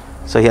admit it.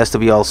 So he has to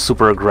be all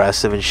super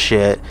aggressive and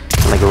shit.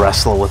 And like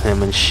wrestle with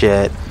him and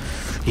shit.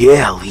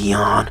 Yeah,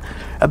 Leon.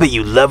 I bet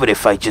you love it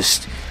if I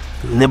just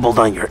nibbled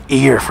on your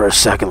ear for a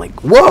second.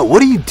 Like, whoa,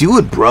 what are you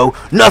doing, bro?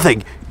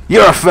 Nothing.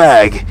 You're a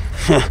fag.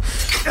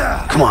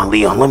 Come on,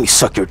 Leon, let me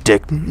suck your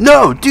dick.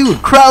 No, dude,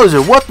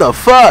 Krauser, what the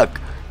fuck?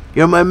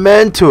 You're my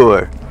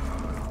mentor.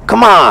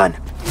 Come on.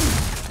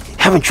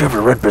 Haven't you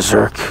ever read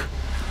Berserk?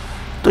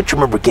 Don't you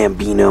remember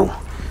Gambino?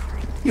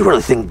 You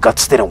really think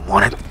Guts didn't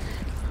want it?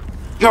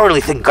 You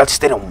really think Guts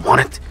didn't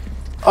want it?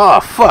 Oh,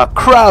 fuck,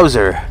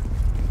 Krauser.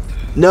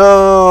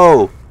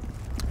 No.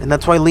 And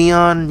that's why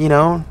Leon, you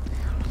know,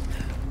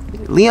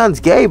 Leon's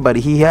gay, but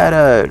he had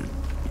a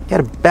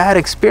bad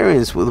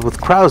experience with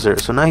Krauser,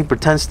 so now he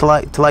pretends to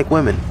like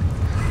women.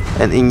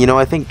 And you know,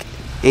 I think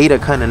Ada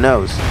kind of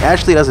knows.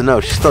 Ashley doesn't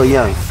know. She's still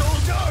young.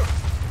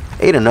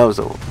 Ada knows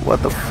though.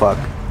 What the fuck?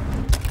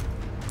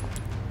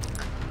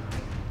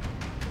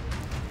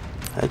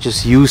 I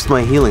just used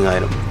my healing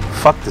item.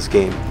 Fuck this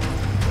game.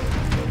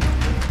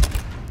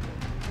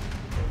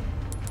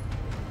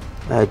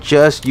 I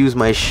just used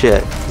my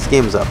shit. This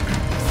game's a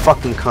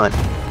fucking cunt.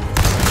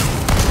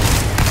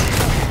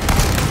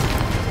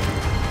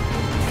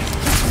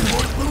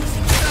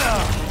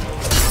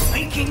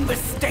 Making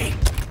mistake.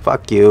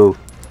 Fuck you.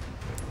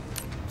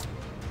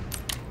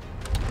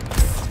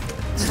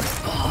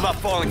 I'm not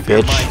falling for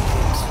your Bitch. mind.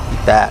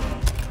 Eat that.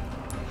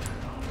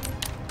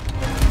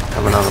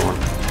 Have another one.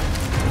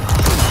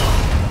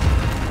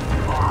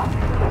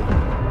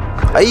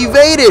 I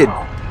evaded!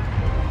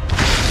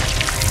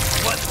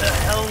 What the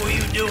hell were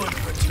you doing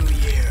for 2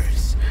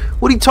 years?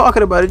 What are you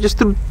talking about? I just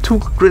threw 2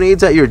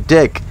 grenades at your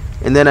dick.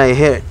 And then I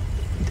hit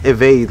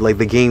evade like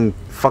the game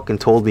fucking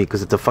told me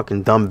because it's a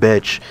fucking dumb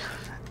bitch.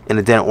 And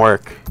it didn't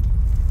work.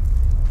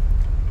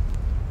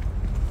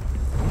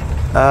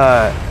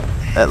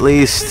 At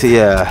least,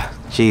 yeah.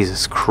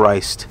 Jesus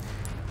Christ.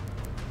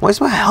 Why is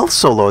my health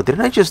so low?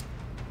 Didn't I just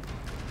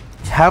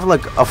have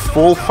like a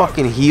full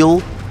fucking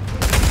heal?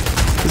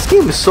 This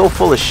game is so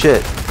full of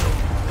shit.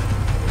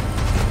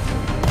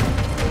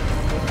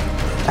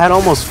 I had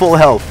almost full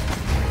health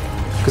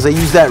because I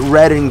used that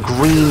red and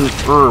green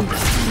herb.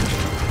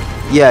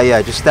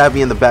 Yeah, just stab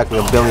me in the back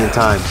like a billion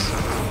times.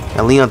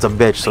 And Leon's a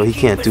bitch, so he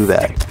can't do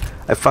that.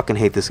 I fucking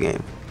hate this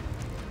game.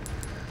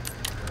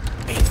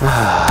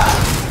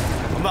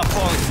 I'm not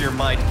falling for your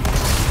mind.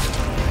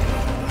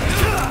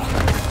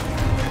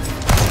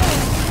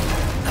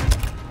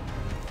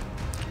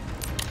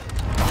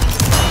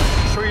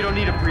 Sure you don't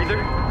need a breather?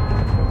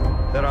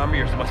 That arm of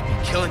yours must be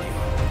killing you.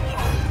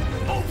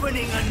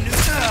 Opening a new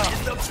is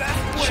the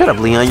best way. Shut up,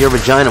 Leon. Your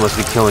vagina must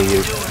be killing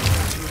you.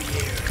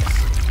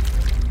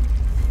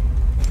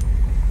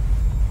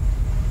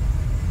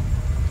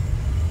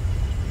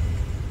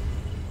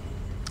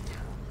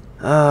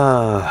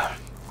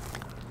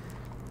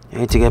 I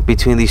hate to get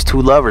between these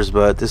 2 lovers,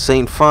 but this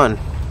ain't fun.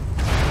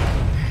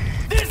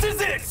 This is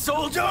it,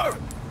 soldier.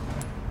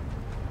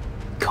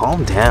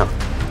 Calm down.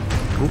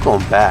 I'm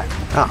going back.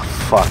 Ah,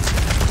 fuck.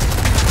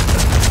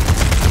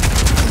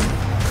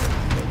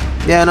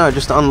 Yeah, no,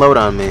 just unload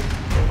on me.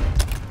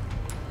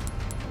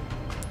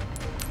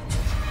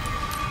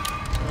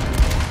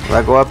 Will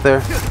I go up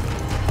there?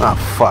 Ah,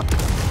 fuck.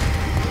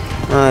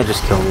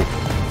 Just kill me.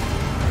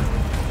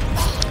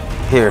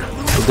 Here,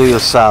 we'll do you a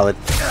solid.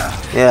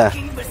 Yeah.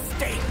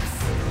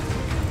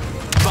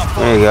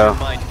 There you go.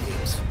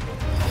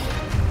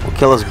 We'll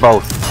kill us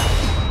both.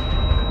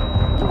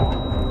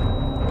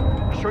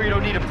 Sure you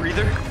don't need a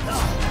breather?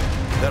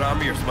 That arm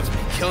of yours must be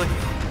killing you.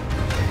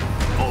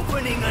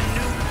 Opening a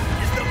new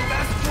is the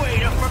best way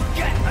to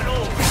forget an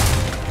old.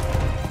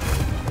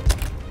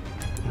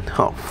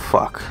 Oh,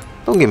 fuck.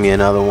 Don't give me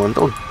another one.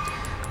 Don't.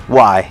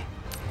 Why?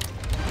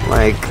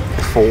 Like,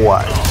 for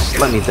what? Just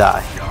let me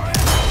die.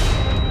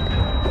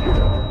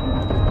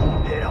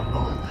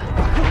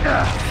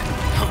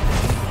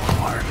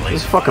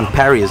 This fucking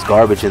parry is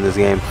garbage in this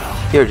game.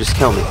 Here, just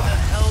kill me.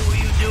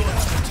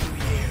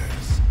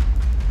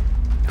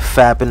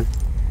 Fapping.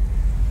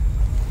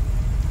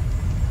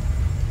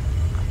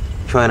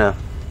 Trying to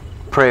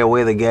pray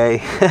away the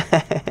gay.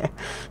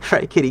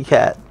 Right, kitty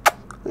cat.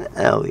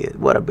 Elliot,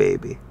 what a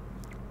baby.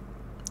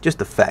 Just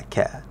a fat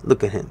cat.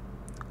 Look at him.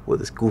 With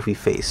his goofy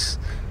face.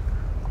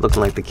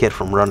 Looking like the kid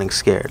from Running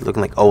Scared.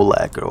 Looking like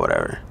Oleg or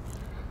whatever.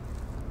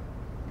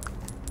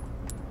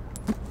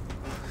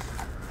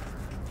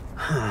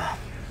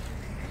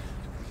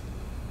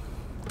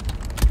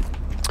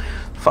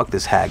 Fuck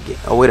this hack game.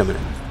 Oh, wait a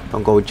minute.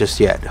 Don't go just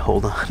yet.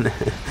 Hold on.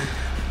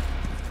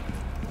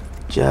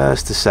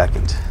 Just a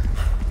second.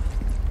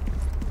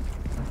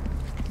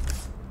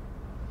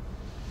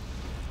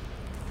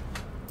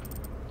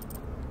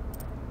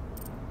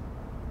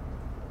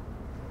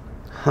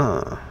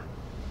 Huh.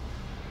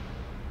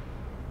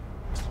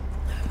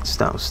 It's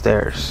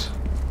downstairs.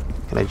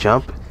 Can I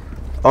jump?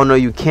 Oh, no,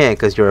 you can't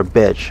because you're a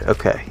bitch.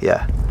 Okay,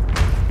 yeah.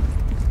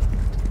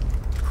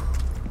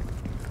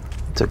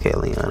 It's okay,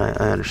 Leon.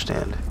 I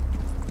understand.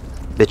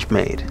 Bitch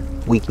made.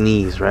 Weak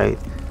knees, right?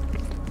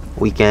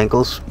 Weak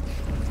ankles.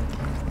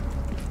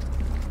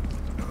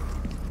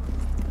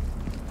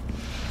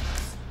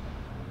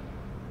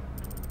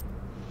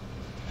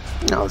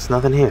 No, there's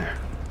nothing here.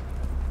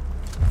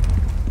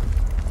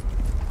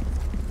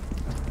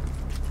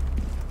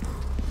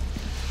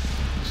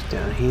 It's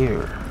down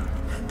here.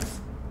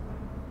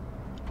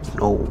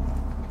 No.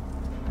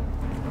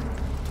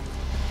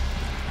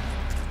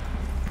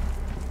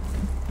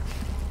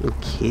 Little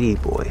kitty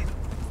boy.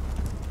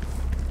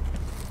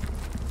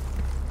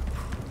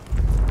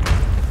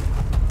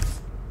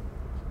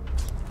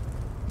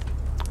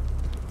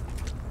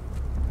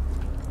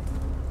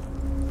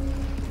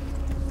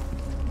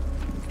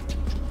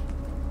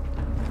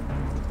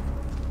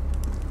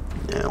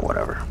 Yeah,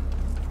 whatever.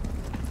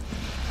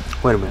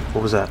 Wait a minute,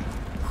 what was that?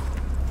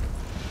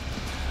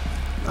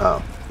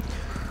 Oh.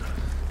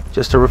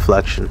 Just a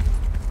reflection.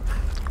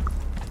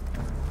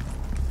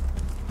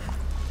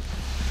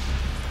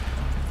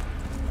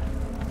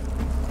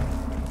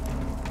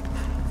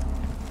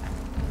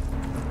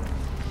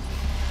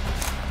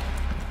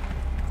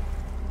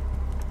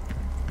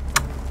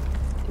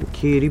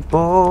 Kitty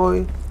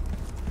boy.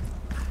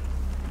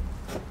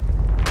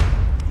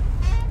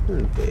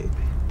 Baby.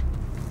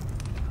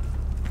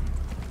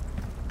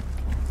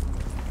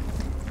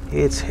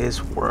 It's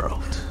his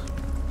world.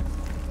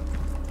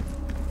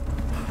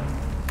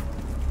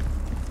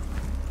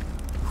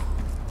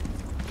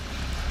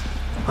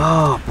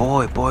 Oh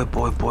boy, boy,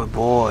 boy, boy,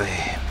 boy.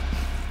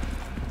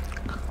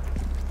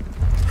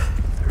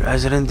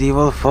 Resident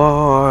Evil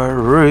 4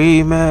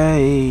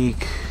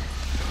 Remake.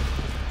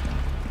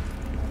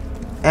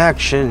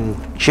 Action,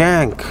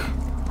 jank,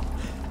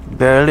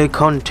 barely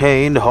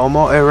contained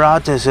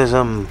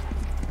homoeroticism,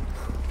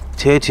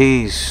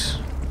 titties.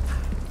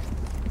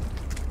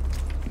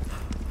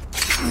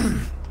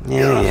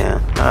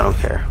 Yeah, I don't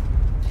care.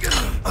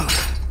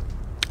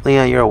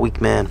 Leon, you're a weak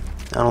man.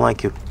 I don't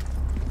like you.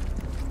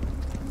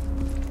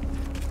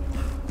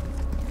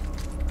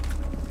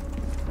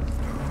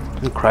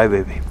 You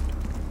crybaby.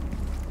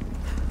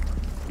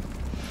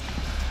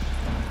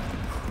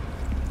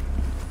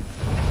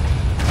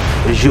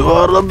 You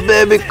are the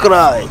baby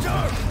cry.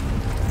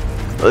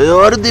 You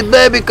are the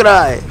baby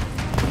cry.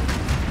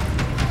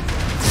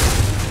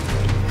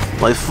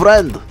 My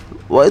friend,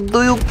 why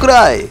do you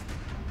cry?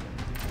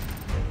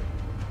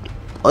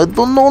 I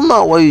don't know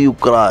now why you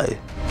cry.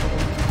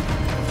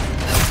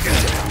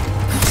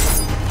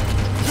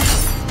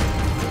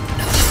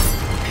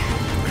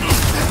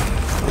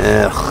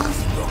 Ugh.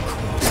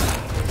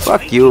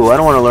 Fuck you, I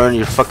don't want to learn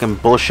your fucking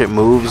bullshit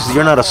moves.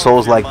 You're not a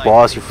Souls-like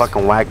boss, you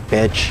fucking whack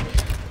bitch.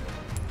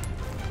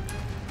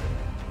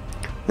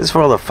 This is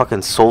for all the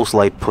fucking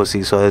Souls-like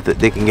pussies so that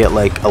they can get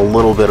like a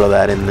little bit of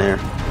that in there.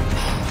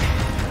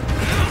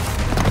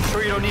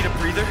 Sure you don't need a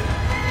breather?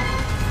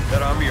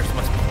 That arm of yours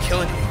must be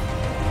killing you.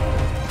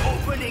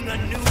 Opening a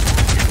new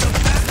is the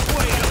best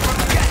way to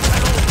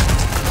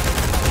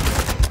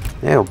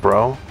forget. Ew,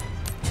 bro.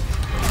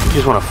 You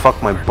just want to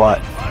fuck my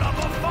butt.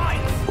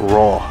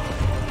 Raw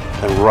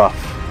and rough.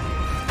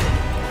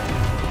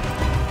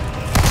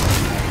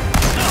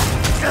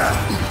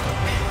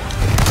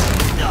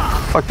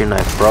 Fuck your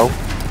knife, bro.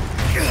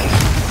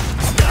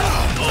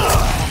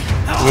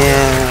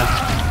 Yeah.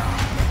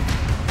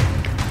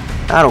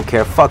 I don't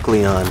care. Fuck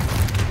Leon.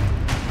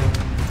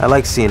 I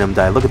like seeing him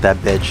die. Look at that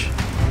bitch.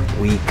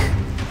 Weak.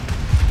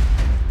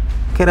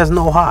 Okay, that's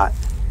no hot.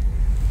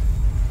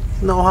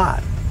 No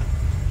hot.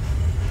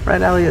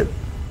 Right, Elliot?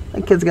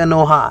 That kid's got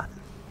no hot.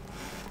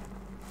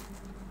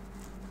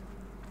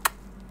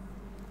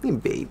 Hey,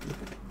 baby.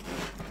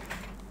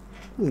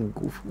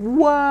 Goof.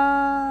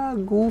 Wow,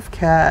 goof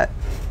cat.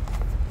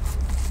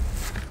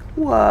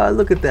 Wow,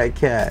 look at that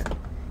cat.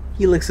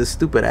 He licks his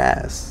stupid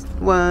ass.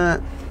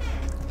 What?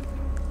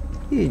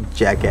 You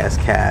jackass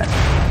cat.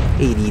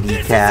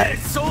 ADD cat.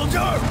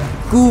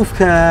 Goof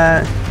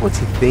cat. What's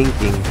he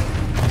thinking?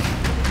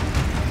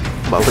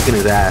 About licking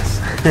his ass.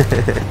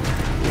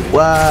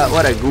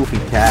 What a goofy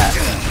cat.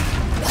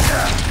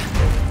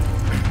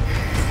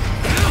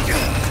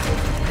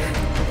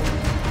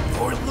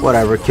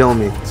 Whatever, kill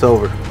me. It's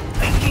over.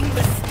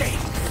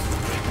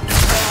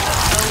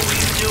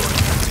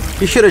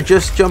 He should have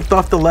just jumped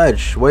off the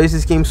ledge. Why is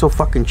this game so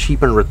fucking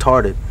cheap and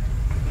retarded?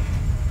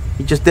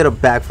 He just did a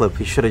backflip.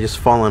 He should have just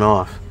fallen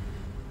off.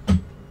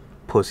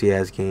 Pussy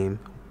ass game.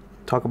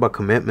 Talk about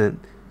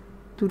commitment.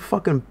 Dude,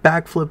 fucking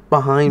backflip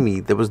behind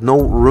me. There was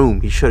no room.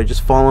 He should have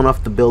just fallen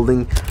off the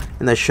building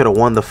and that should have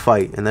won the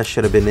fight. And that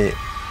should have been it.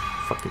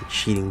 Fucking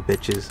cheating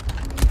bitches.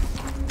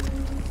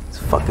 It's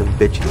fucking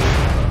bitch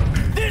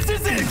game. This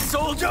is it,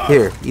 soldier.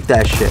 Here, eat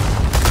that shit.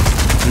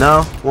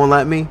 No? Won't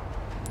let me?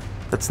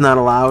 That's not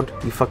allowed,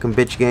 you fucking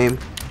bitch game.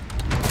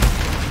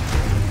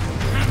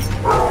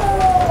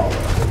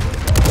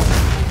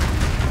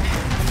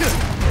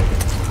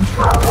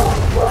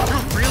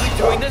 You're really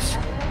doing this?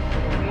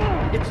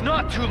 It's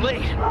not too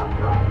late.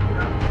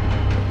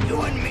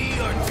 You and me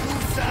are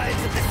two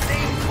sides of the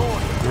same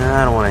coin.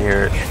 Nah, I don't want to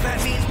hear it. Guess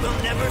that means we'll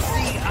never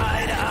see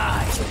eye to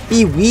eye.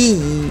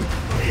 Wee.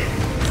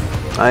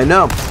 I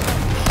know.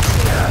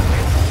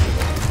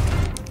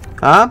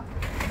 Huh?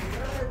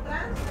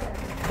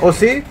 Oh,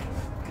 see?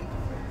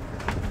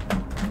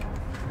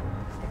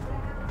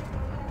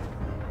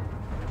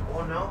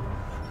 Oh, no.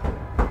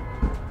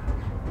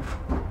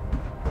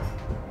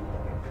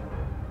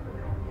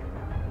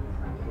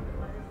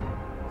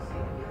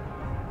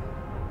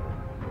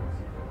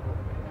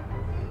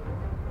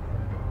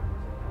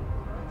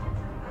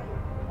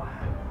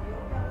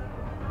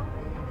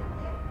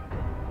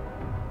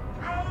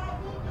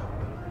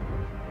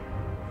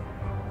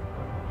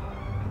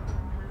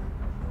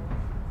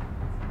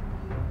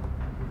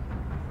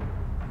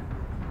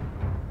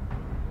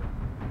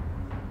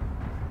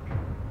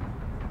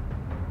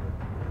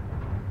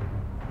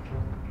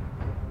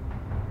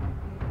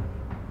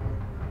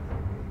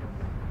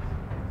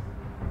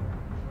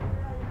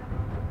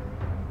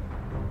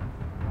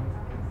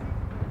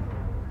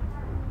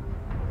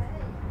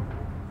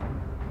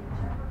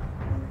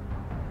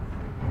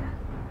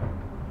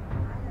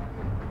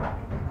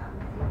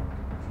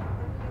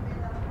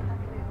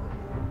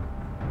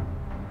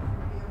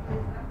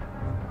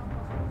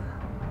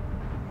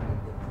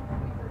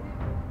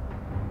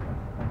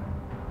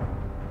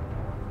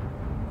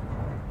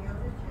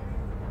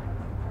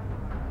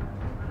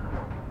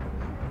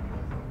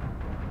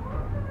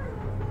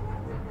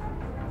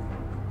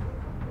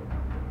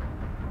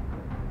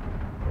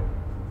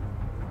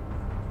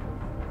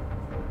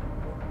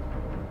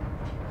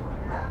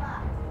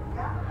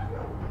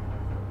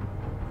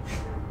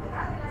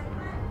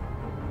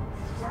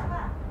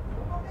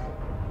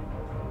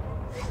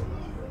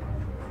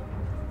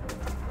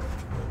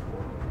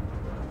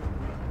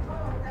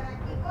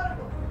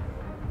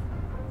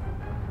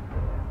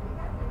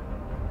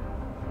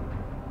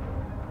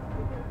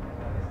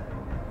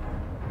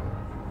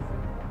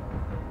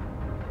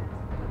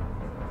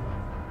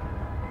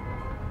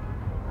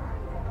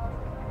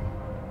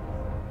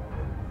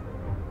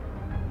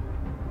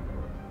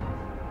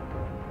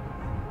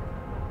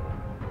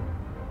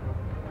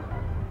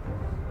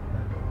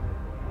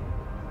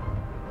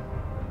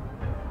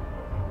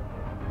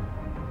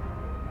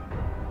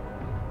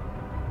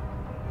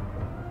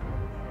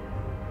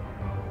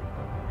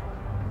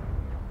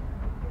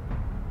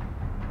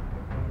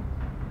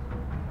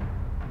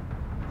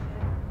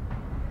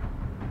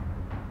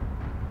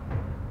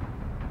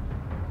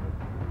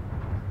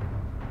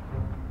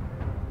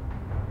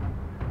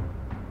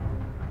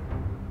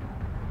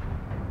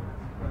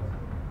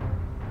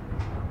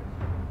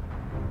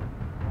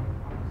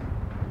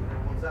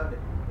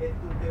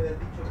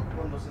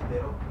 Cuando se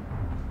enteró.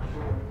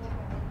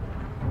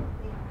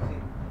 Sí.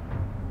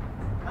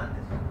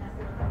 Antes.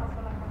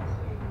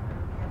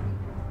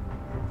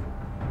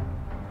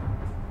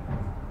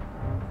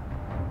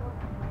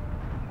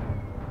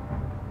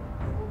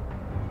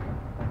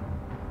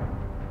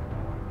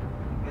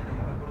 Fíjate,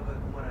 yo me acuerdo de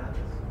cómo era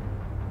antes.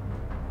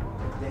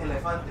 De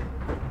elefante.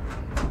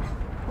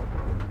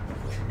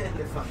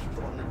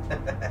 Elefantona.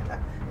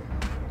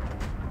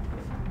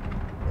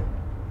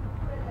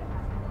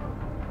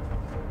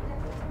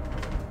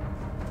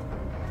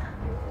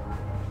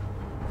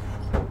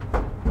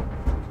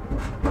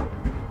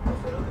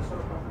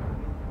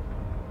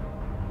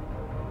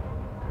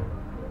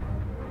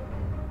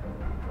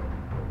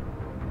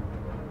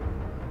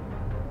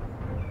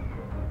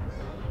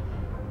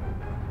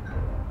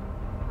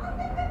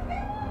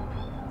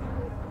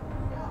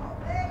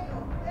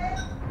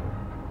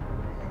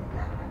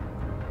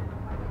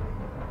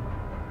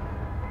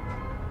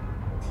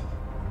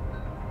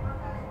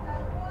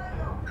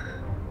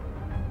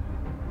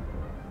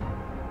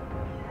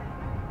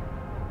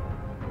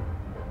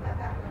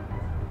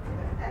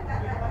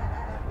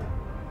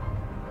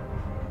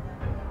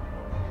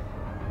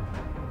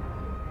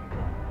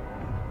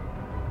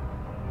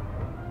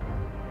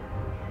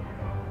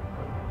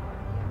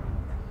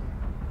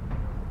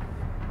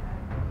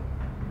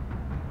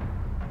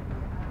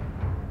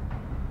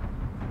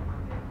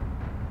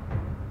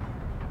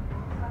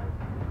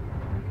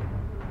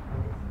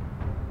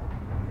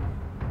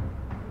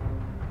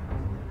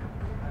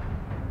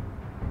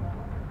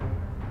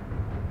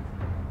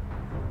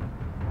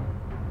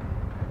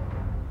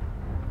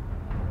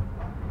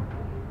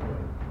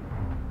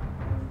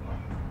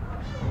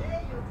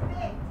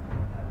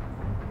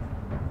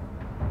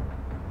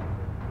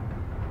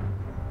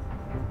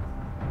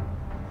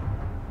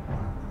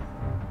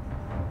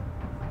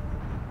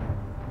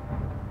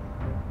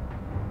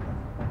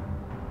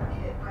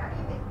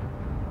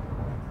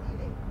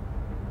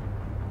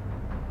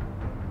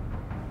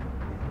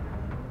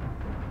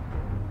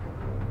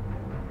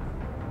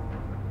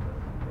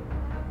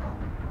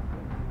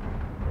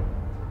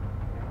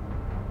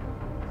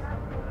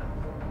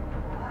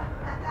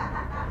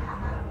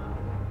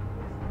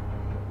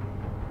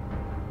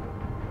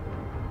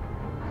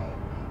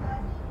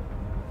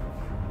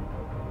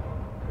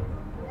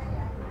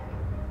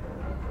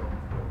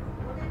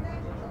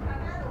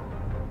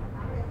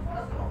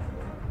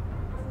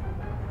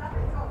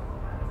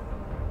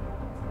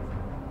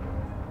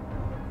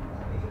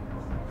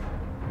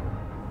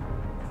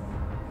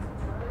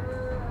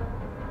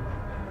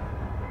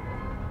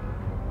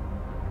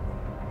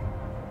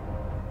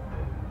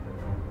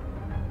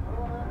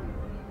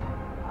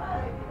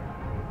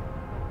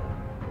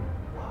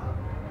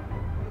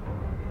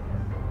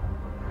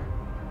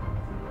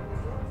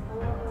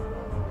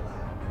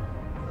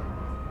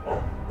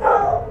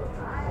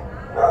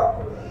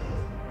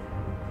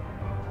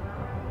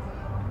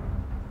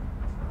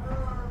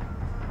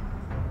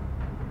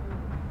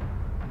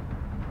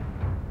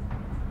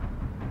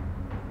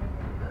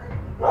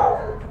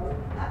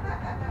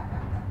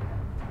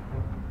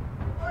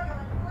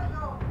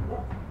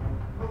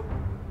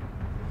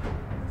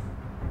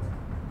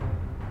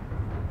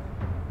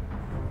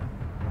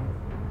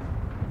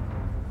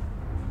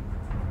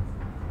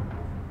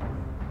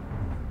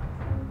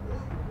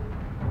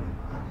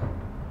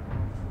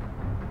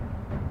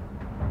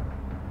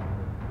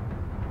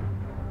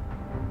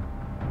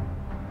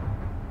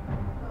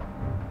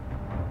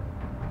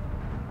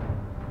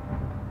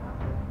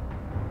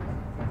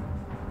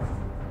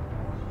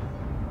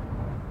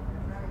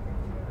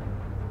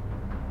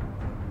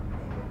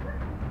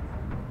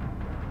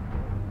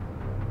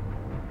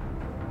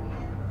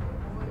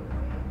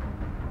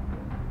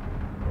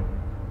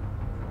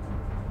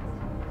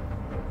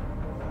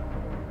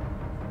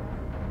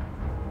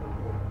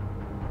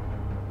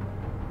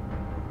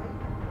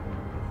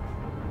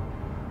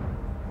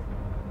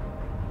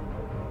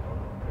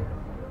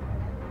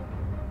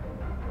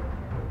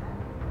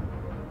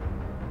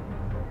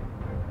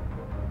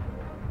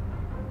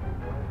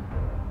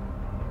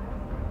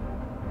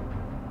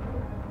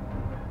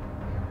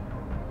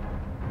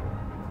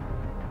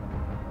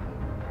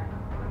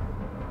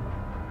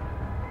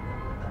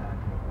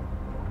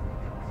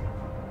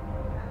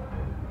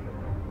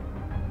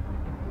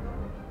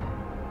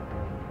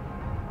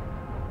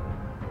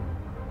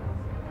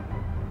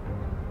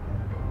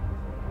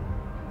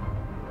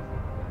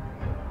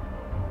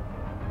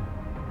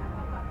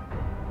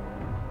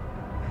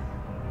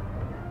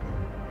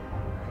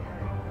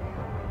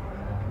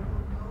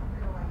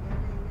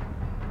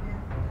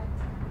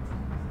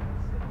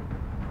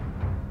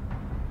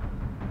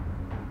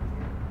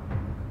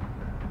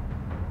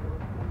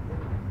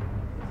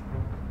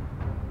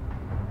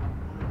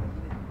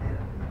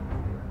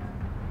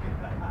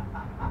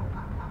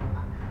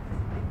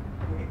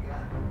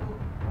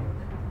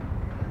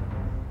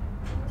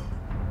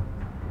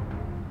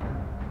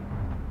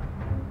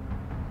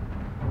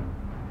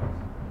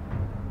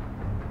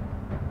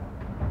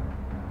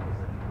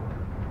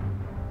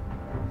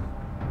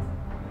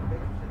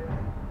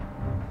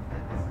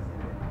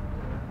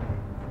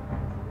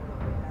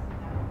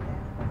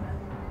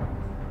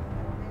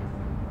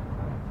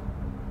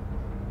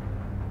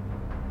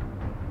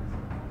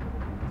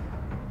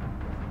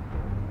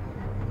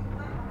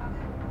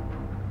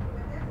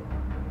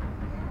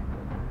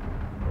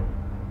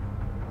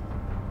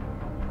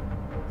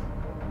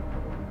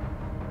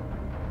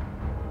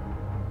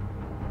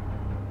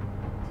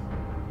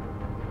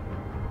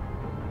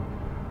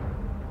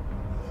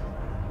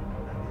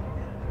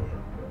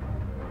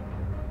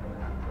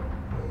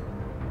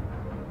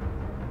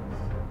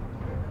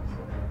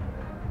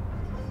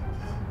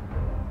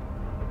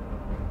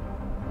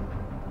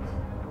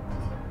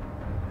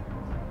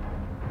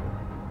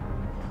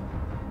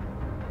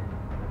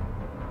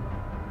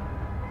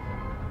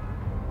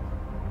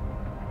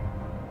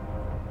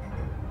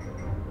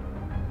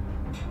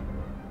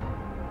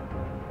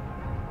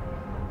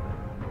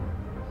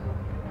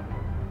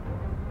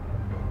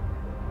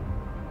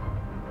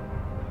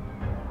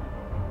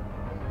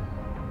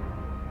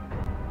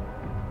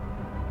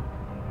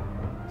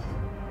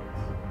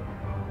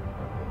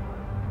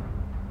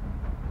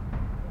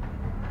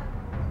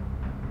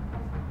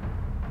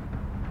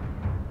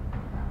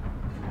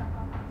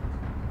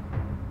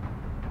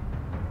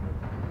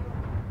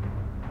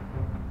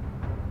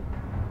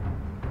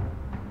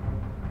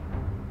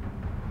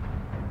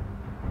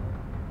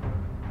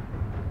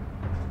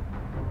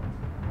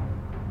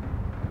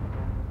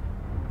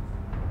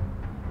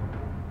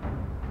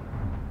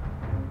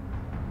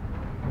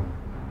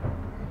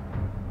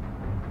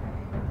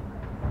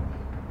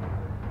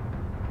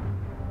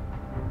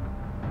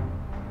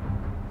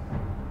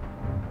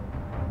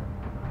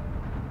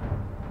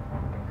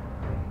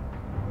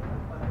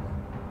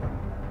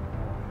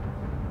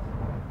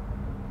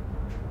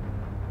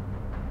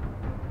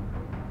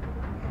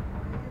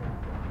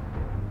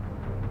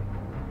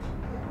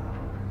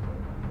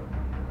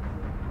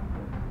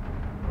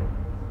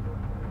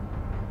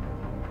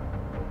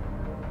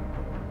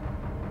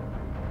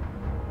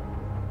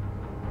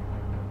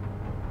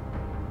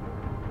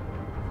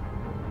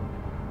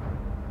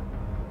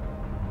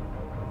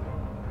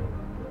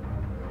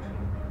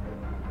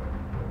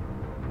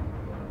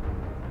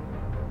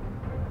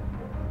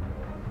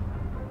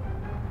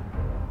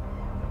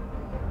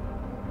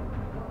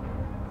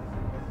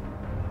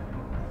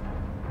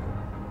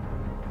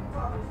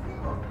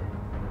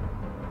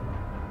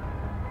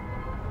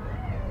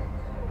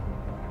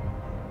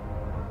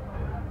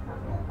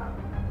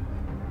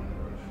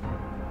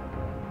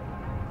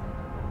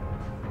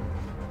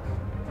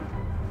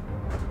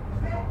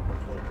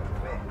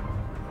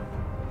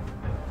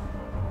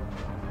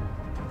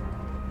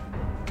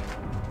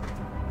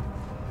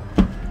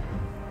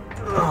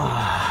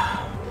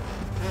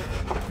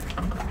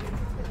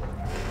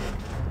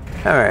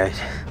 Alright.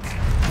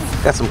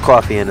 Got some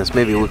coffee in us.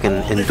 Maybe we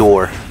can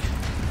endure.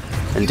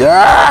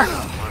 Endure?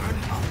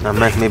 No,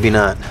 maybe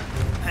not.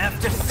 I have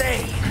to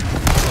say.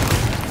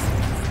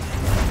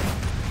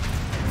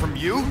 From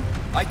you?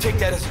 I take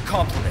that as a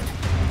compliment.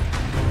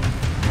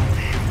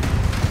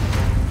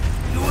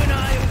 You and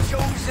I have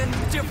chosen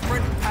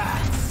different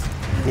paths.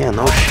 Yeah,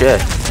 no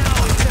shit.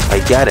 I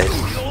get it.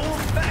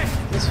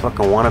 This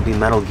fucking wannabe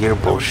Metal Gear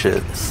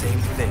bullshit. The same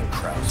thing,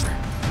 Krauser.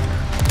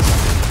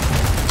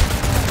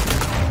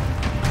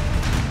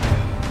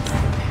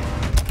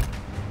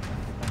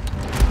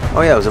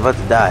 Oh yeah, I was about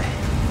to die.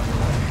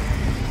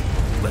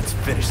 Let's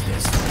finish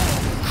this,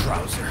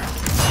 Krauser.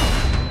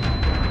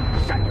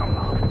 Shut your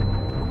mouth.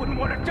 You wouldn't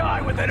want to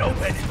die with it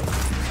open.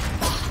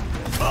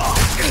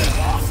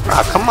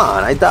 Ah, come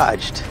on, I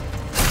dodged.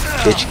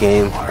 Bitch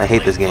game. I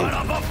hate this game.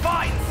 What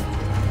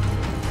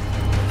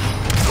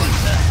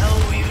the hell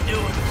were you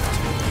doing for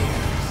 2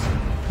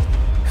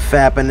 years?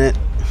 Fapping it.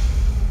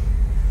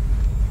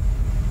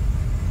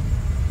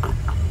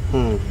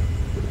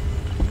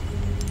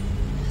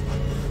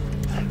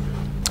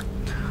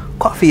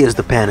 Coffee is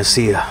the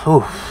panacea.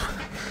 Oof.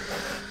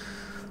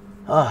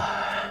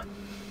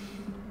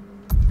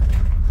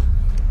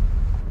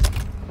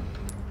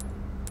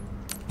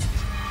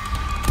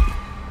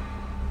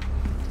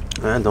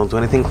 Man, don't do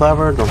anything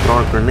clever. Don't throw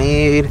a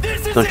grenade.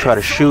 Don't try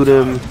to shoot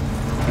him,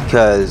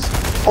 because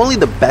only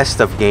the best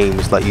of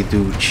games let you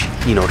do,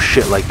 you know,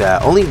 shit like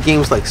that. Only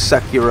games like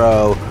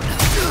Sekiro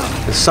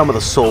and some of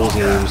the Souls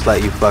games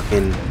let you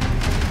fucking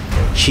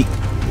cheat.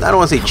 I don't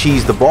want to say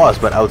cheese the boss,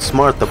 but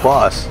outsmart the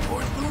boss.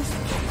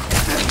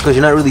 Because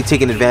you're not really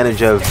taking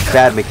advantage of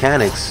bad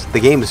mechanics.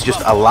 The game is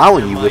just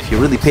allowing you, if you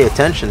really pay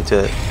attention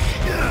to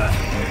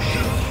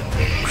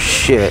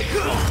shit,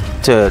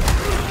 to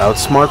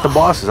outsmart the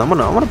bosses. I'm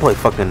gonna play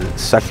fucking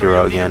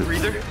Sekiro again.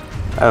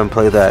 I haven't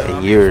played that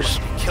in years.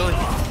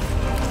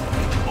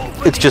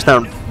 It's just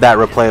not that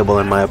replayable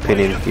in my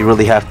opinion. You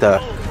really have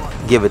to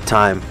give it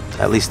time.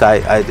 At least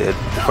I did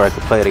before I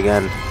could play it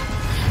again.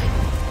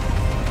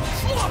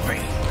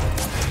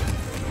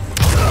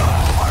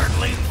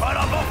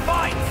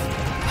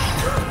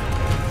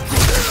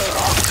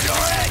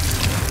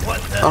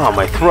 Oh,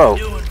 my throat.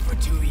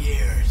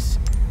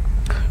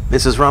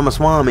 Mrs.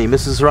 Ramaswamy,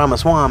 Mrs.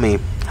 Ramaswamy,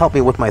 help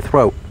me with my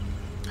throat.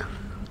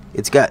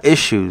 It's got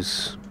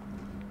issues.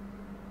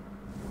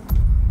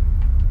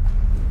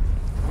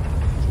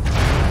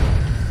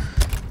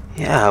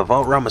 Yeah,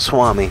 vote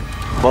Ramaswamy.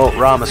 Vote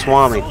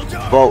Ramaswamy.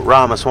 Vote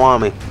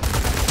Ramaswamy.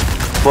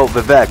 Vote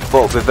Vivek.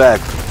 Vote Vivek.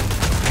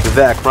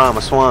 Vivek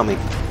Ramaswamy.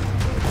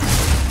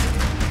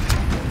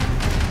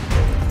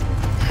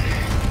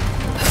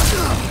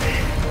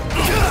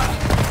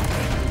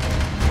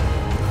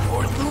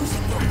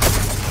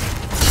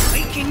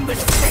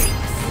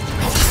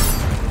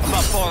 I'm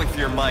not falling for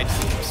your mind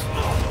games.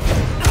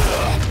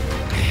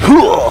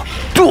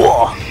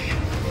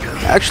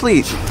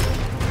 Actually,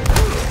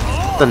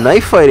 the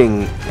knife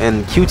fighting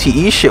and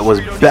QTE shit was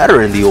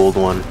better in the old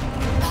one.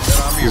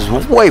 It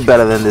was way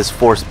better than this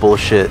forced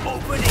bullshit.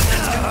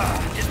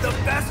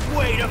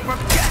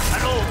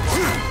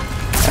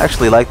 I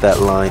actually like that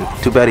line.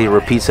 Too bad he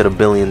repeats it a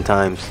billion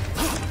times.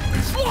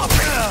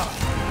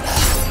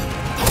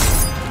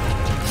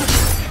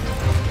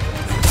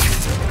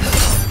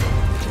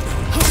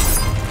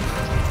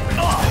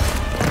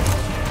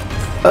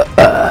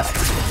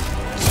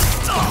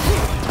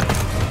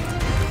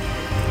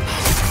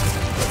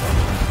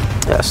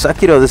 Yeah,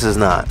 Sekiro, this is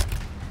not.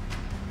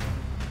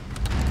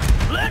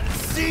 Let's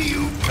see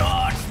you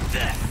dodge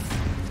this.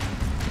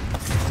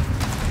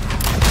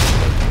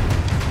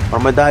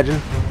 What am I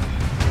dodging?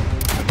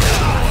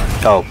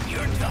 Oh.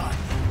 You're done.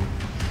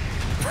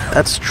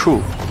 That's true.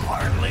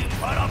 Hardly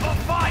put up a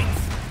fight.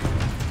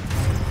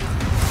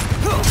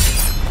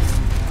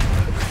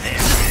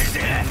 This is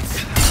it.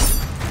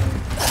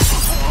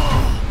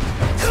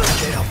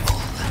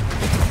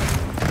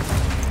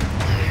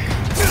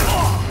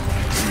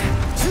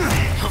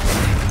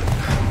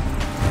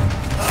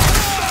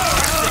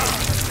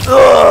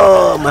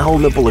 Oh, my whole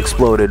nipple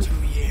exploded.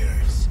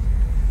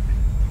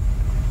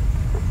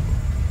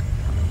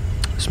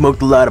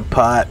 Smoked a lot of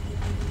pot.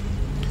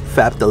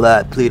 Fapped a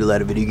lot. Played a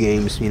lot of video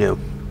games, you know.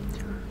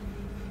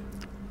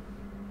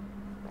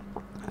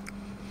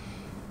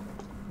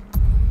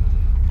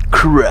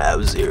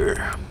 Krauser.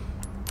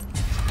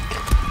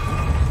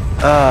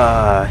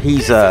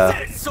 He's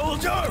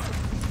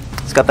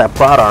got that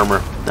plot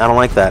armor. I don't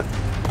like that.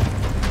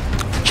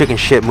 Chicken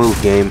shit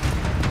move, game.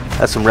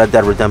 That's some Red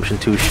Dead Redemption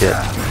 2 shit.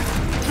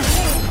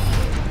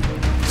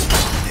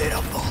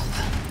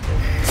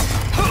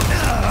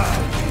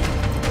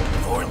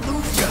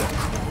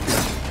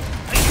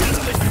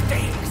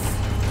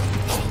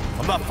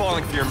 I'm not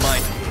falling for your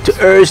mind. To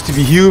urge to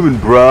be human,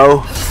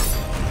 bro.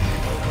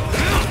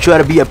 Try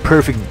to be a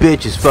perfect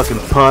bitch is fucking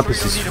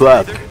pompous as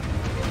fuck.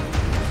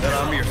 That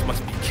Amirs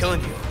must be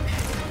killing you.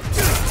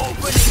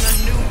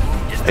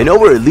 I know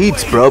we're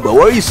elites, bro, but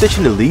why are you such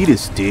an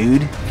elitist,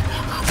 dude?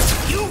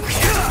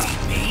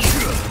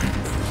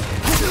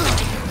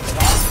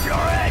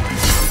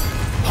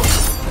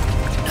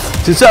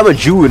 Since I'm a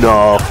Jew and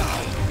all,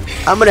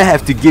 I'm gonna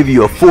have to give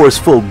you a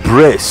forceful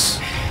bris.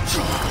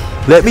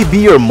 Let me be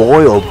your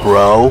moil,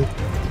 bro.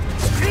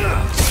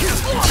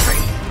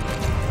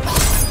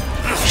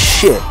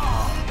 Shit.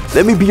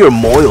 Let me be your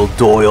moil,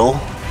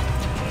 Doyle.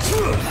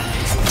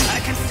 I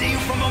can see you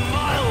from a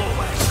mile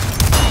away.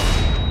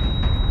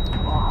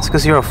 It's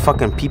because you're a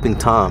fucking peeping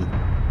Tom.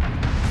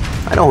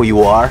 I know who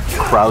you are,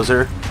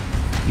 Krauser.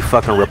 You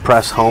fucking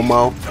repressed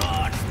homo.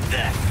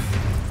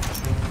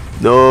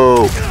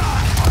 No.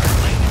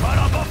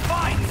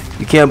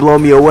 You can't blow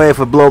me away if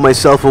I blow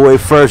myself away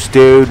first,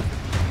 dude.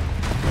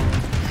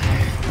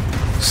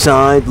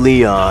 Signed,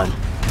 Leon.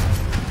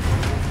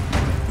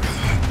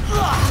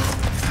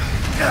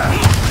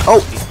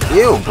 Oh,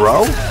 ew,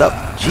 bro.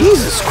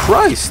 Jesus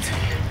Christ.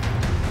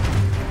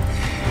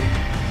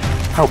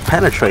 How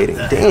penetrating.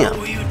 Damn.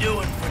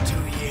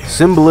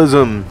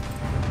 Symbolism.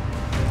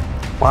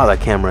 Wow,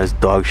 that camera is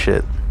dog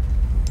shit.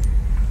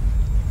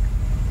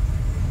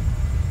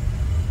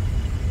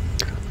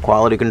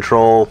 Quality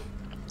control.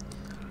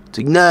 It's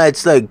like, nah,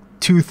 it's like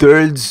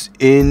 2/3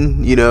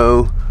 in, you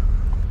know.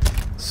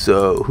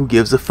 So, who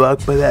gives a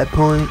fuck by that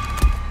point?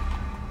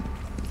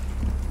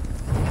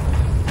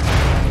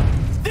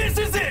 This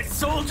is it,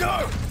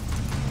 soldier!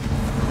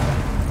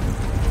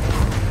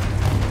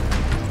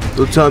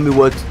 Don't tell me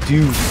what to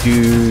do,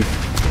 dude.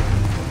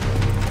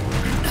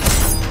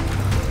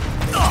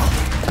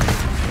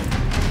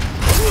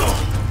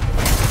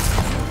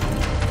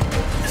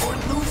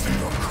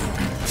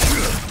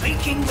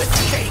 Making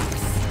mistakes.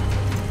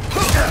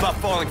 I'm not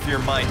falling for your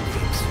mind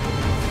games.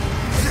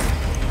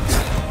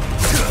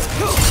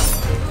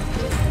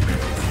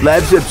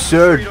 Life's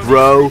absurd,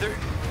 bro.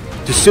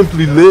 To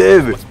simply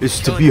live is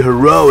to be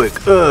heroic.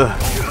 Winning a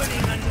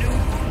new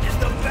one is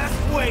the best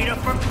way to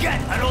forget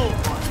an old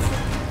one.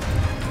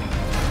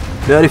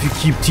 Not if you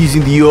keep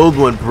teasing the old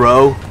one,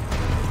 bro.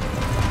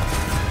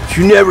 If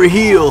you never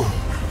heal,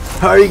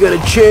 how are you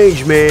gonna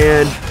change,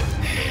 man?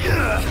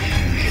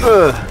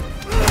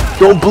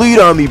 Don't bleed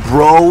on me,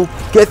 bro.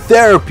 Get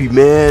therapy,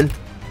 man.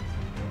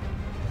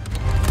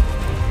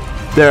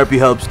 Therapy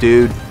helps,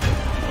 dude.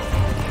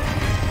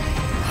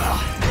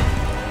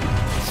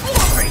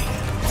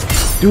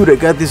 Dude, I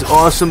got this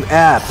awesome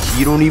app.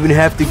 You don't even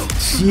have to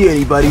see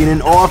anybody in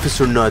an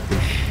office or nothing.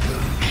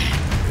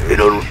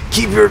 It'll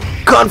keep your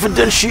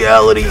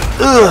confidentiality.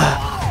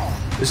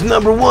 It's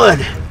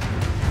 #1.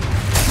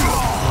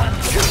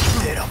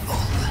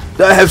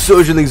 I have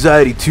social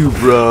anxiety too,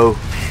 bro.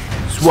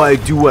 That's why I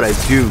do what I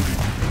do.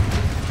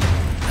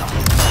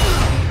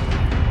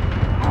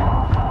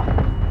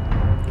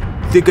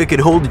 Think I can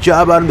hold a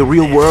job out in the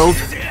real world?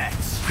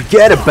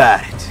 Forget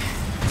about it.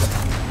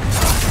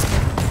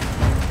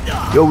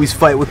 You always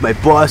fight with my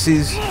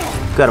bosses.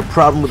 Got a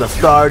problem with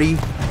authority.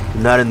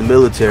 You're not in the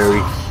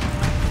military.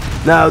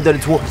 Now that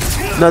it's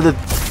now that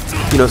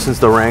you know, since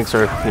the ranks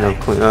are, you know,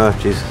 clean. Oh,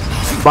 Jesus.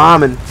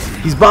 Bombing.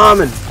 He's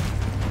bombing.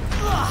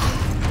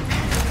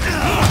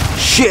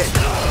 Shit.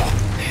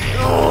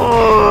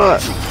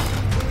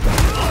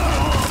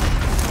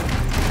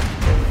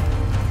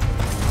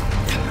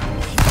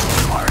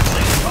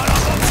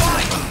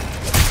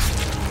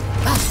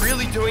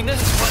 Really doing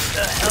this? What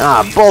the hell?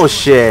 Ah,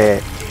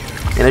 bullshit.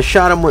 And I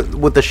shot him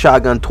with the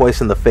shotgun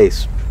twice in the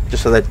face.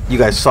 Just so that you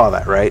guys saw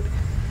that, right?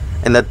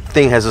 And that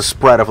thing has a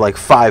spread of like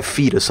 5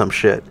 feet or some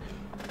shit.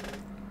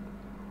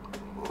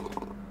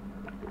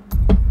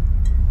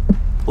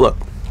 Look.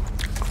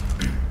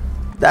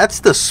 That's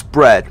the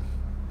spread.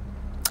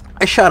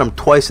 I shot him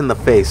twice in the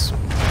face.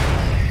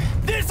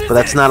 But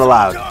that's not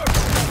allowed.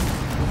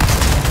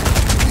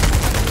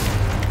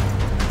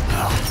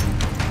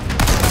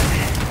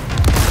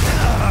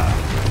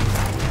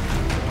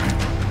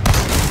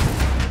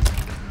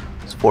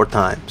 It's 4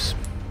 times.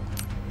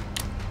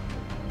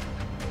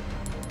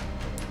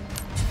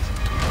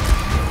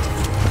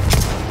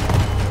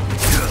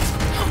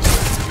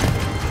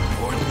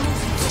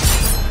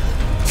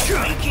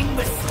 Making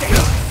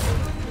mistakes.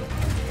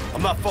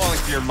 I'm not falling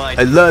for your mind.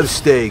 I love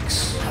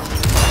steaks.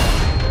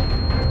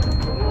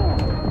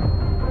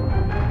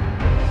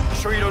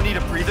 Sure you don't need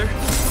a breather?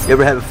 You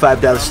ever have a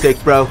 $5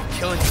 steak, bro?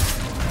 Killing you.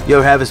 You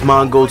ever have his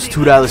Mongold's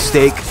 $2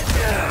 steak?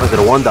 Or is it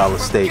a $1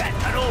 steak?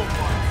 An old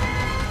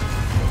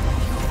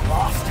one.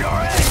 Lost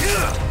your edge.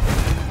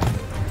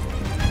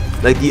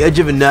 Like the edge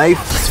of a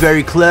knife? It's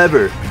very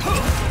clever.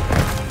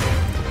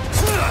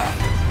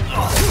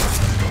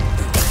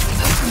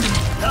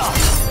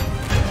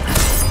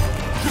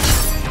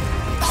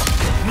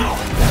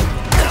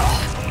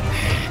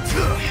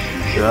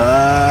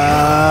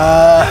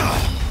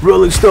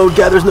 Rolling Stone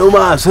gathers no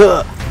moss,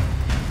 huh?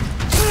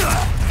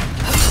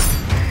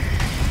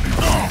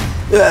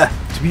 Yeah,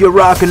 to be a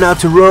rock and not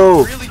to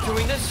roll. Really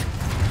doing this?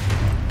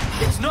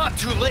 It's not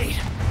too late.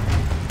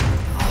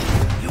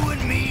 You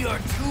and me are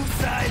two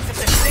sides of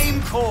the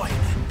same coin.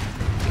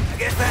 I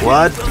guess that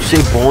What? means we'll You say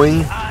never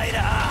boing? see eye to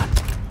eye.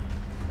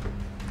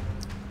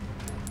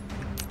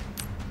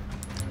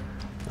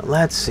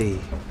 Let's see.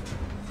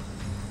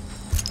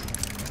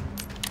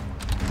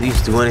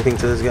 Please do anything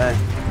to this guy.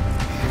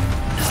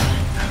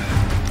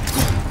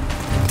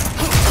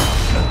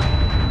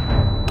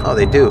 Oh,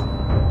 they do.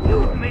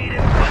 You made it.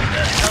 What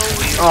the hell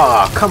were you?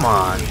 Oh, come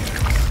on.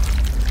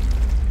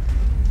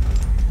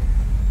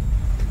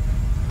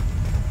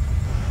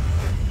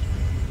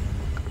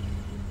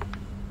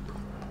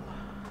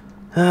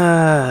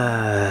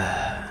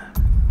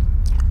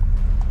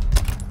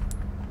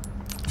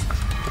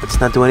 Let's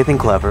not do anything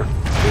clever.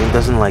 Game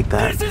doesn't like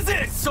that. This is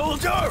it,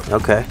 soldier.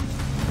 Okay.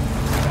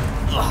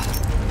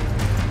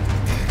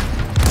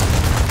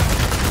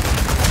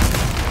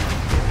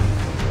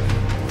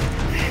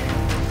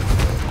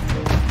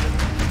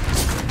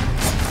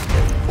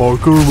 I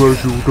can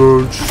make you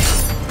dance.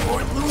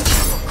 Or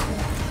losing your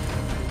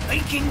cool.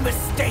 Making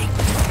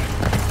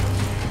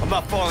mistakes. I'm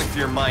not falling for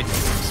your mind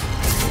games.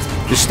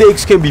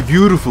 Mistakes can be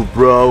beautiful,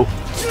 bro.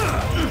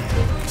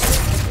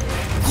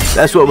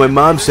 That's what my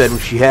mom said when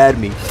she had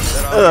me.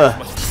 That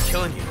must be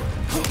killing you.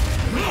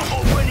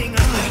 Winning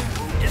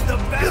is the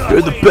best.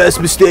 You're the best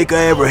mistake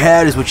I ever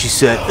had, is what she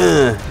said.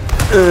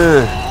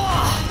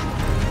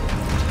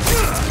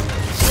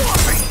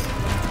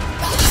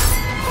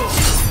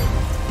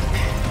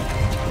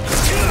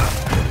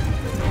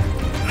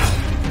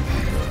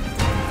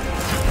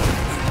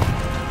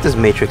 Get this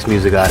Matrix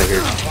music out of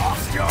here.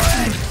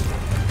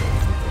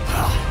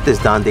 Get this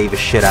Don Davis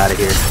shit out of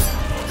here.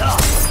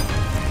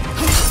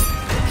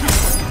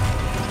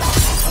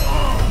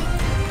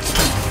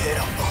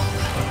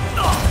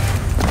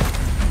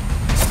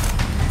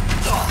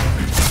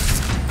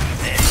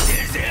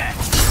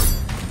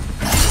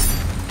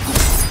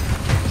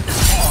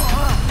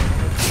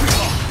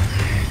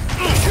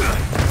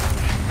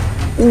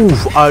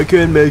 Oof, I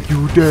can make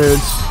you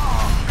dance.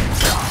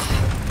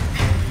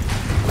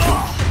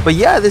 But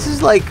yeah, this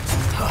is like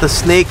the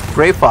Snake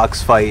Gray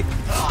Fox fight.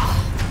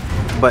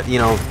 But, you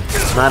know,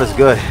 it's not as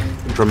good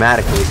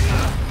dramatically.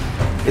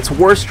 It's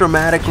worse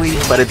dramatically,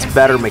 but it's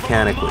better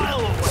mechanically.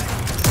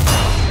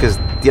 Because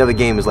the other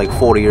game is like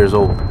 40 years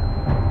old.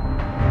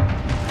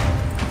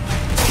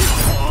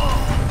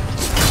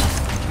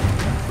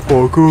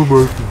 I can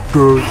make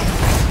you dance.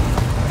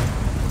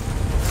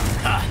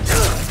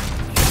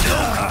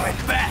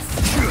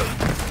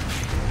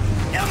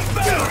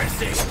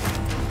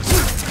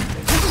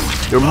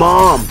 Your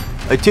mom!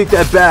 I take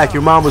that back,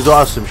 your mom was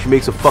awesome. She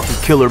makes a fucking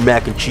killer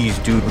mac and cheese,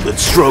 dude, with that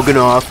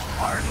stroganoff.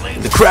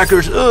 And the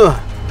crackers, ugh!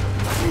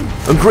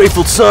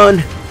 Ungrateful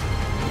son!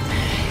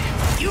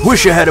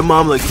 Wish I had a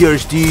mom like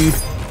yours, dude.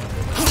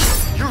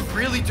 You're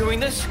really doing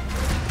this?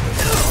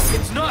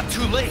 It's not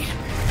too late.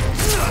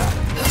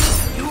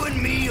 You and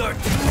me are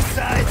two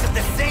sides of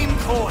the same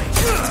coin.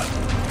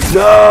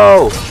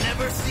 No!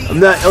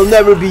 I'll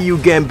never be you,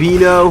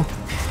 Gambino.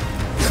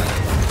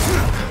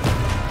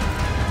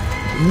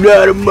 I'm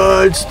not a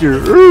monster.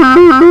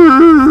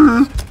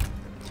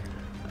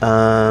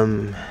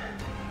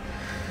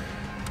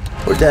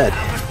 We're dead.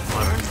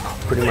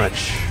 Pretty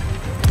much.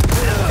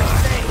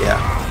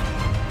 Yeah.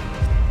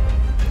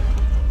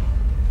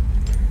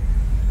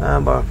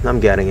 But I'm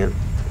getting it.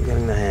 I'm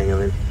getting the hang of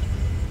it.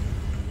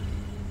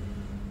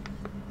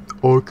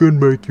 I can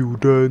make you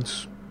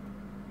dance.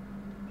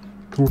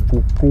 I can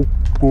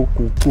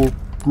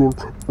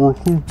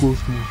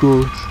make you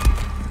dance.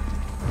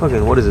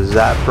 Fucking, what is it,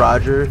 Zap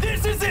Roger?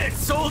 This is it,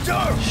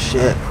 soldier!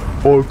 Shit.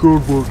 I can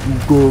make you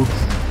dance.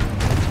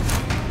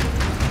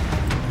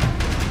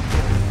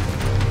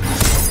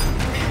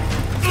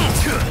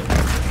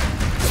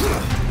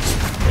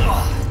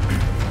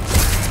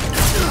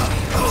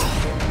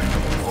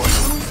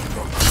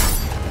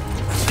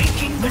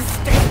 Making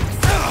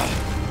mistakes.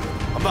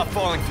 I'm not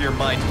falling for your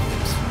mind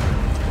games.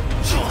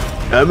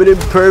 I'm an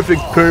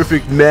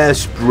perfect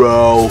mess,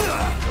 bro.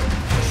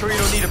 Sure you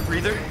don't need a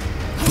breather?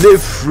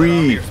 Live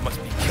free Ears must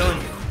be killing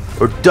you.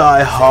 or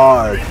die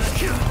hard.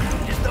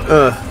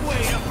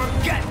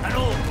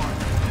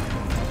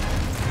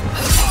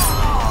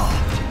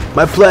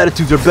 My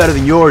platitudes are better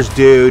than yours,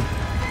 dude.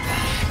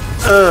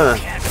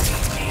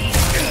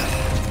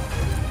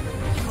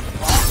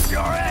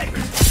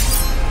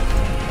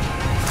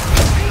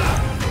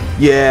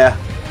 Yeah,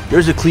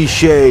 yours are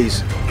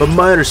cliches, but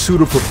mine are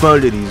pseudo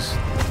profundities.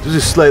 This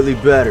is slightly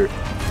better.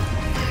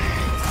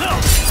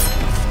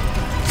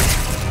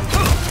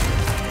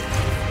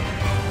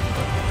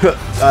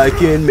 I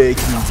can make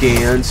you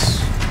dance.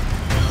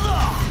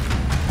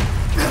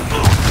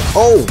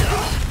 Oh!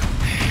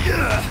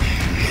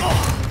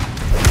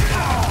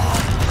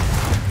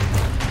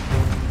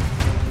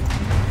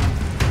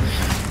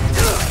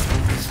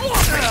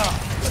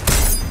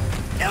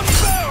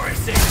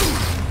 Embarrassing!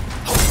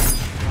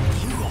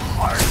 You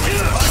hardly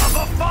put up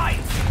a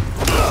fight!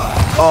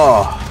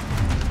 Oh!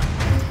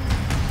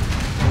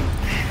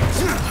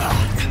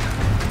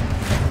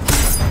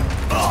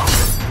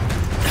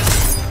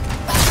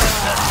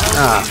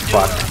 Ah,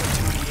 fuck.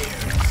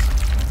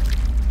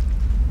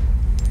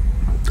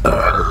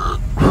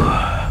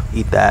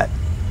 Eat that.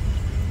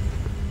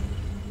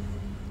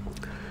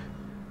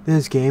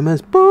 This game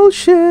is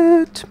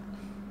bullshit.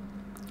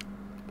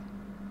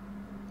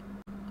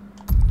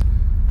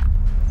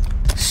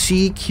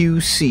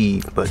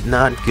 CQC, but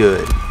not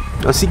good.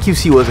 No,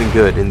 CQC wasn't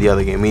good in the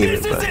other game either,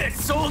 This is but it,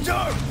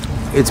 soldier!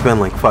 It's been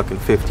like fucking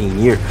 15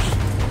 years.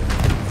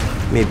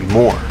 Maybe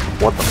more.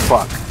 What the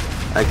fuck?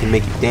 I can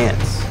make you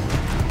dance.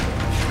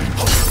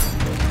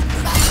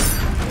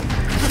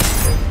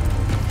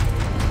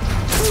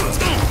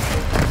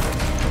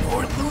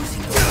 Or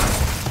losing.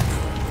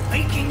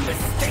 Making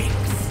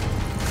mistakes.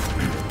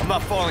 I'm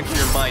not falling for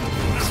your mind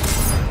games.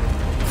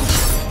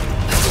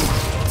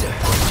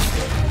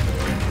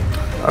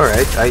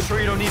 Alright, Sure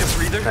you don't need a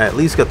breather? I at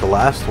least got the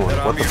last one.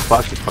 What the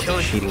fuck, you fucking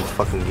cheating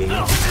fucking game,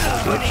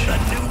 bitch.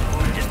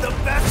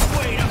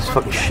 This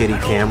fucking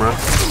shitty camera.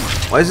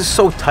 Why is this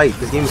so tight?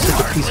 This game is such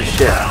a piece of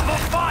shit.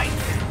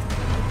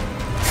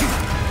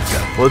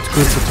 What's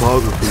good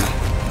photography?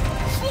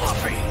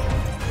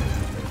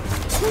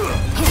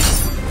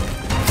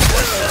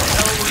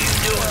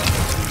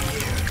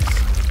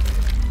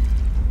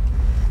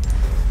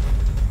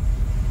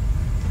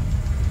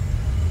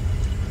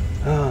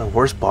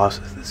 Worst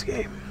bosses in this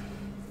game.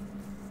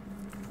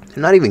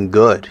 They're not even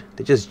good.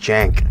 They're just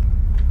jank.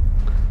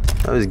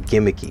 That was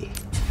gimmicky.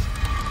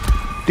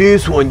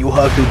 This one you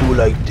have to do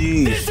like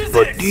this,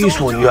 but this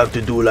one you have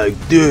to do like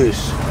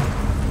this.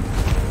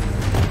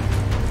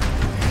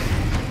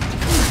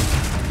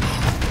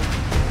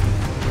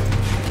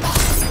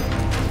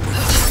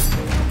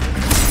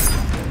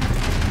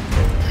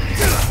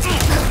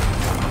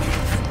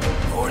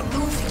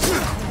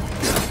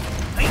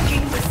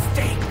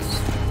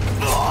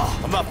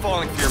 I'm not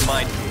falling for your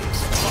mind games.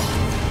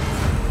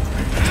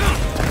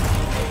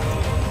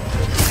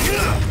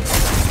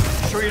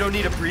 Sure you don't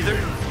need a breather?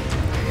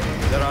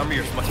 That arm of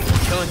yours must be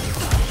killing you.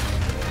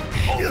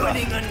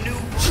 Opening a new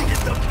is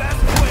the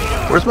best way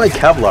to... Where's my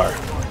Kevlar?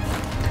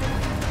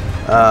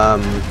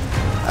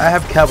 I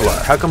have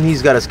Kevlar. How come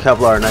he's got his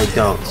Kevlar and I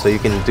don't? So you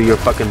can do your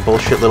fucking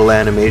bullshit little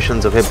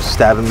animations of him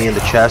stabbing me in the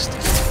chest,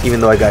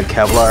 even though I got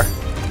Kevlar.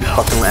 You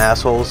fucking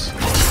assholes.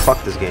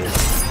 Fuck this game.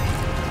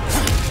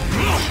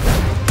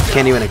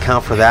 Can't even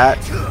account for that.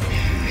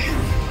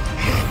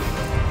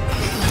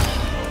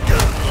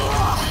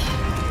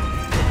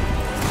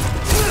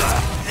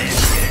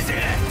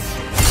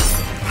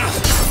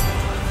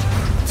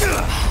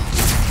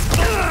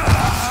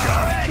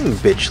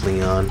 Bitch,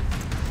 Leon.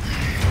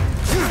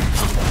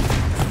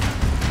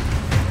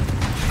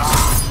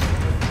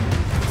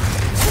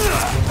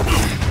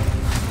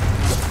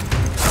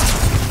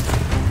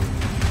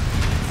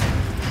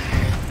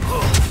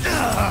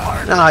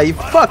 Nah, you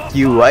fuck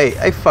you.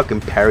 I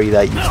fucking parry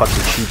that, you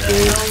fucking cheap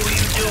game.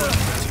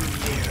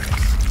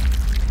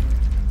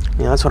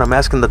 Yeah, that's what I'm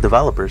asking the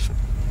developers.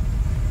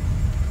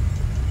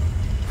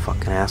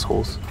 Fucking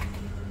assholes.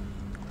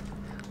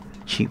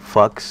 Cheap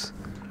fucks.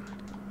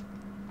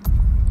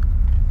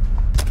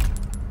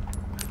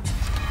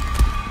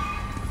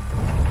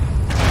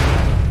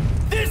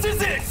 This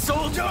is it,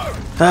 soldier!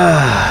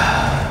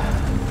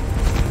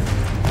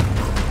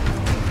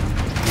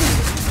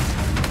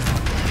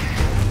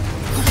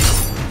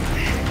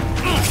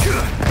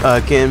 I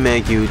can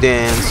make you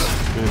dance.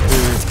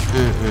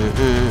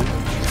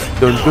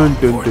 Dun dun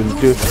dun dun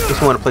dun.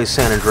 Just want to play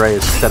San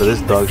Andreas instead of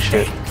this dog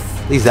shit.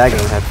 At least that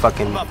game had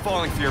fucking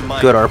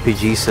good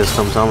RPG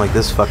systems, unlike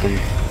this fucking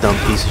dumb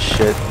piece of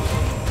shit.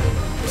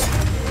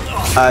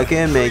 I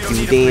can make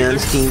you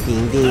dance. Ding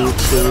ding ding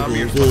ding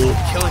ding ding.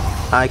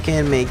 I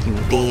can make you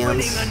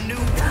dance. Opening a new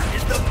one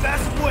is the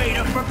best way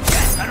to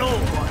forget an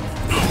old one.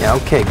 Yeah,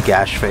 okay,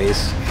 gash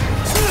face.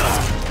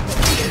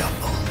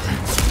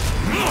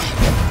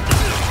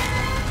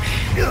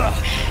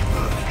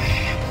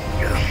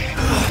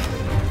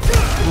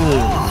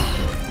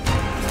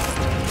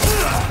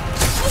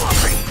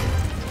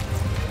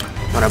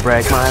 When I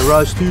break my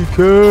rusty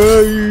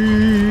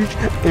cage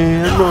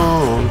and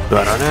run.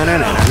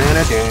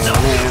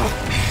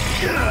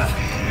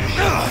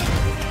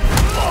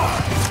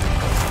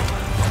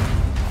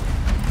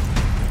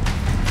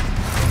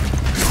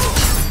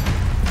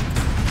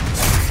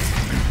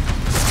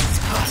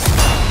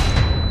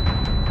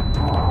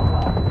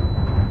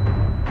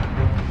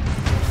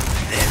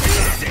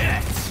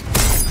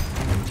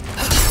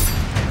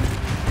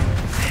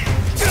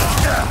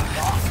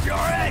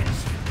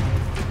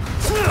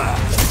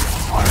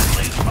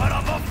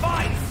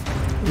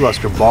 You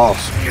lost your balls.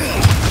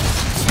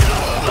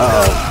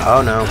 Uh-oh.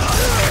 Oh no.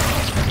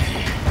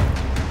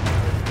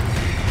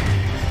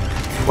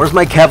 Where's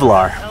my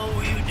Kevlar?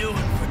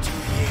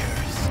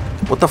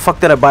 What the fuck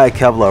did I buy a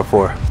Kevlar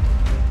for?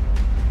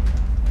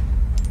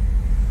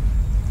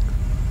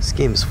 This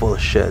game is full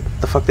of shit.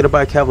 What the fuck did I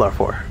buy a Kevlar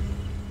for?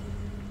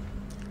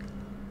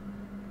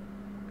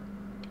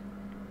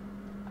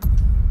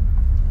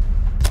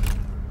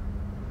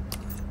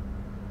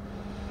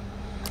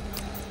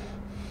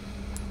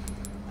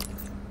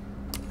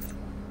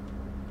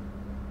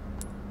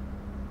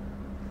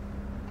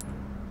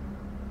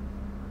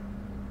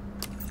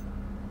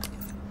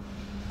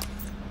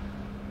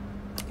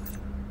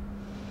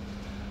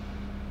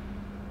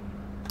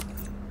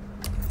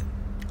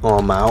 Oh,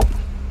 I'm out.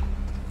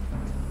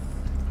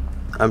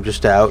 I'm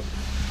just out.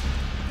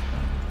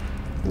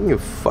 You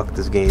fuck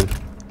this game.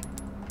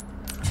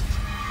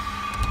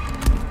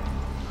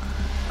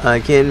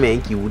 I can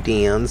make you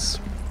dance.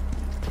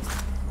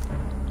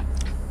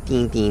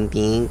 Ding ding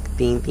ding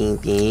ding ding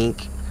ding.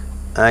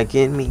 I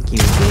can make you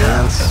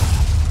dance.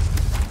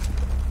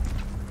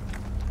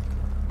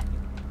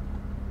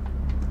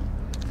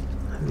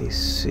 Let me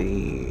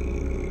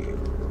see.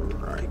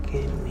 I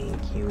can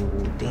make you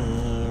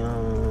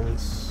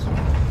dance.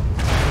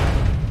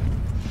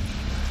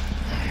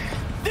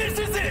 This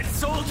is it,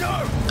 soldier!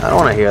 I don't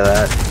want to hear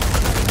that.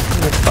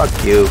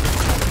 Fuck you.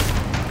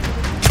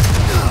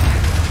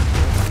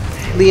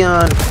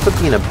 Leon, quit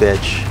being a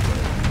bitch.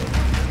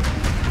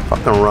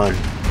 Fucking run.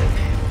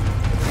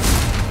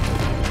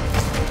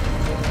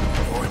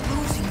 You're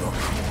losing your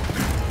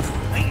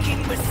cool.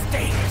 Making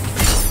mistakes.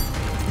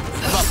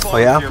 Oh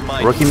yeah?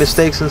 Rookie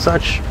mistakes and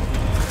such?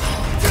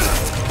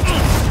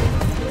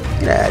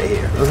 Get out of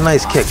here. That was a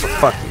nice kick, but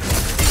fuck you.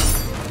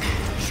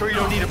 Sure you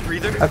don't need a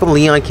breather? How come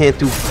Leon can't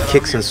do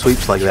kicks and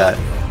sweeps like that?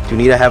 Do you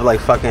need to have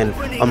like fucking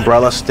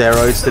umbrella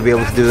steroids to be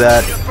able to do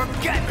that?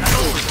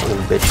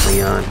 Little bitch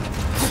Leon.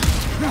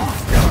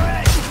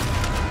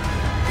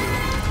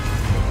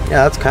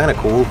 Yeah, that's kind of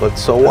cool, but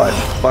so what?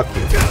 Fuck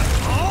you.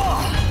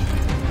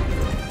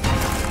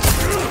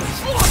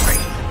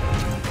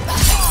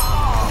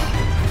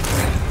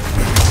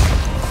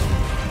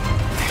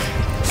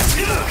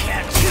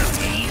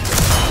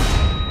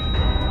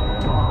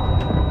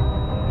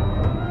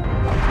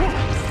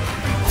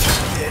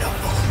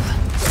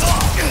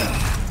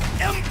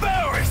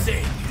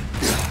 Embarrassing!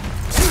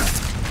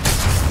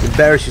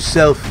 Embarrass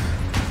yourself.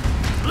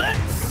 Let's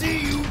see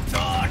you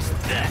dodge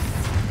this!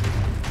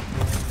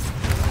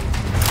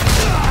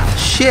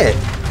 Shit!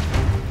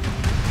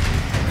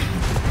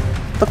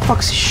 What the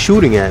fuck's he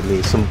shooting at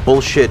me? Some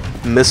bullshit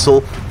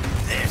missile?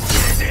 This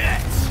is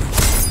it!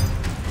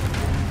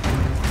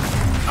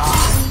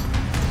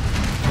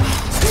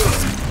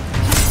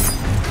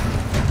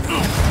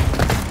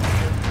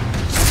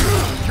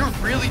 You're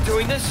really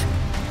doing this?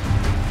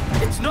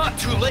 It's not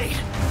too late.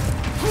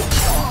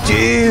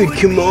 Dude,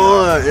 come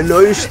on. I know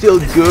you're still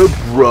good,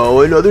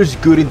 bro. I know there's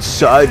good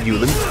inside you.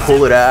 Let me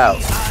pull it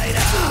out.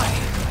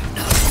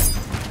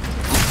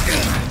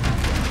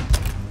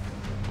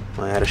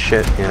 I had a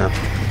shit, yeah.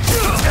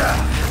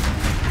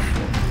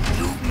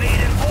 You've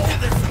made it all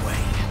this way.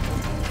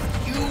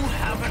 You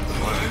haven't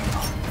learned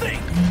a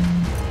thing.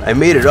 I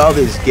made it all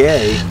this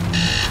gay.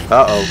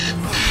 Uh-oh.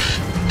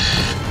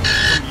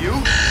 From you,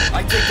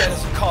 I take that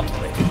as a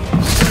compliment.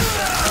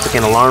 It's like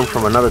an alarm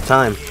from another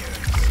time.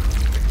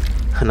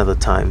 Another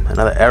time,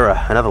 another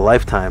era, another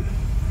lifetime.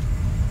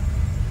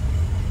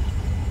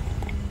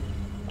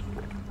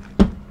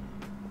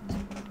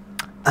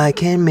 I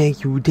can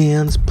make you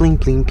dance,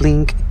 blink, blink,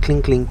 blink,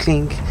 clink, clink,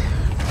 clink.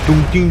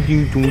 Doom, ding,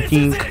 ding, doom, This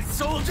ding. is it,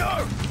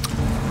 soldier!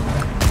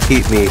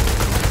 Eat me.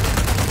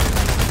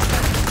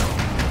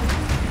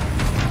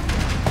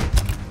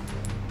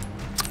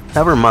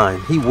 Never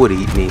mind, he would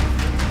eat me.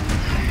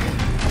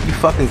 You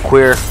fucking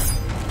queer.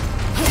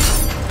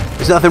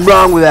 There's nothing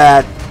wrong with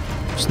that.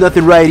 There's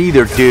nothing right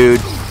either, dude.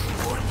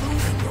 You're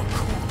losing your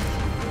cool.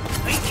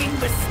 Making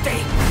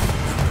mistakes.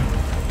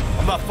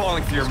 I'm not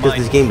falling for your Because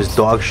mind. this game is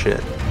dog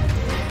shit.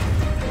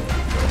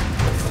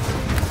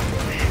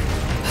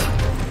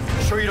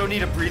 Sure you don't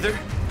need a breather?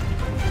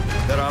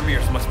 That arm of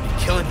yours must be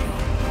killing you.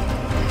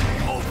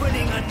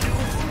 Opening a new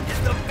one is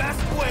the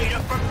best way to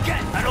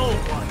forget an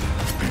old one.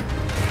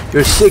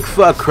 You're a sick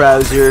fuck,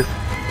 Krauser.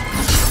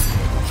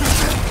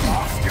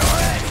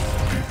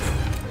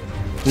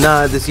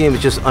 Nah, this game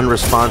is just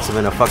unresponsive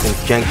and a fucking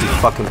janky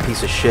fucking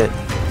piece of shit.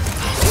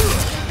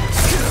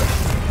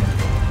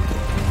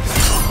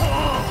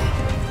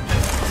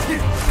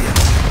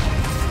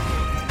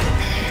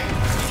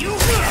 You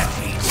can't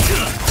beat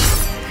me.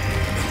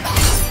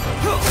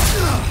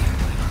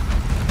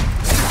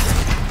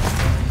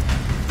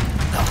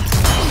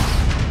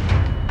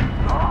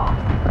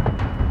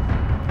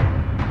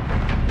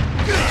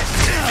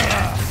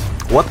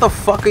 What the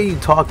fuck are you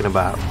talking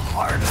about?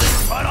 Hardly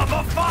put up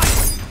a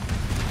fight.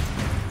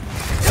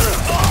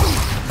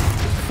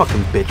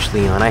 Fucking bitch,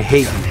 Leon. I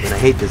hate you, and I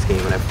hate this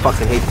game, and I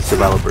fucking hate these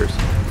developers.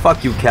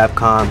 Fuck you,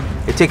 Capcom.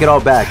 They take it all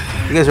back.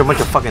 You guys are a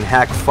bunch of fucking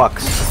hack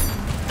fucks.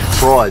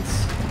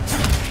 Frauds.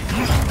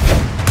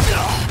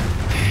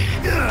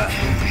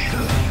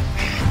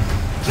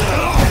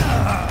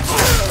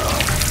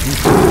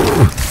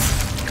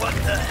 What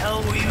the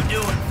hell were you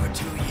doing for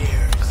 2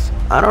 years?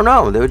 I don't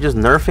know. They were just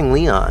nerfing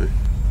Leon.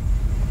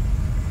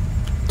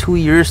 2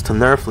 years to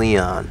nerf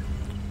Leon.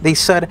 They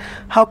said,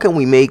 how can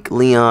we make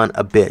Leon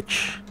a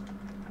bitch?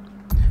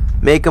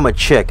 Make him a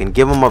chick and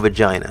give him a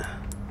vagina.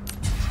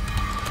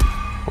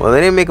 Well,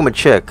 they didn't make him a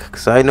chick,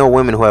 because I know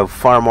women who have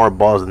far more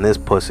balls than this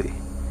pussy.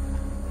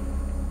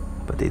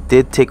 But they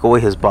did take away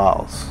his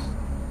balls.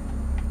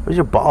 Where's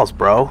your balls,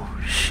 bro?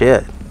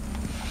 Shit.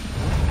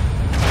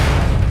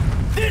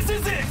 This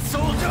is it,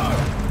 soldier!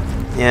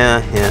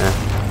 Yeah.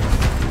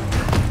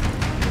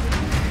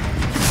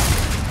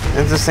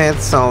 It's a sad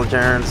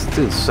soldier. This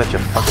dude's such a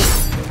fucking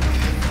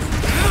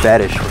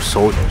fetish for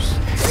soldiers.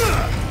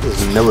 This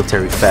is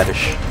military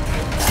fetish.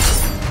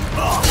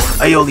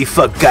 I only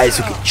fuck guys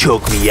who can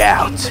choke me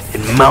out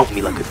and mount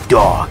me like a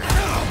dog.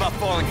 I'm not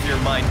falling for your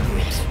mind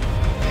games.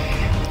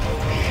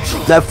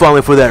 Not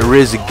falling for that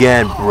Riz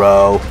again,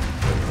 bro.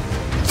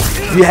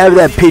 You have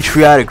that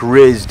patriotic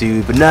Riz,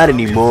 dude, but not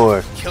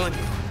anymore. Killing you.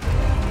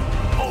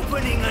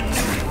 Opening a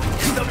new one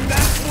is the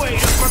best way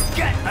to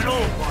forget an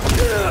old one.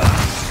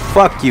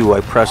 Fuck you,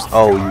 I pressed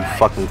O, you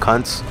fucking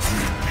cunts.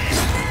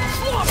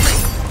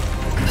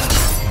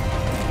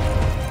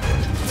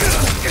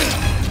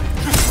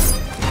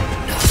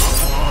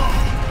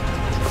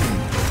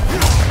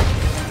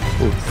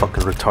 Ooh,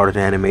 fucking retarded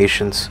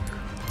animations.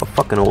 How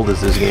fucking old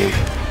is this game?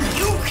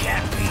 You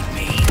can't beat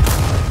me.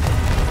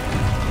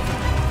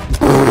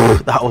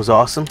 That was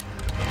awesome.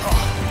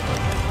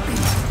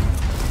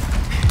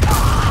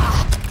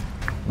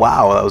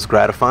 Wow, that was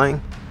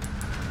gratifying.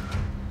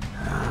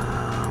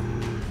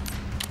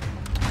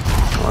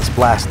 Let's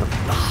blast them.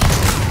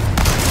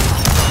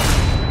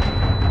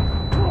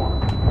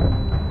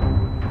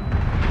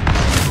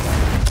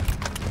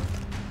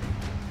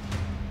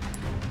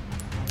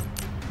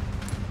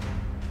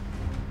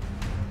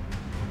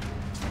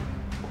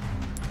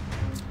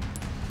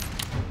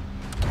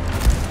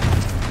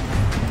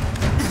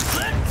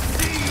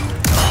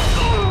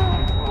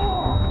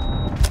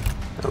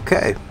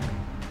 Okay.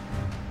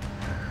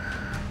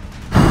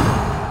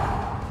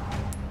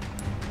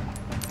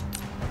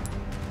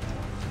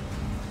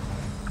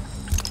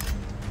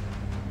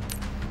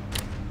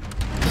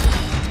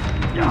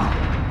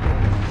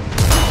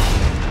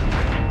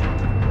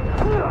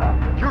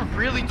 You're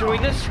really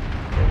doing this?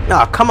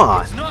 Ah, come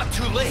on. It's not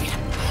too late.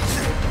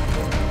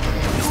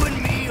 You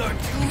and me are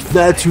too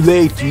Not too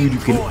late, dude. You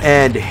can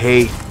end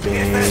hate,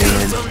 man.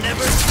 We'll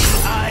never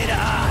see eye to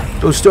eye.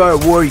 Don't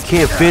start a war you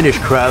can't finish,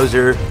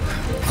 Krauser.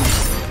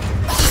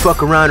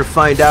 Fuck around and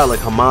find out like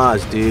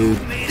Hamas, dude.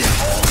 Made it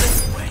all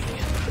this way.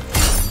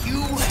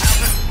 You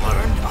haven't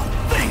learned a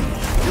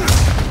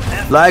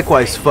thing.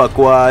 Likewise,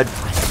 fuckwad.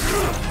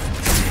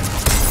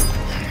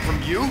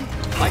 From you,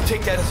 I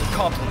take that as a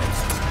compliment.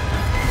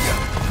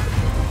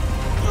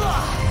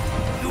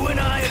 You and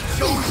I have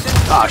chosen.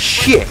 Ah,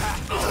 shit.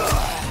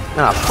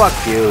 Ah, fuck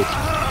you.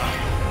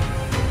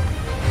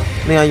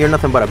 Leon, you're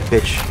nothing but a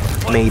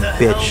bitch-made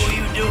bitch. What were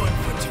you doing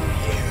for 2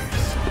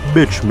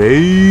 years?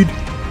 Bitch-made.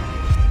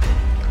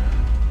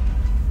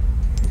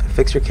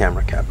 Fix your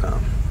camera,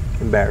 Capcom.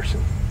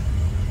 Embarrassing.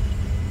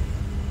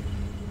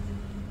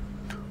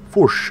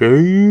 For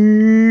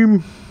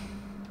shame.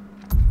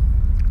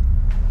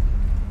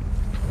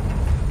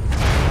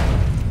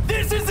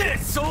 This is it,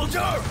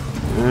 soldier.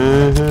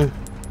 Mm-hmm.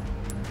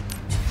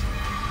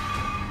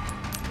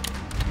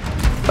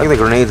 Like the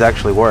grenades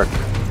actually work.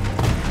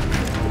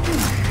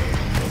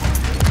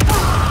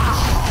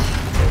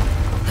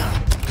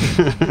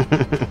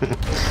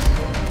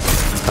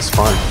 That's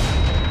fun.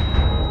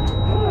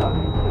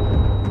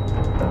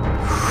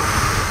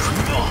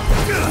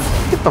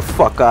 Get the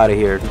fuck out of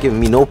here. You're giving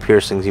me no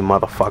piercings, you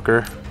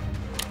motherfucker.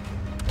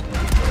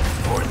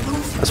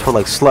 That's for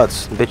like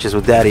sluts, bitches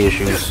with daddy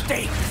issues.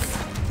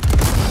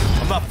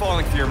 I'm not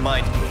falling for your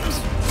mind games.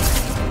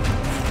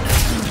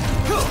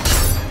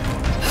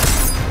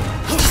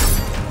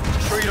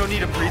 Sure you don't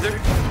need a breather?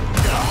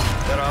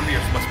 That arm of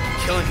yours must be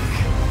killing you.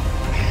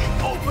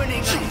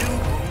 Opening a new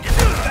wound is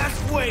the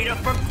best way to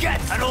forget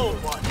an old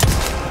one.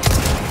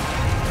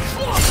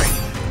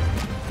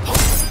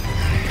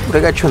 But I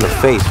got you in the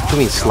face. What do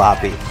you mean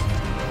sloppy?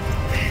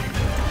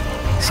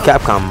 These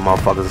Capcom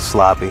motherfuckers are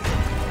sloppy.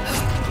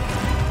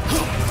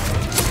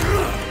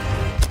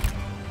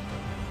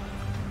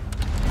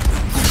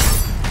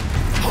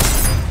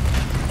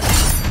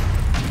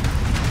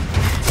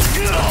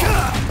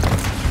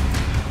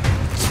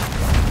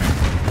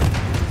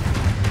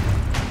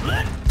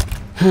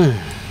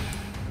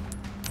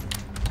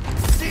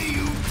 See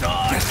you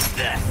dodge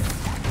this.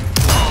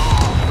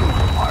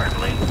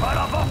 Hardly put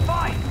up a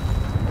fight.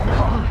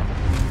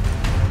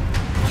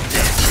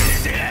 This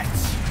is it.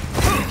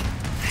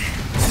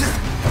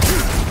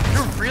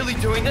 You're really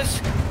doing this?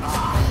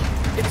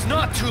 It's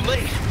not too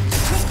late.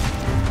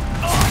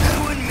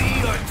 You and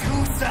me are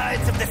two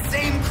sides of the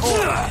same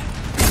coin.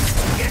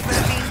 Guess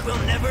that means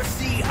we'll never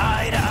see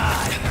eye to eye.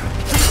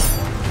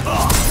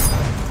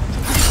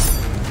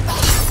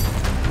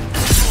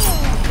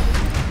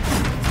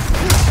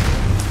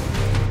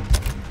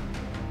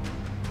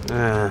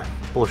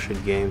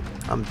 Bullshit game.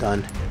 I'm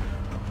done.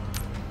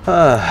 You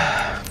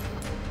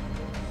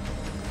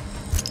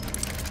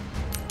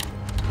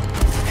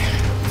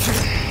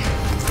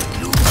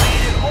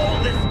made it all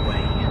this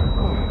way,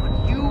 but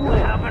you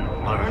haven't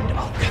learned a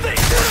thing.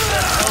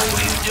 How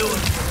are you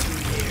doing for 2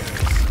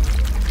 years?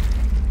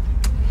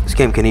 This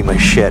game can eat my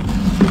shit.